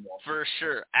the Super Bowl. For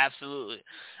sure. Absolutely.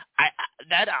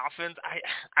 That offense,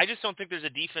 I just don't think there's a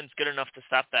defense good enough to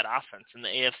stop that offense in the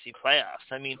AFC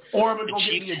playoffs. I mean, or I'm going to go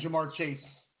get me a Jamar Chase.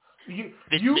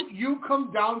 You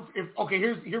come down.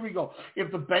 Here we go.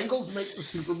 If the Bengals make the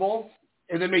Super Bowl,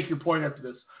 and then make your point after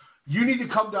this, you need to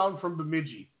come down from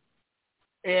Bemidji,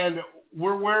 and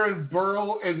we're wearing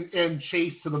Burrow and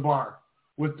Chase to the bar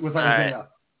with Isaiah, right.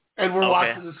 And we're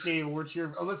watching this game. And we're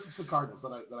cheering. Unless it's the Cardinals, that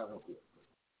I won't do it.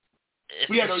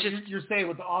 But yeah, you're saying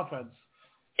with the offense.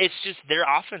 It's just their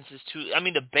offense is too. I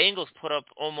mean, the Bengals put up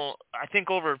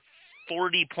over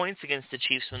 40 points against the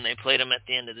Chiefs when they played them at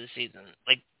the end of the season.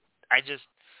 Like,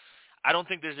 I don't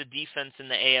think there's a defense in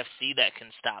the AFC that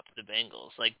can stop the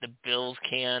Bengals. Like, the Bills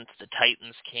can't, the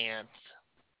Titans can't,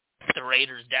 the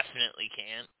Raiders definitely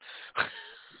can't.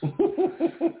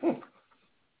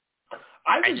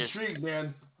 I'm intrigued,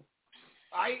 man.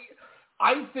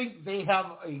 I think they have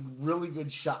a really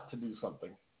good shot to do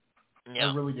something.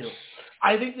 Yeah. I really do.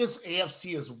 I think this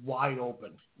AFC is wide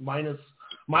open, minus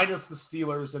the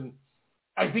Steelers, and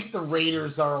I think the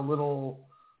Raiders are a little.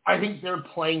 I think they're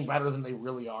playing better than they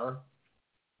really are.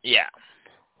 Yeah.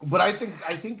 But I think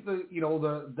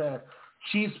the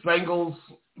Chiefs, Bengals,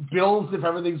 Bills, if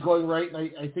everything's going right, and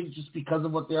I think just because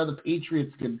of what they are, the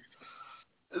Patriots can.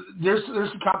 There's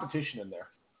some competition in there.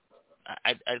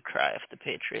 I'd cry if the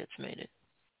Patriots made it.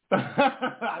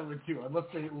 I would too, unless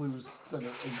they lose. But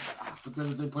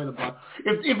then they play the Bucs.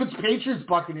 If it's Patriots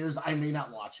Buccaneers, I may not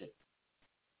watch it.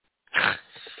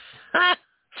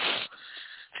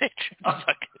 Patriots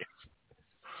Buccaneers.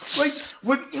 Like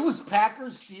when it was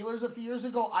Packers Steelers a few years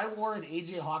ago, I wore an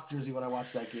AJ Hawk jersey when I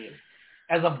watched that game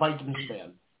as a Vikings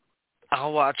fan.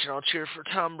 I'll watch and I'll cheer for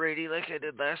Tom Brady like I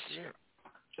did last year.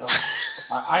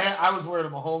 I was wearing a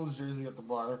Mahomes jersey at the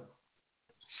bar.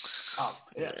 Oh,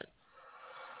 yeah.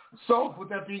 So, with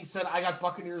that being said, I got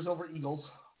Buccaneers over Eagles.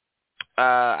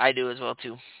 I do as well,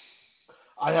 too.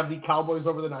 I have the Cowboys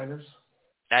over the Niners.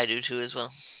 I do, too, as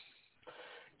well.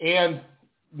 And,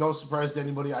 no surprise to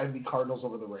anybody, I have the Cardinals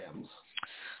over the Rams.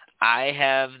 I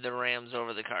have the Rams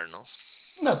over the Cardinals.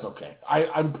 That's okay.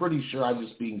 I'm pretty sure I'm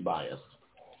just being biased.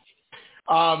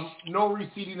 No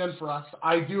reseeding them for us.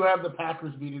 I do have the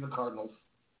Packers beating the Cardinals.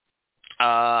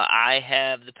 I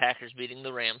have the Packers beating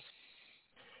the Rams.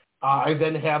 I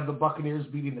then have the Buccaneers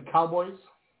beating the Cowboys.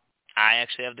 I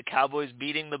actually have the Cowboys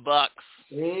beating the Bucs.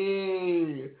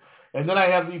 Hey. And then I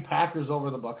have the Packers over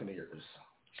the Buccaneers.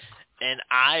 And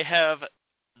I have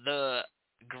the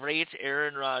great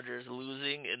Aaron Rodgers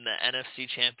losing in the NFC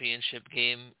Championship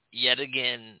game yet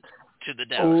again to the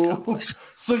Dallas Cowboys.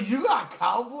 So you got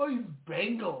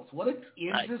Cowboys-Bengals. What an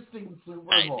interesting Super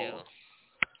Bowl. I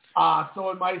do.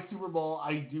 So in my Super Bowl,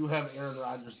 I do have Aaron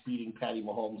Rodgers beating Patty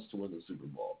Mahomes to win the Super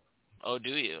Bowl. Oh,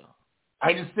 do you?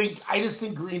 I just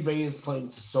think Green Bay is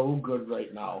playing so good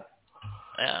right now.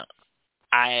 Yeah.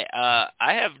 I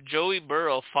have Joey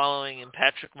Burrow following in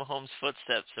Patrick Mahomes'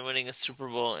 footsteps and winning a Super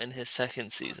Bowl in his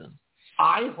second season.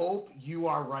 I hope you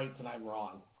are right and I'm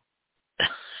wrong.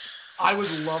 I would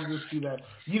love to see that.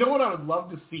 You know what I would love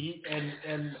to see,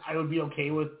 and I would be okay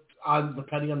with,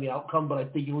 depending on the outcome, but I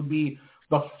think it would be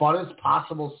the funnest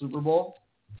possible Super Bowl.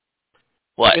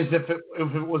 What? Is if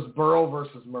it was Burrow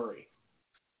versus Murray.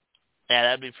 Yeah,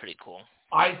 that'd be pretty cool.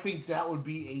 I think that would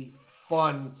be a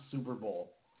fun Super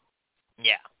Bowl.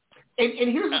 Yeah.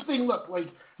 And here's the thing, look, like,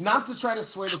 not to try to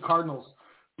sway the Cardinals,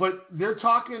 but they're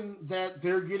talking that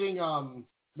they're getting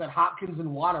that Hopkins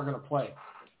and Watt are going to play.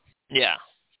 Yeah.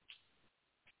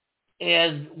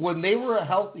 And when they were a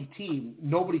healthy team,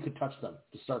 nobody could touch them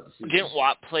to start the season. Didn't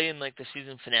Watt play in like the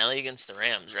season finale against the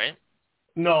Rams, right?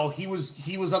 No, he was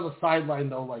on the sideline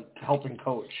though, like helping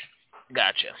coach.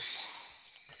 Gotcha.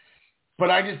 But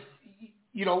I just,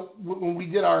 when we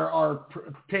did our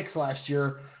picks last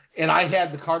year, and I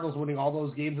had the Cardinals winning all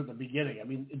those games at the beginning. I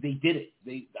mean, they did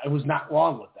it. I was not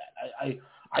wrong with that.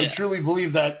 I truly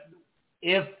believe that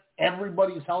if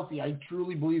everybody's healthy, I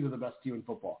truly believe they're the best team in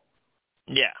football.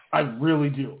 Yeah, I really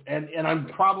do, and I'm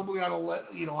probably on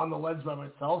the ledge by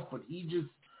myself. But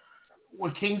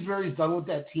what Kingsbury's done with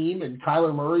that team, and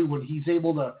Kyler Murray, when he's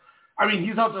able to,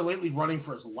 he's out there lately running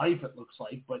for his life. It looks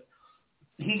like, but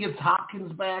he gets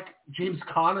Hopkins back. James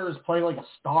Conner is playing like a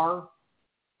star.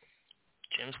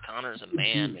 James Conner's a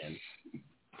man.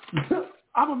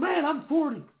 I'm a man. I'm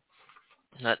 40.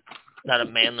 Not a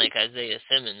man like Isaiah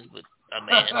Simmons, but a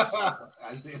man.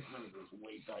 Isaiah Simmons is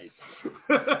way nice.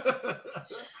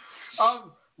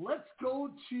 Let's go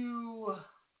to.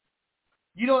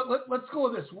 You know what? Let's go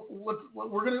with this.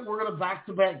 We're gonna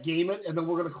back-to-back game it, and then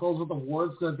we're gonna close with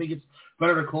awards. Because I think it's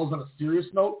better to close on a serious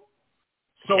note.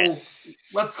 So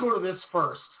let's go to this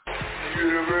first. You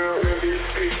the real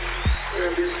MVP.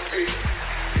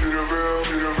 You the real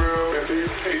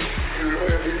MVP. You the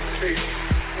MVP.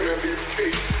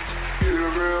 You the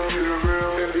real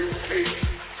MVP.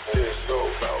 It's so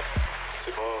about.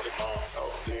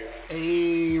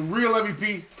 A real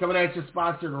MVP coming at you,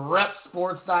 sponsored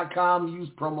repsports.com. Use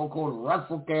promo code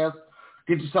WrestleCast.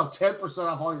 Get yourself 10%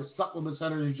 off all your supplements,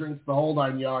 energy drinks, the whole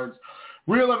 9 yards.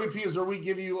 Real MVP is where we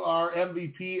give you our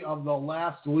MVP of the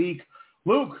last week.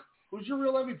 Luke, who's your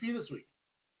real MVP this week?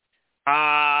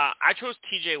 I chose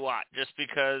T.J. Watt just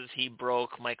because he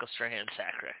broke Michael Strahan's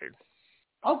sack record.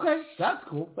 Okay, that's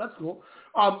cool.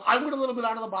 I went a little bit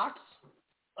out of the box,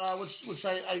 which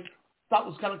I thought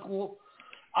was kind of cool.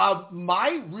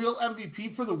 My real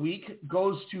MVP for the week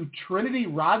goes to Trinity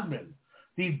Rodman,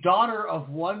 the daughter of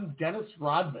one Dennis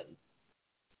Rodman,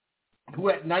 who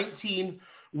at 19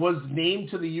 was named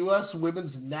to the U.S.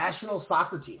 women's national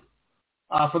soccer team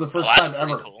for the first time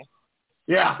ever. Cool.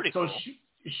 Yeah, so cool.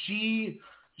 She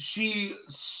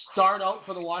started out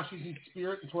for the Washington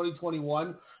Spirit in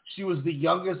 2021. She was the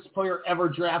youngest player ever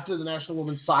drafted in the National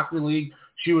Women's Soccer League.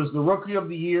 She was the Rookie of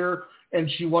the Year, and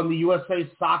she won the USA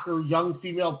Soccer Young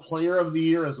Female Player of the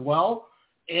Year as well.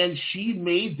 And she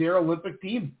made their Olympic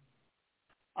team.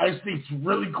 I just think it's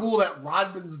really cool that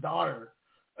Rodman's daughter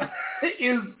is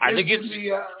in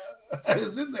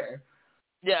there.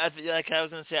 Yeah, like I was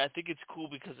going to say, I think it's cool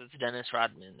because it's Dennis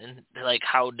Rodman. And like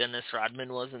how Dennis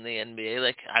Rodman was in the NBA,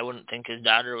 like I wouldn't think his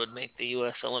daughter would make the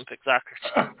U.S. Olympic soccer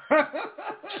team.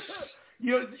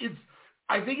 You know,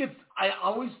 I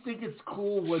always think it's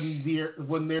cool when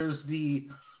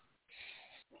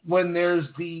there's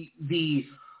the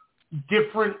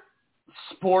different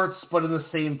sports but in the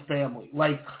same family.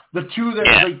 Like the two that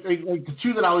like the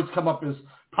two that always come up is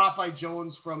Popeye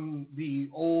Jones from the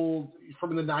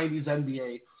 90s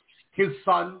NBA. His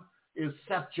son is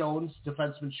Seth Jones,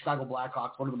 defenseman, Chicago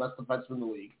Blackhawks, one of the best defensemen in the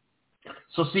league.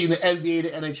 So seeing the NBA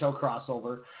to NHL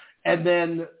crossover. And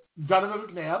then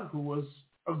Donovan McNabb, who was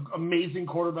an amazing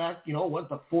quarterback, went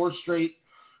to 4 straight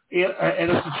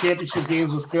NFC Championship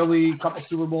games with Philly, a couple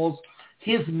Super Bowls.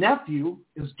 His nephew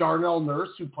is Darnell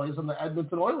Nurse, who plays on the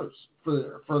Edmonton Oilers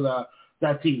for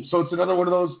that team. So it's another one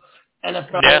of those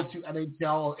NFL to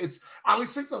NHL. I always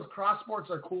think those cross sports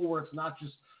are cool where it's not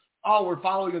just, we're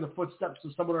following in the footsteps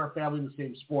of someone in our family in the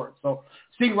same sport. So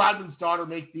seeing Rodman's daughter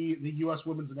make the U.S.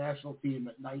 women's national team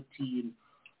at 19,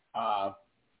 I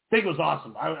think it was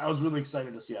awesome. I was really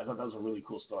excited to see it. I thought that was a really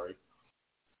cool story.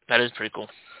 That is pretty cool.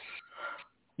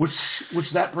 Which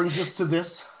that brings us to this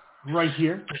right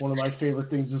here. One of my favorite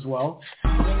things as well.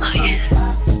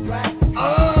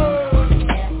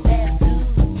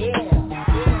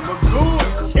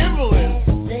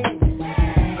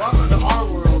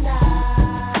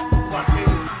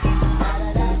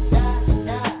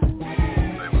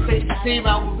 Same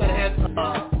album that had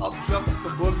Up Jumps the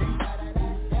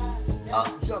Boogie.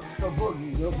 Up Jumps the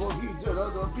Boogie to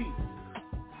the beat.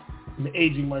 I'm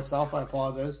aging myself, I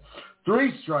apologize.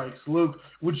 3 strikes. Luke,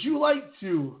 would you like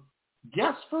to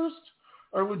guess first,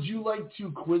 or would you like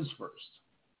to quiz first?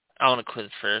 I want to quiz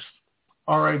first.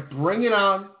 All right, bring it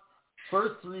on.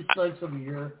 First 3 strikes of the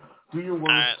year. Do your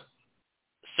worst.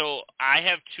 So I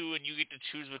have 2, and you get to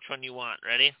choose which one you want.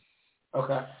 Ready?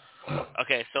 Okay.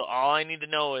 Okay, so all I need to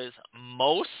know is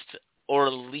most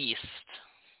or least.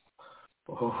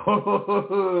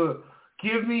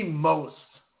 Give me most.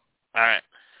 All right.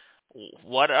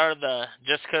 What are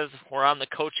just because we're on the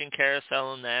coaching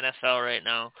carousel in the NFL right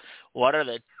now, what are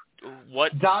hold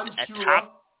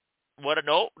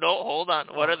on.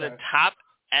 What are the top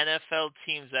NFL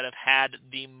teams that have had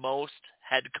the most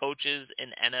head coaches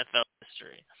in NFL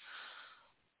history?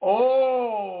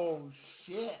 Oh,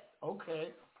 shit.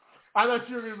 Okay. I thought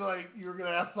you were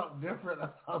gonna ask something different.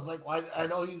 I was like, well, I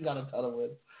know he's got a ton of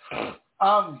wins.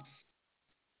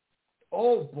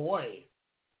 Oh boy,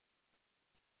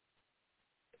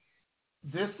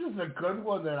 this is a good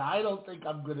one that I don't think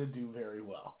I'm gonna do very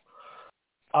well.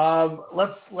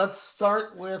 Let's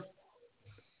start with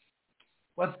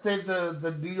say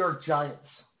the New York Giants.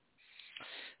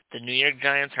 The New York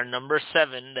Giants are number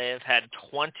 7. They have had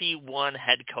 21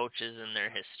 head coaches in their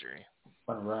history.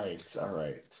 All right.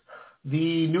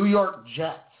 The New York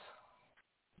Jets.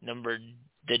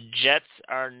 The Jets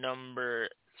are number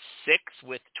 6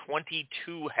 with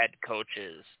 22 head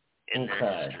coaches in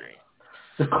their history.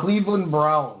 The Cleveland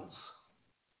Browns.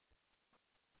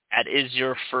 That is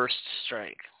your first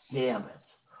strike. Damn it.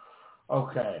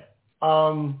 Okay.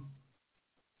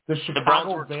 The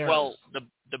Chicago Bears. 12.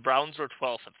 The Browns were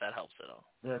 12th, if that helps at all.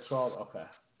 They're 12. Okay.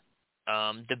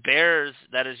 The Bears,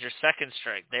 that is your second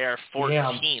strike. They are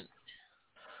 14th. Damn.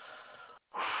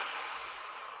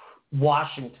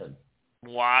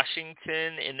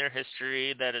 Washington in their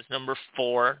history, that is number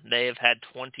 4. They have had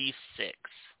 26.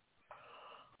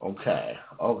 Okay.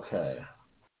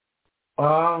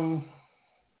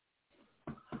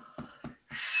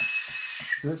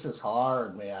 This is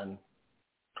hard, man.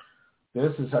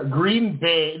 This is hard. Green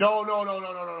Bay. No.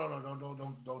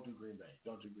 Don't do Green Bay.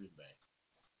 Don't do Green Bay.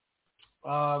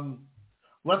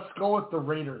 Let's go with the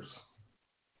Raiders.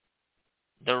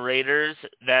 The Raiders,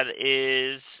 that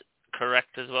is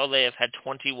correct as well. They have had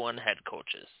 21 head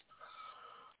coaches.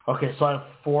 Okay, so I have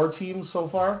 4 teams so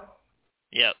far?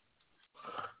 Yep.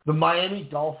 The Miami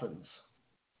Dolphins.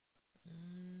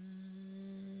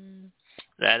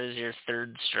 That is your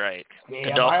third strike. Damn,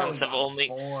 the Dolphins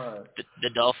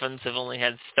have only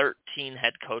had 13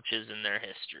 head coaches in their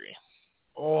history.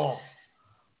 Oh.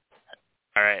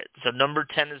 All right. So number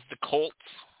 10 is the Colts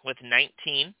with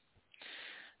 19.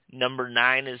 Number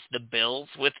 9 is the Bills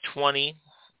with 20.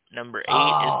 Number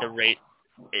 8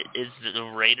 is the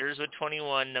Raiders with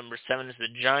 21. Number 7 is the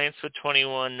Giants with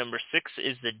 21. Number 6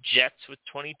 is the Jets with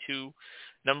 22.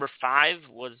 Number 5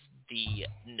 was the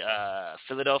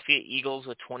Philadelphia Eagles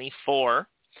with 24.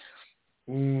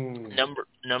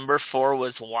 Number 4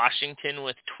 was Washington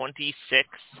with 26.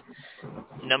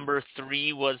 Number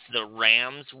 3 was the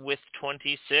Rams with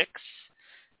 26.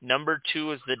 Number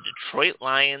 2 is the Detroit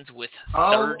Lions with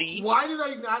 30. Why did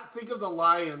I not think of the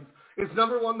Lions? Is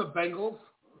number 1 the Bengals?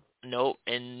 Nope.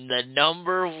 And the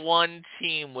number 1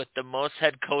 team with the most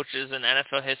head coaches in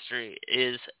NFL history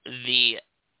is the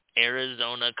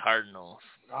Arizona Cardinals.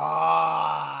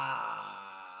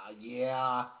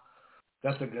 Yeah.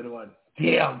 That's a good one.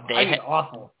 Damn,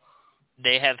 awful.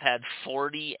 They have had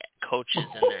 40 coaches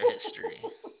in their history.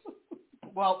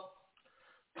 Well,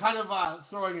 kind of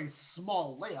throwing a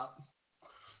small layup.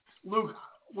 Luke,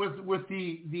 with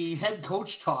the head coach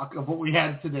talk of what we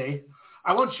had today,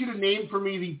 I want you to name for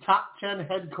me the top 10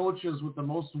 head coaches with the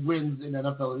most wins in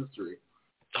NFL history.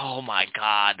 Oh, my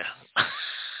God.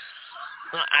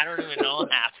 I don't even know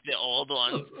half the old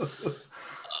ones.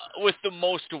 With the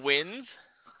most wins?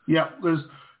 Yeah, there's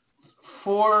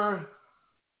 4.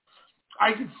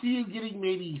 I could see you getting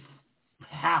maybe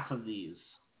half of these.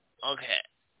 Okay.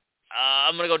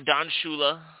 I'm going to go Don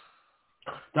Shula.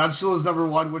 Don Shula's number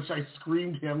 1, which I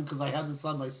screamed him because I had this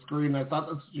on my screen. I thought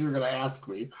that's what you were going to ask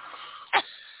me.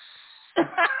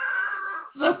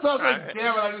 That sounds like,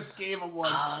 damn it, I just gave him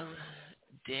one.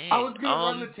 Dang. I was going to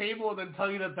run the table and then tell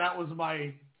you that was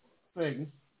my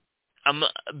thing.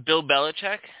 Bill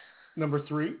Belichick. Number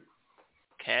 3.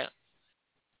 Okay.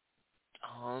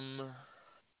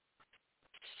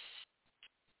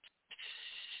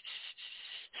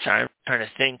 Sorry, I'm trying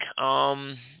to think.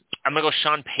 I'm going to go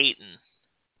Sean Payton.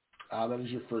 That is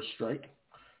your first strike.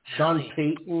 Sean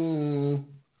Payton,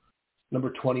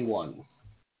 number 21.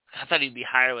 I thought he'd be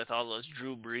higher with all those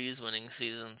Drew Brees winning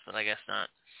seasons, but I guess not.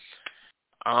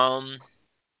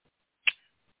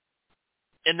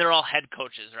 And they're all head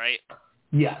coaches, right?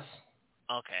 Yes.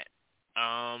 Okay.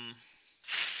 I'm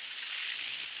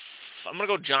going to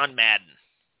go John Madden.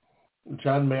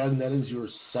 John Madden, that is your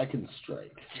second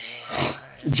strike. Damn.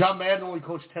 John Madden only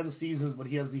coached 10 seasons, but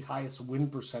he has the highest win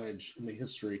percentage in the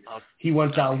history. He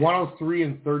went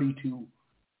 103-32.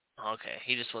 Okay,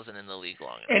 he just wasn't in the league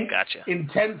long enough. Gotcha. In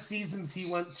 10 seasons, he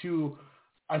went to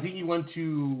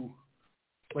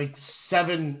like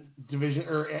 7 division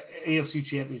or AFC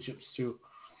championships too.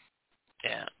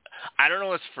 Yeah, I don't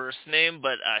know his first name,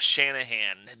 but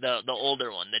Shanahan, the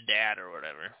older one, the dad or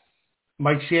whatever.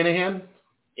 Mike Shanahan.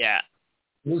 Yeah.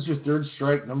 This is your third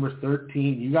strike, number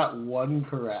 13. You got 1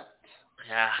 correct.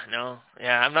 Yeah,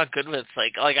 I'm not good with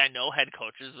like I know head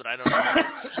coaches, but I don't know.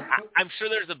 I'm sure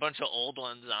there's a bunch of old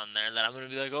ones on there that I'm going to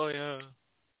be like, oh yeah.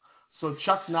 So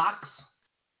Chuck Knox.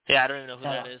 Yeah, I don't even know who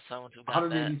that is. Someone who got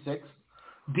 186.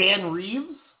 That. Dan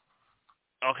Reeves.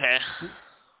 Okay.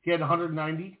 He had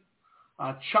 190.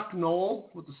 Chuck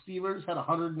Noll with the Steelers had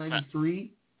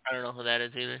 193. I don't know who that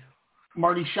is either.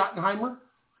 Marty Schottenheimer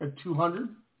had 200.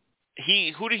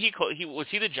 Who did he coach? Was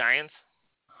he the Giants?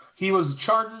 He was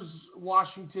Chargers,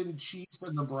 Washington, Chiefs,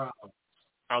 and the Browns.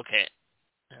 Okay.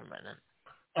 Never mind then.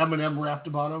 Eminem rapped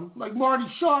about him. Like Marty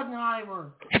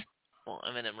Schottenheimer. Well,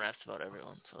 Eminem raps about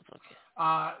everyone, so it's okay.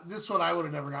 This one I would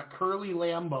have never got. Curly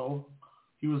Lambeau.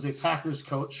 He was a Packers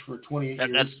coach for 28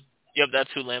 years.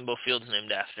 That's who Lambeau Field's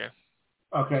named after.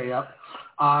 Okay, yep.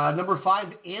 Number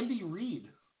 5, Andy Reid.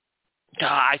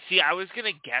 I was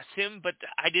going to guess him, but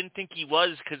I didn't think he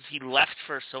was because he left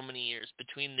for so many years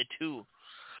between the two.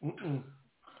 Mm-mm.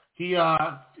 He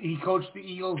coached the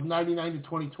Eagles 99 to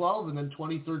 2012 and then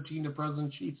 2013 to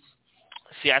present Chiefs.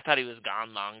 See, I thought he was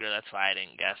gone longer. That's why I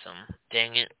didn't guess him.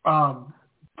 Dang it.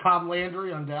 Tom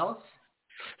Landry on Dallas.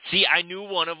 See, I knew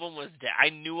one of them was I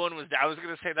knew one was I was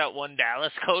going to say that one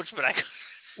Dallas coach, but I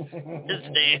couldn't his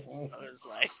name. I was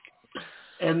like.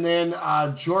 And then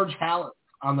George Halas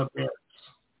on the Bears.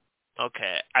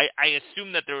 Okay. I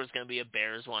assumed that there was going to be a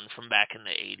Bears one from back in the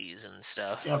 80s and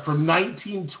stuff. Yeah, from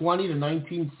 1920 to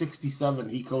 1967,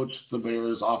 he coached the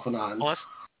Bears off and on. Well,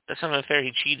 that's not unfair.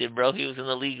 He cheated, bro. He was in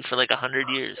the league for like 100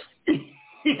 years.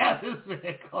 Yeah, this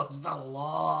man coached a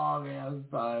long-ass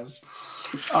time.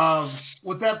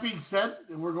 With that being said,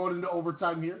 we're going into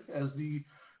overtime here, as the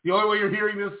only way you're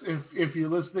hearing this, if you're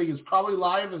listening, is probably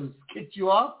live and it's kicked you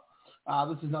off.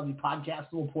 This is now the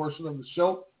podcastable portion of the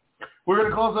show. We're going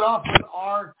to close it off with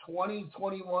our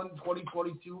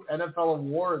 2021-2022 NFL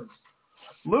awards.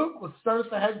 Luke, let's start with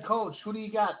the head coach. Who do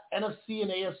you got? NFC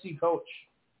and AFC coach.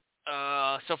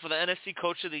 So for the NFC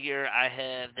Coach of the Year, I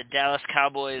have the Dallas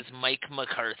Cowboys' Mike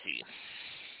McCarthy.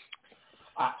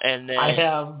 And then I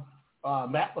have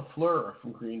Matt LaFleur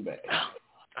from Green Bay.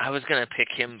 I was gonna pick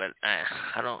him, but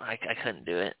I couldn't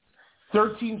do it.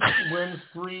 13 wins,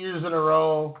 3 years in a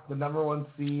row, the number one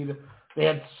seed. They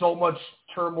had so much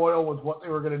turmoil with what they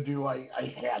were going to do. I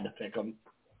had to pick them.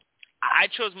 I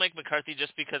chose Mike McCarthy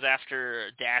just because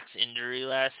after Dak's injury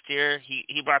last year,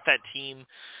 he brought that team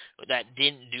that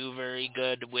didn't do very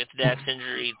good with Dak's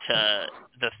injury to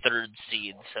the third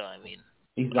seed. So, I mean,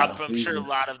 I'm sure a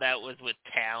lot of that was with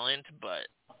talent, but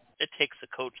it takes a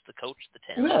coach to coach the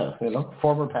talent. Yeah,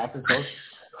 former Packer coach.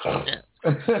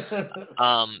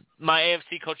 My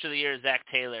AFC Coach of the Year is Zach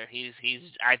Taylor.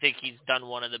 I think he's done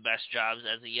one of the best jobs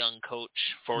as a young coach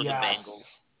for the Bengals.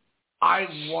 I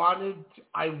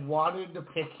wanted to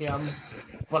pick him,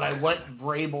 but I went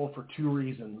Vrabel for two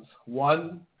reasons.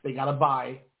 One, they got a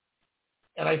bye,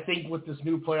 and I think with this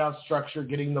new playoff structure,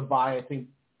 getting the bye, I think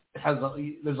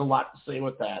there's a lot to say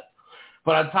with that.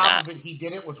 But on top of it, he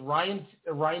did it with Ryan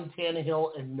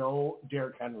Tannehill and no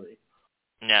Derrick Henry.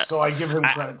 Yeah. So I give him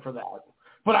credit for that.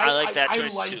 But I like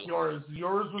too. yours.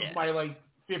 Yours was my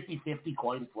 50-50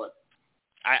 coin flip.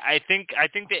 I think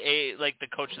the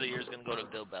Coach of the Year is going to go to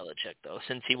Bill Belichick though,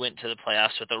 since he went to the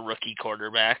playoffs with a rookie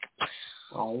quarterback.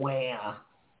 Oh wow!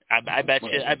 I bet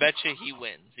you he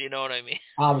wins. You know what I mean?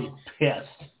 I'll be pissed.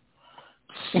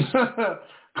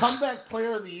 Comeback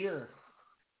Player of the Year.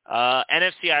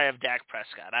 NFC, I have Dak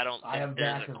Prescott. I have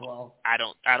Dak as well. I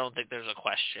don't think there's a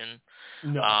question.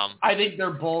 No, I think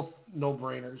they're both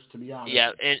no-brainers, to be honest.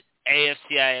 Yeah, in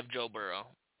AFC, I have Joe Burrow.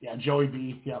 Yeah, Joey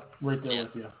B. Yep, right there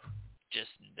with you. Just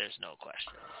there's no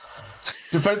question.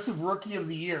 Defensive Rookie of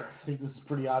the Year. I think this is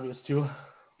pretty obvious too.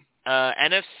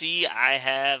 NFC, I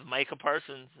have Micah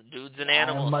Parsons. Dude's an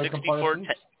animal.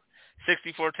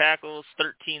 64 tackles,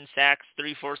 13 sacks,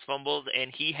 3 forced fumbles,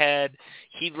 and he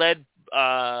led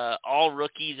all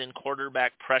rookies in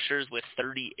quarterback pressures with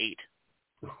 38.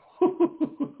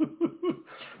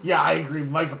 Yeah, I agree.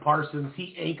 Micah Parsons,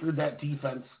 he anchored that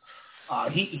defense.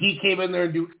 He came in there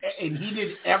and he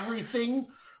did everything.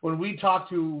 When we talked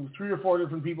to 3 or 4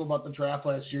 different people about the draft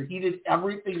last year, he did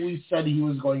everything we said he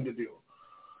was going to do.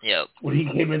 Yep. When he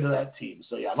came into that team.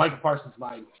 So, yeah, Micah Parsons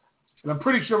mine. And I'm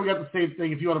pretty sure we got the same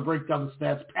thing if you want to break down the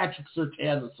stats. Patrick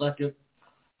Surtain, the second.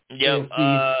 Yep.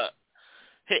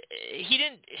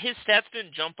 His stats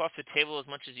didn't jump off the table as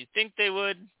much as you think they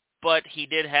would, but he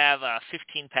did have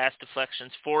 15 pass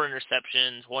deflections, 4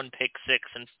 interceptions, 1 pick six,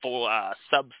 and 4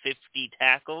 sub-50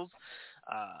 tackles.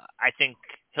 I think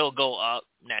he'll go up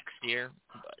next year.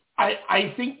 But.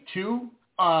 I think, too,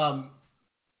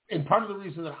 and part of the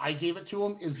reason that I gave it to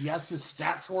him is, yes, his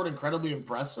stats weren't incredibly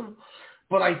impressive,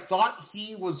 but I thought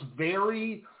he was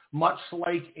very much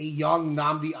like a young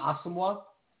Nnamdi Asomugha,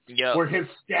 where his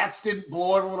stats didn't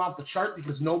blow everyone off the chart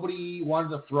because nobody wanted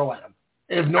to throw at him.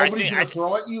 And if nobody's going to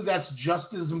throw at you, that's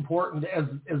just as important as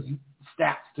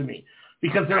stats to me,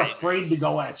 because they're afraid to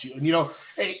go at you. And,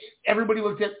 everybody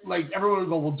looked at, everyone would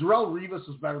go, well, Darrelle Revis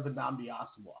was better than Nnamdi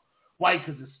Asomugha. Why?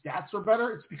 Because his stats were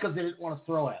better? It's because they didn't want to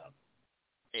throw at him.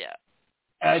 Yeah.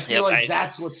 And I feel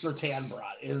that's what Surtain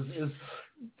brought, is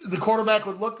the quarterback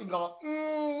would look and go,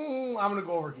 I'm going to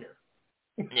go over here.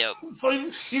 Yep. So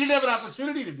he didn't have an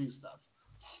opportunity to do stuff.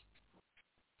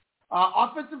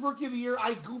 Offensive Rookie of the Year,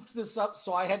 I goofed this up,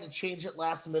 so I had to change it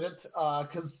last minute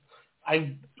because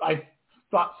I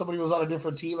thought somebody was on a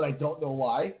different team, and I don't know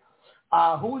why.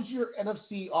 Who was your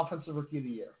NFC Offensive Rookie of the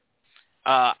Year?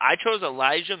 I chose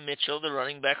Elijah Mitchell, the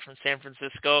running back from San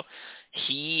Francisco.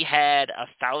 He had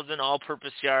 1,000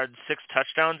 all-purpose yards, 6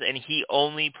 touchdowns, and he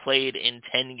only played in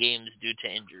 10 games due to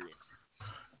injury.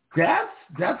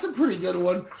 That's a pretty good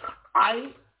one.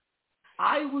 I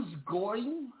was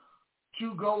going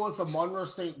to go with Amon-Ra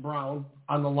St. Brown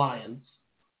on the Lions.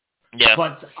 Yeah.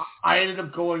 But I ended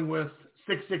up going with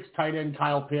 6'6" tight end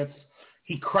Kyle Pitts.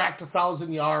 He cracked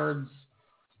 1,000 yards,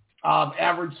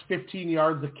 averaged 15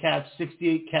 yards a catch,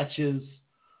 68 catches,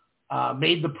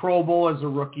 made the Pro Bowl as a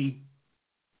rookie.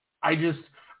 I just,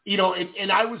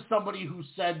 and I was somebody who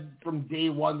said from day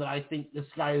one that I think this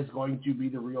guy is going to be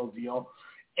the real deal.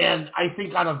 And I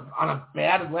think on a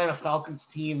bad Atlanta Falcons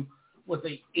team with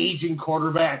an aging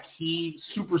quarterback, he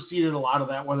superseded a lot of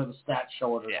that, whether the stats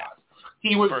show it or not.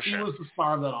 He was the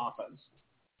star of that offense.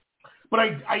 But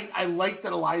I like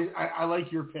that Elijah. I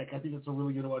like your pick. I think it's a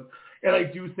really good one. And I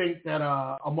do think that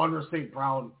Amon-Ra St.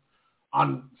 Brown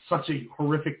on such a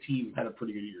horrific team had a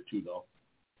pretty good year too, though.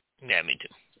 Yeah, me too.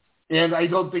 And I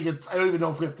don't even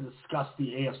know if we have to discuss the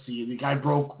AFC. The guy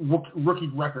broke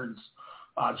rookie records.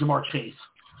 Jamar Chase.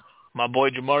 My boy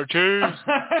Jamar Chase.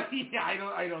 Yeah,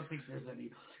 I don't think there's any.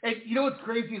 And you know what's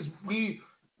crazy is we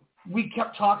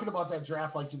kept talking about that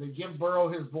draft. Like, do they give Burrow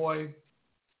his boy?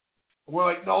 We're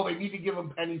like, no, they need to give him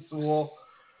Penny Sewell.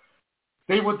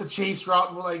 They went the Chase route,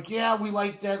 and we're like, yeah, we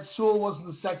like that. Sewell wasn't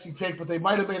the sexy pick, but they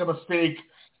might have made a mistake.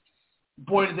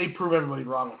 Boy, did they prove everybody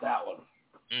wrong with that one.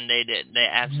 They did. They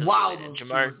absolutely did.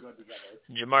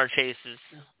 Jamar Chase is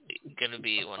going to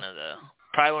be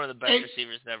probably one of the best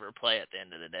receivers to ever play at the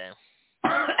end of the day.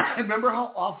 Remember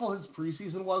how awful his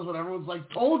preseason was when everyone's like,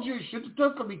 told you should have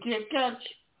took him, he can't catch.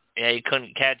 Yeah, he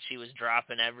couldn't catch. He was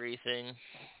dropping everything.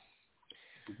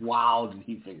 Wow, did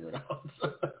he figure it out?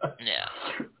 Yeah.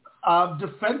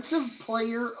 Defensive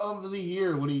Player of the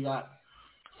Year. What do you got?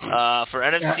 For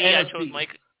NFC,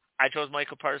 I chose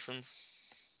Michael Parsons.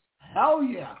 Hell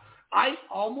yeah! I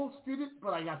almost did it,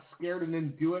 but I got scared and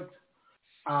didn't do it.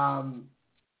 I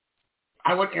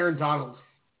went Aaron Donald.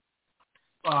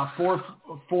 4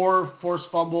 forced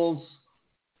fumbles.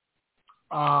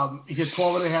 He did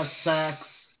 12.5 sacks.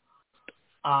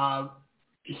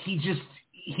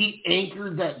 He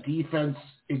anchored that defense.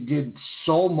 It did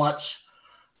so much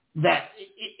that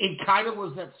it kind of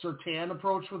was that Surtain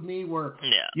approach with me where,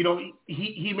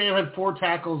 he may have had 4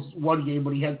 tackles one game,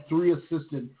 but he had 3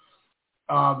 assisted.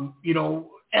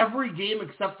 Every game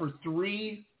except for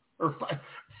 3 or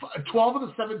 12 of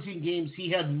the 17 games, he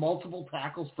had multiple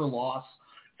tackles for loss.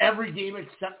 Every game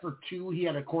except for 2, he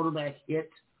had a quarterback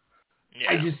hit.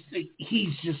 Yeah. I just think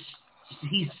he's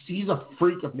a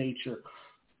freak of nature.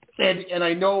 And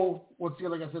I know,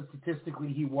 like I said,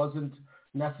 statistically, he wasn't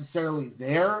necessarily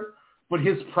there, but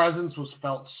his presence was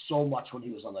felt so much when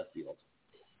he was on that field.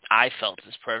 I felt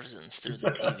his presence through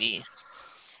the TV.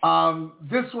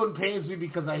 This one pains me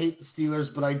because I hate the Steelers,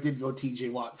 but I did go T.J.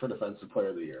 Watt for Defensive Player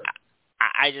of the Year.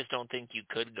 I just don't think you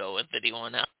could go with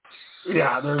anyone else.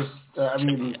 Yeah, I don't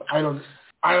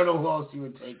know who else you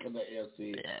would take in the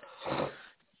AFC. Yeah.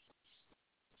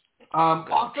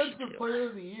 Offensive Player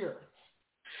of the Year.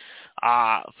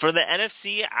 For the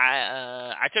NFC,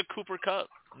 I took Cooper Kupp.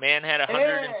 Man had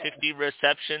 150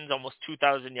 receptions, almost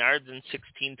 2,000 yards, and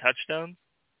 16 touchdowns.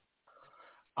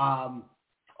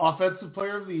 Offensive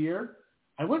Player of the Year,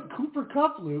 I went Cooper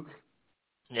Kupp, Luke.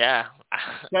 Yeah.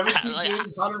 17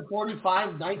 games,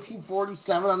 145,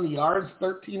 1947 on the yards,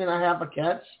 13.5 a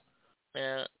catch.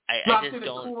 Yeah, I just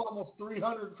don't. Cool almost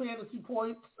 300 fantasy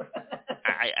points.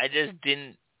 I just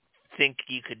didn't think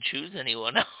you could choose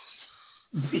anyone else.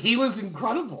 He was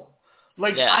incredible.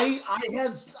 Like, yeah.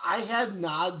 I had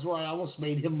nods where I almost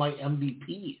made him my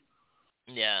MVP.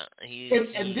 Yeah,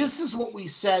 and this is what we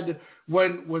said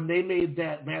when they made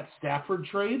that Matt Stafford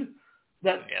trade,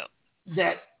 that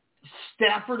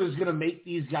Stafford is going to make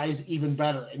these guys even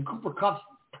better. And Cooper Kupp's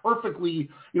perfectly,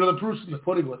 the proof in the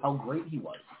pudding with how great he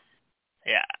was.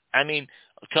 Yeah, I mean,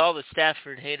 to all the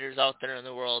Stafford haters out there in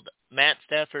the world, Matt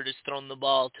Stafford has thrown the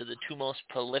ball to the 2 most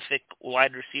prolific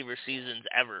wide receiver seasons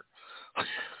ever.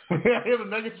 Yeah, the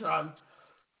Megatron.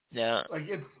 Yeah. Like,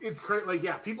 it's great. Like,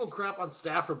 yeah, people crap on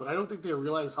Stafford, but I don't think they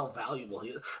realize how valuable he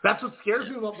is. That's what scares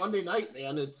me about Monday night,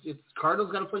 man. It's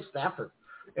Cardinals got to play Stafford,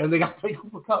 and they got to play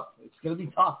Cooper Kupp. It's going to be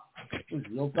tough. It's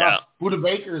real tough. Yeah. Buda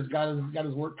Baker's got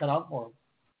his work cut out for him.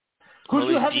 Who'd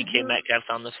you have DK Metcalf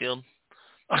on the field?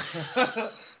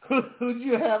 Who'd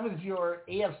you have as your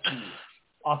AFC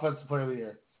Offensive Player of the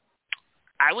Year?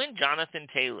 I went Jonathan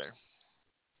Taylor.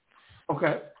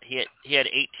 Okay. He had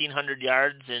 1,800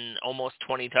 yards and almost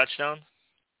 20 touchdowns.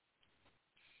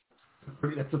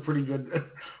 That's a pretty good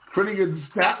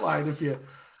stat line if you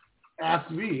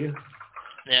ask me.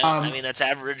 Yeah, I mean, that's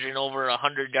averaging over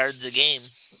 100 yards a game.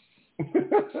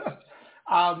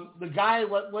 The guy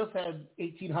went with had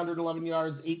 1,811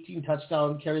 yards, 18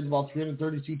 touchdowns, carried the ball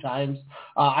 332 times.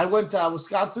 I went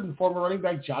Wisconsin former running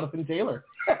back Jonathan Taylor.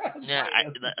 Yeah,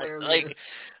 like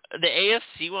the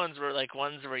AFC ones were like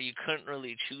ones where you couldn't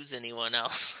really choose anyone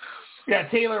else. Yeah,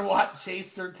 Taylor, Watt, Chase,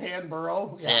 Surtain,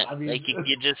 Burrow. Yeah, I mean, like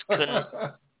you just couldn't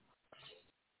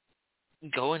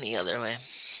go any other way.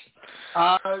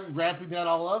 Wrapping that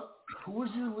all up, who was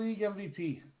your league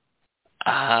MVP?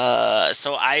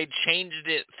 So I changed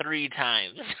it 3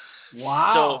 times.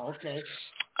 Wow. Okay.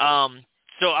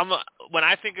 So when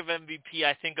I think of MVP,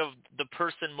 I think of the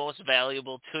person most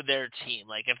valuable to their team.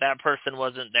 Like if that person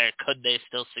wasn't there, could they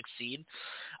still succeed?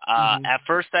 At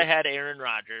first, I had Aaron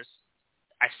Rodgers.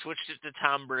 I switched it to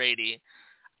Tom Brady.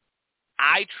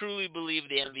 I truly believe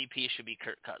the MVP should be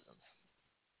Kirk Cousins.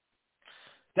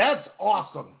 That's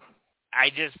awesome. I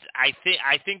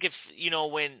think if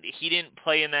when he didn't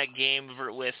play in that game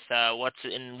with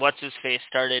what's his face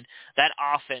started, that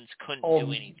offense couldn't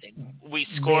do anything. We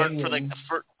scored for like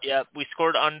we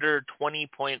scored under 20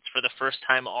 points for the first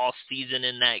time all season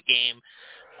in that game.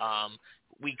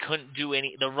 We couldn't do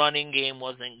the running game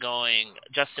wasn't going.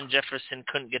 Justin Jefferson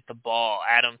couldn't get the ball.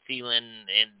 Adam Thielen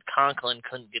and Conklin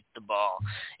couldn't get the ball.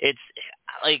 It's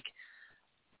like,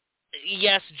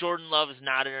 yes, Jordan Love is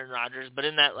not Aaron Rodgers, but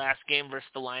in that last game versus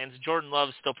the Lions, Jordan Love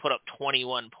still put up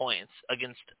 21 points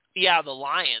against, the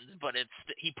Lions, but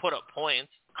he put up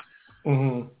points.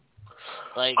 Mm-hmm.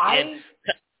 Like I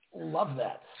love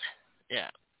that. Yeah.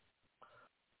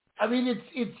 I mean,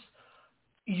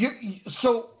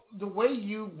 so the way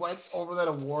you went over that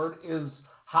award is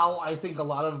how I think a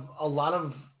lot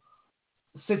of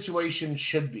situations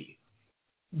should be.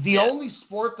 The only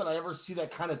sport that I ever see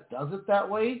that kind of does it that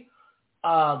way,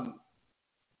 I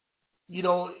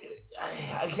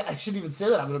shouldn't even say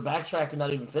that. I'm going to backtrack and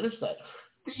not even finish that.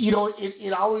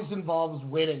 It always involves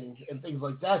winning and things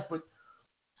like that. But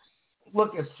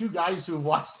look, as 2 guys who have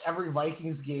watched every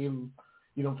Vikings game,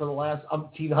 for the last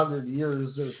 1,800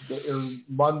 years or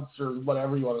months or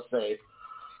whatever you want to say,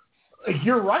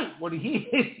 you're right. When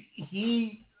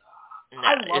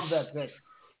I love that pick.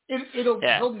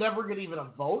 He'll never get even a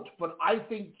vote, but I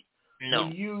think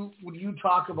when you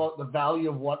talk about the value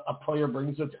of what a player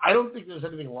brings to it, I don't think there's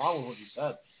anything wrong with what you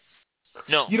said.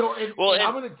 No. I'm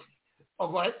going to –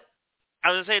 go ahead. I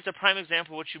was going to say it's a prime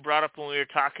example of what you brought up when we were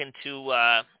talking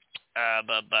to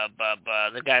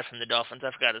the guy from the Dolphins.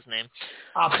 I forgot his name.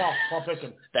 Paul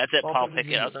Pickett. That's it, Paul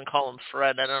Pickett. I was going to call him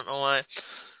Fred. I don't know why.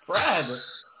 Fred?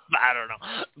 I don't know.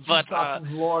 But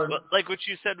like what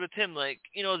you said with him, like,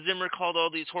 Zimmer called all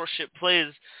these horseshit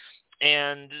plays,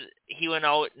 and he went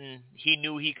out and he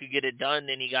knew he could get it done,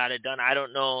 and he got it done. I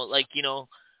don't know,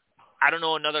 I don't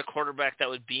know another quarterback that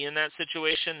would be in that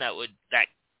situation that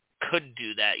could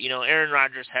do that. Aaron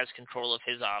Rodgers has control of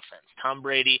his offense. Tom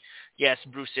Brady, yes,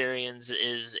 Bruce Arians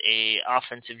is a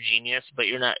offensive genius, but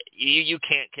you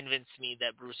can't convince me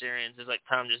that Bruce Arians is like,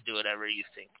 Tom, just do whatever you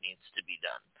think needs to be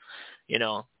done.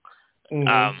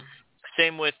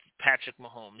 Same with Patrick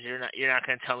Mahomes. You're not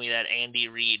going to tell me that Andy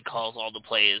Reid calls all the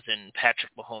plays and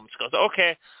Patrick Mahomes goes,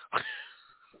 okay.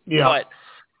 Yeah. But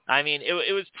I mean,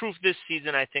 it was proof this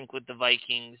season, I think, with the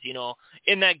Vikings.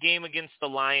 In that game against the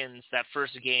Lions, that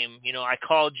first game, I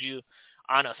called you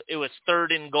on it was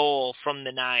 3rd and goal from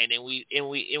the 9, and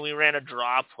we ran a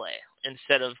draw play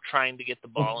instead of trying to get the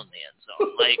ball in the end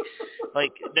zone.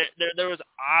 Like there was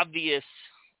obvious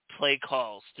play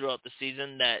calls throughout the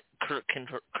season that Kirk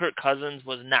Cousins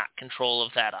was not control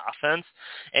of that offense,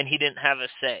 and he didn't have a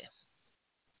say.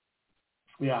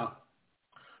 Yeah.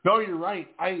 No, you're right.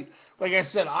 Like I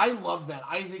said, I love that.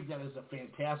 I think that is a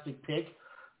fantastic pick.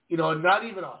 Not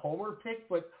even a homer pick,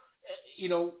 but,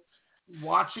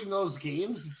 watching those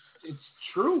games, it's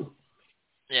true.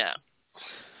 Yeah.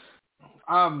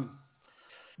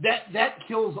 That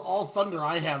kills all thunder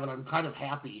I have, and I'm kind of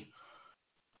happy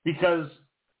because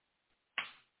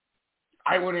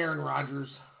I went Aaron Rodgers.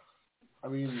 I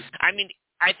mean,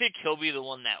 I think he'll be the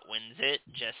one that wins it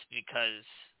just because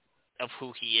of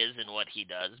who he is and what he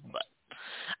does, but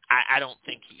I don't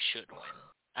think he should win.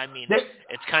 I mean,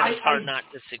 it's kind of hard not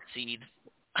to succeed.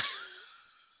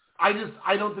 I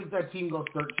don't think that team goes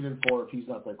 13-4 if he's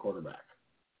not their quarterback.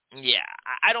 Yeah,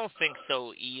 I don't think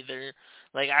so either.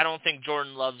 Like, I don't think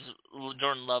Jordan Love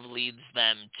leads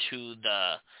them to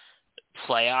the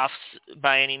playoffs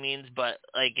by any means, but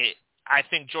I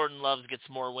think Jordan Love gets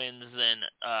more wins than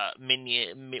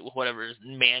Mannion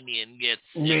gets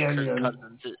if Kirk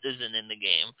Cousins isn't in the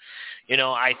game.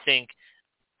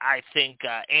 I think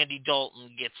Andy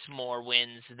Dalton gets more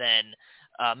wins than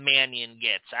Mannion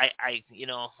gets.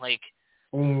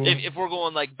 If we're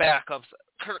going like backups,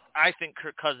 I think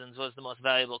Kirk Cousins was the most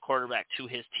valuable quarterback to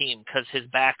his team because his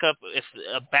backup, if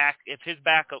his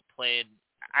backup played,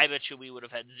 I bet you we would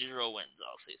have had 0 wins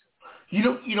all season.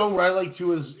 You know what I like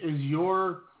too is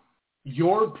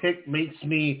your pick makes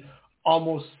me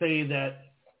almost say that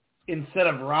instead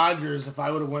of Rodgers, if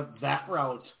I would have went that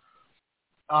route,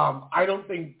 I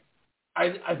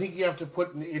think you have to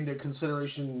put into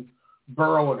consideration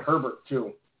Burrow and Herbert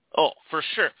too. Oh, for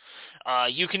sure.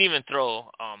 You can even throw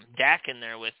Dak in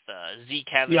there with Zeke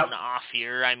having an off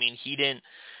year. I mean, he didn't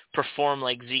perform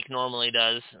like Zeke normally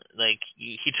does. Like,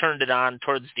 he turned it on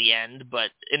towards the end,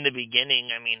 but in the beginning,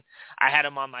 I mean, I had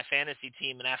him on my fantasy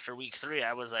team, and after week 3,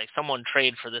 I was like, someone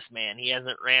trade for this man. He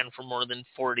hasn't ran for more than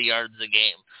 40 yards a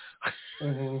game.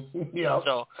 Mm-hmm. Yeah.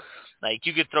 So, like,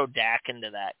 you could throw Dak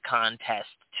into that contest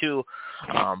too.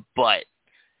 But,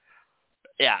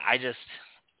 yeah, I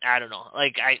don't know.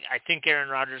 Like, I think Aaron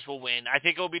Rodgers will win. I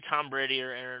think it'll be Tom Brady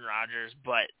or Aaron Rodgers,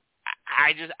 but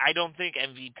I don't think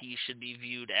MVP should be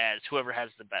viewed as whoever has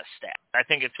the best stat. I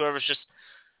think it's whoever's just,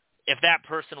 if that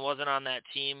person wasn't on that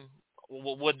team,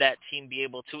 would that team be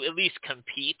able to at least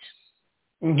compete?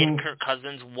 Mm-hmm. If Kirk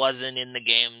Cousins wasn't in the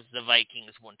games, the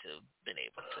Vikings wouldn't have been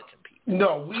able to compete.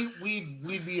 No,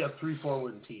 we'd be a 3-4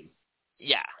 win team.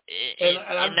 Yeah. And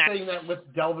I'm saying that with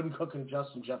Dalvin Cook and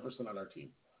Justin Jefferson on our team.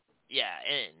 Yeah,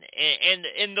 and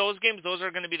in those games, those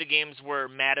are going to be the games where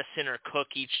Madison or Cook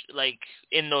each, like,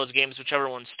 in those games, whichever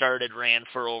one started, ran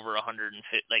for over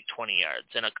 20 yards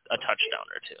and a touchdown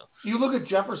or 2. You look at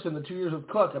Jefferson, the 2 years of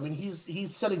Cook. I mean, he's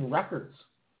setting records.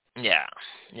 Yeah.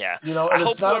 You know, and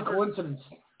it's not a coincidence.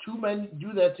 2 men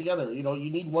do that together. You know, you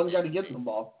need one guy to get the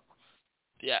ball.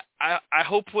 Yeah, I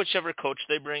hope whichever coach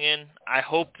they bring in, I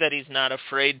hope that he's not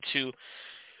afraid to.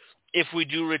 If we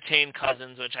do retain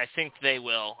Cousins, which I think they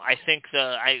will, I think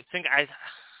I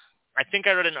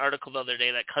read an article the other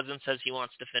day that Cousins says he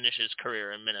wants to finish his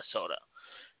career in Minnesota.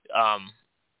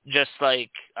 Just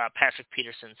like Patrick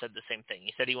Peterson said the same thing.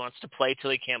 He said he wants to play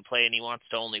till he can't play, and he wants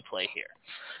to only play here.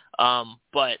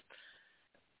 But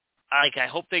I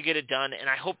hope they get it done, and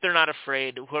I hope they're not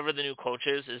afraid. Whoever the new coach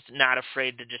is not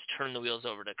afraid to just turn the wheels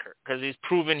over to Kirk, because he's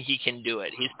proven he can do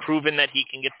it. He's proven that he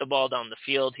can get the ball down the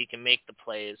field. He can make the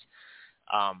plays.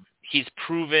 He's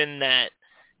proven that,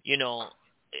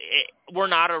 we're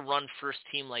not a run-first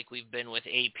team like we've been with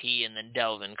AP and then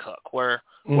Dalvin Cook. We're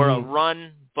a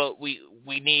run, but we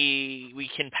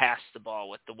can pass the ball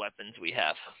with the weapons we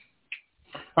have.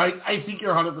 I think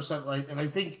you're 100% right, and I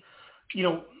think,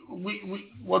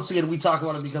 we once again, we talk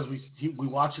about it because we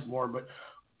watch it more, but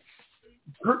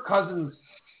Kirk Cousins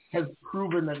has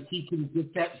proven that he can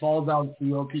get that ball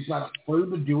downfield. He's not afraid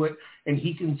to do it, and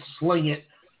he can sling it.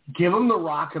 Give him the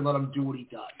rock and let him do what he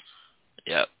does.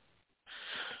 Yep.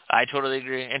 I totally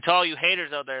agree. And to all you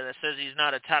haters out there that says he's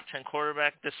not a top 10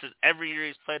 quarterback, this is every year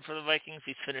he's played for the Vikings,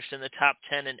 he's finished in the top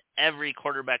 10 in every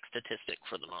quarterback statistic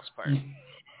for the most part.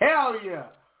 Hell yeah.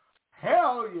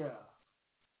 Hell yeah.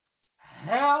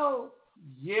 Hell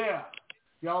yeah.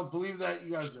 Y'all believe that?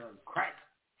 You guys are crack.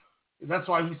 That's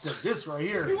why he said this right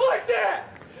here. You like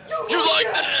that? You like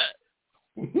that?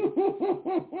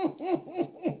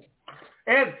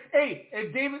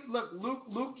 And David, look,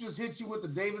 Luke just hit you with the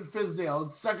David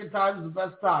Fizdale. Second time is the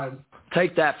best time.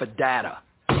 Take that for data,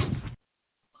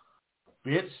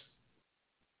 bitch.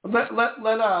 Let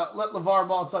LeVar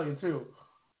Ball tell you too.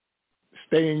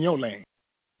 Stay in your lane.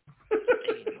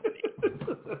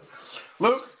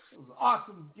 Luke, it was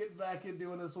awesome getting back in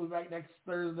doing this. We'll be back next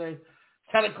Thursday,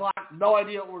 10 o'clock. No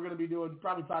idea what we're going to be doing.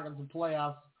 Probably talking some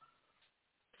playoffs.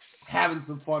 Having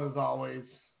some fun as always.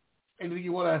 Anything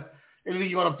you want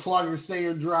to plug or say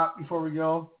or drop before we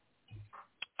go?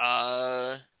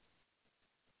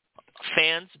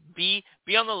 Fans, be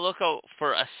on the lookout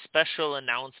for a special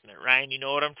announcement. Ryan, you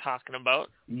know what I'm talking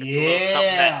about? Yeah.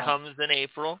 Something that comes in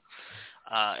April.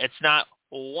 It's not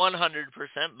 100%,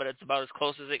 but it's about as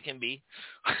close as it can be.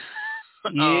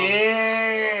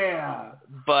 Yeah.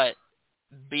 But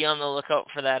be on the lookout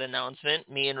for that announcement.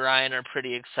 Me and Ryan are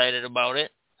pretty excited about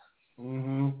it.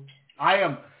 Mm-hmm. I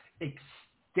am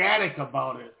ecstatic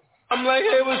about it. I'm like,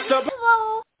 hey, what's up?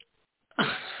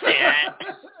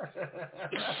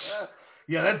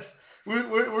 Yeah, that's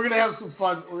we're gonna have some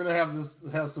fun. We're gonna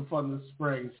have some fun this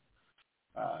spring,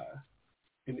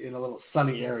 in a little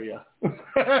sunny area.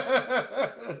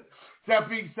 That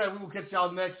being said, we will catch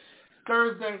y'all next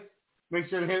Thursday. Make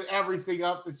sure to hit everything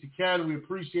up that you can. We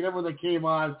appreciate everyone that came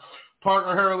on.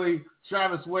 Parker Hurley,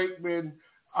 Travis Wakeman,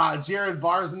 Jared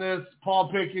Varsness, Paul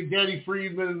Pickett, Danny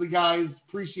Friedman, and the guys.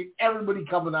 Appreciate everybody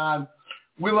coming on.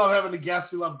 We love having the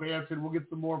guests. We love banter. We'll get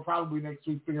some more probably next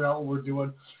week, figure out what we're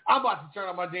doing. I'm about to turn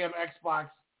on my damn Xbox.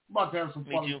 I'm about to have some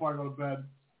fun before I go to bed.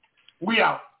 We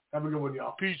out. Have a good one,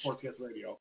 y'all. Peace. SportsCast Radio.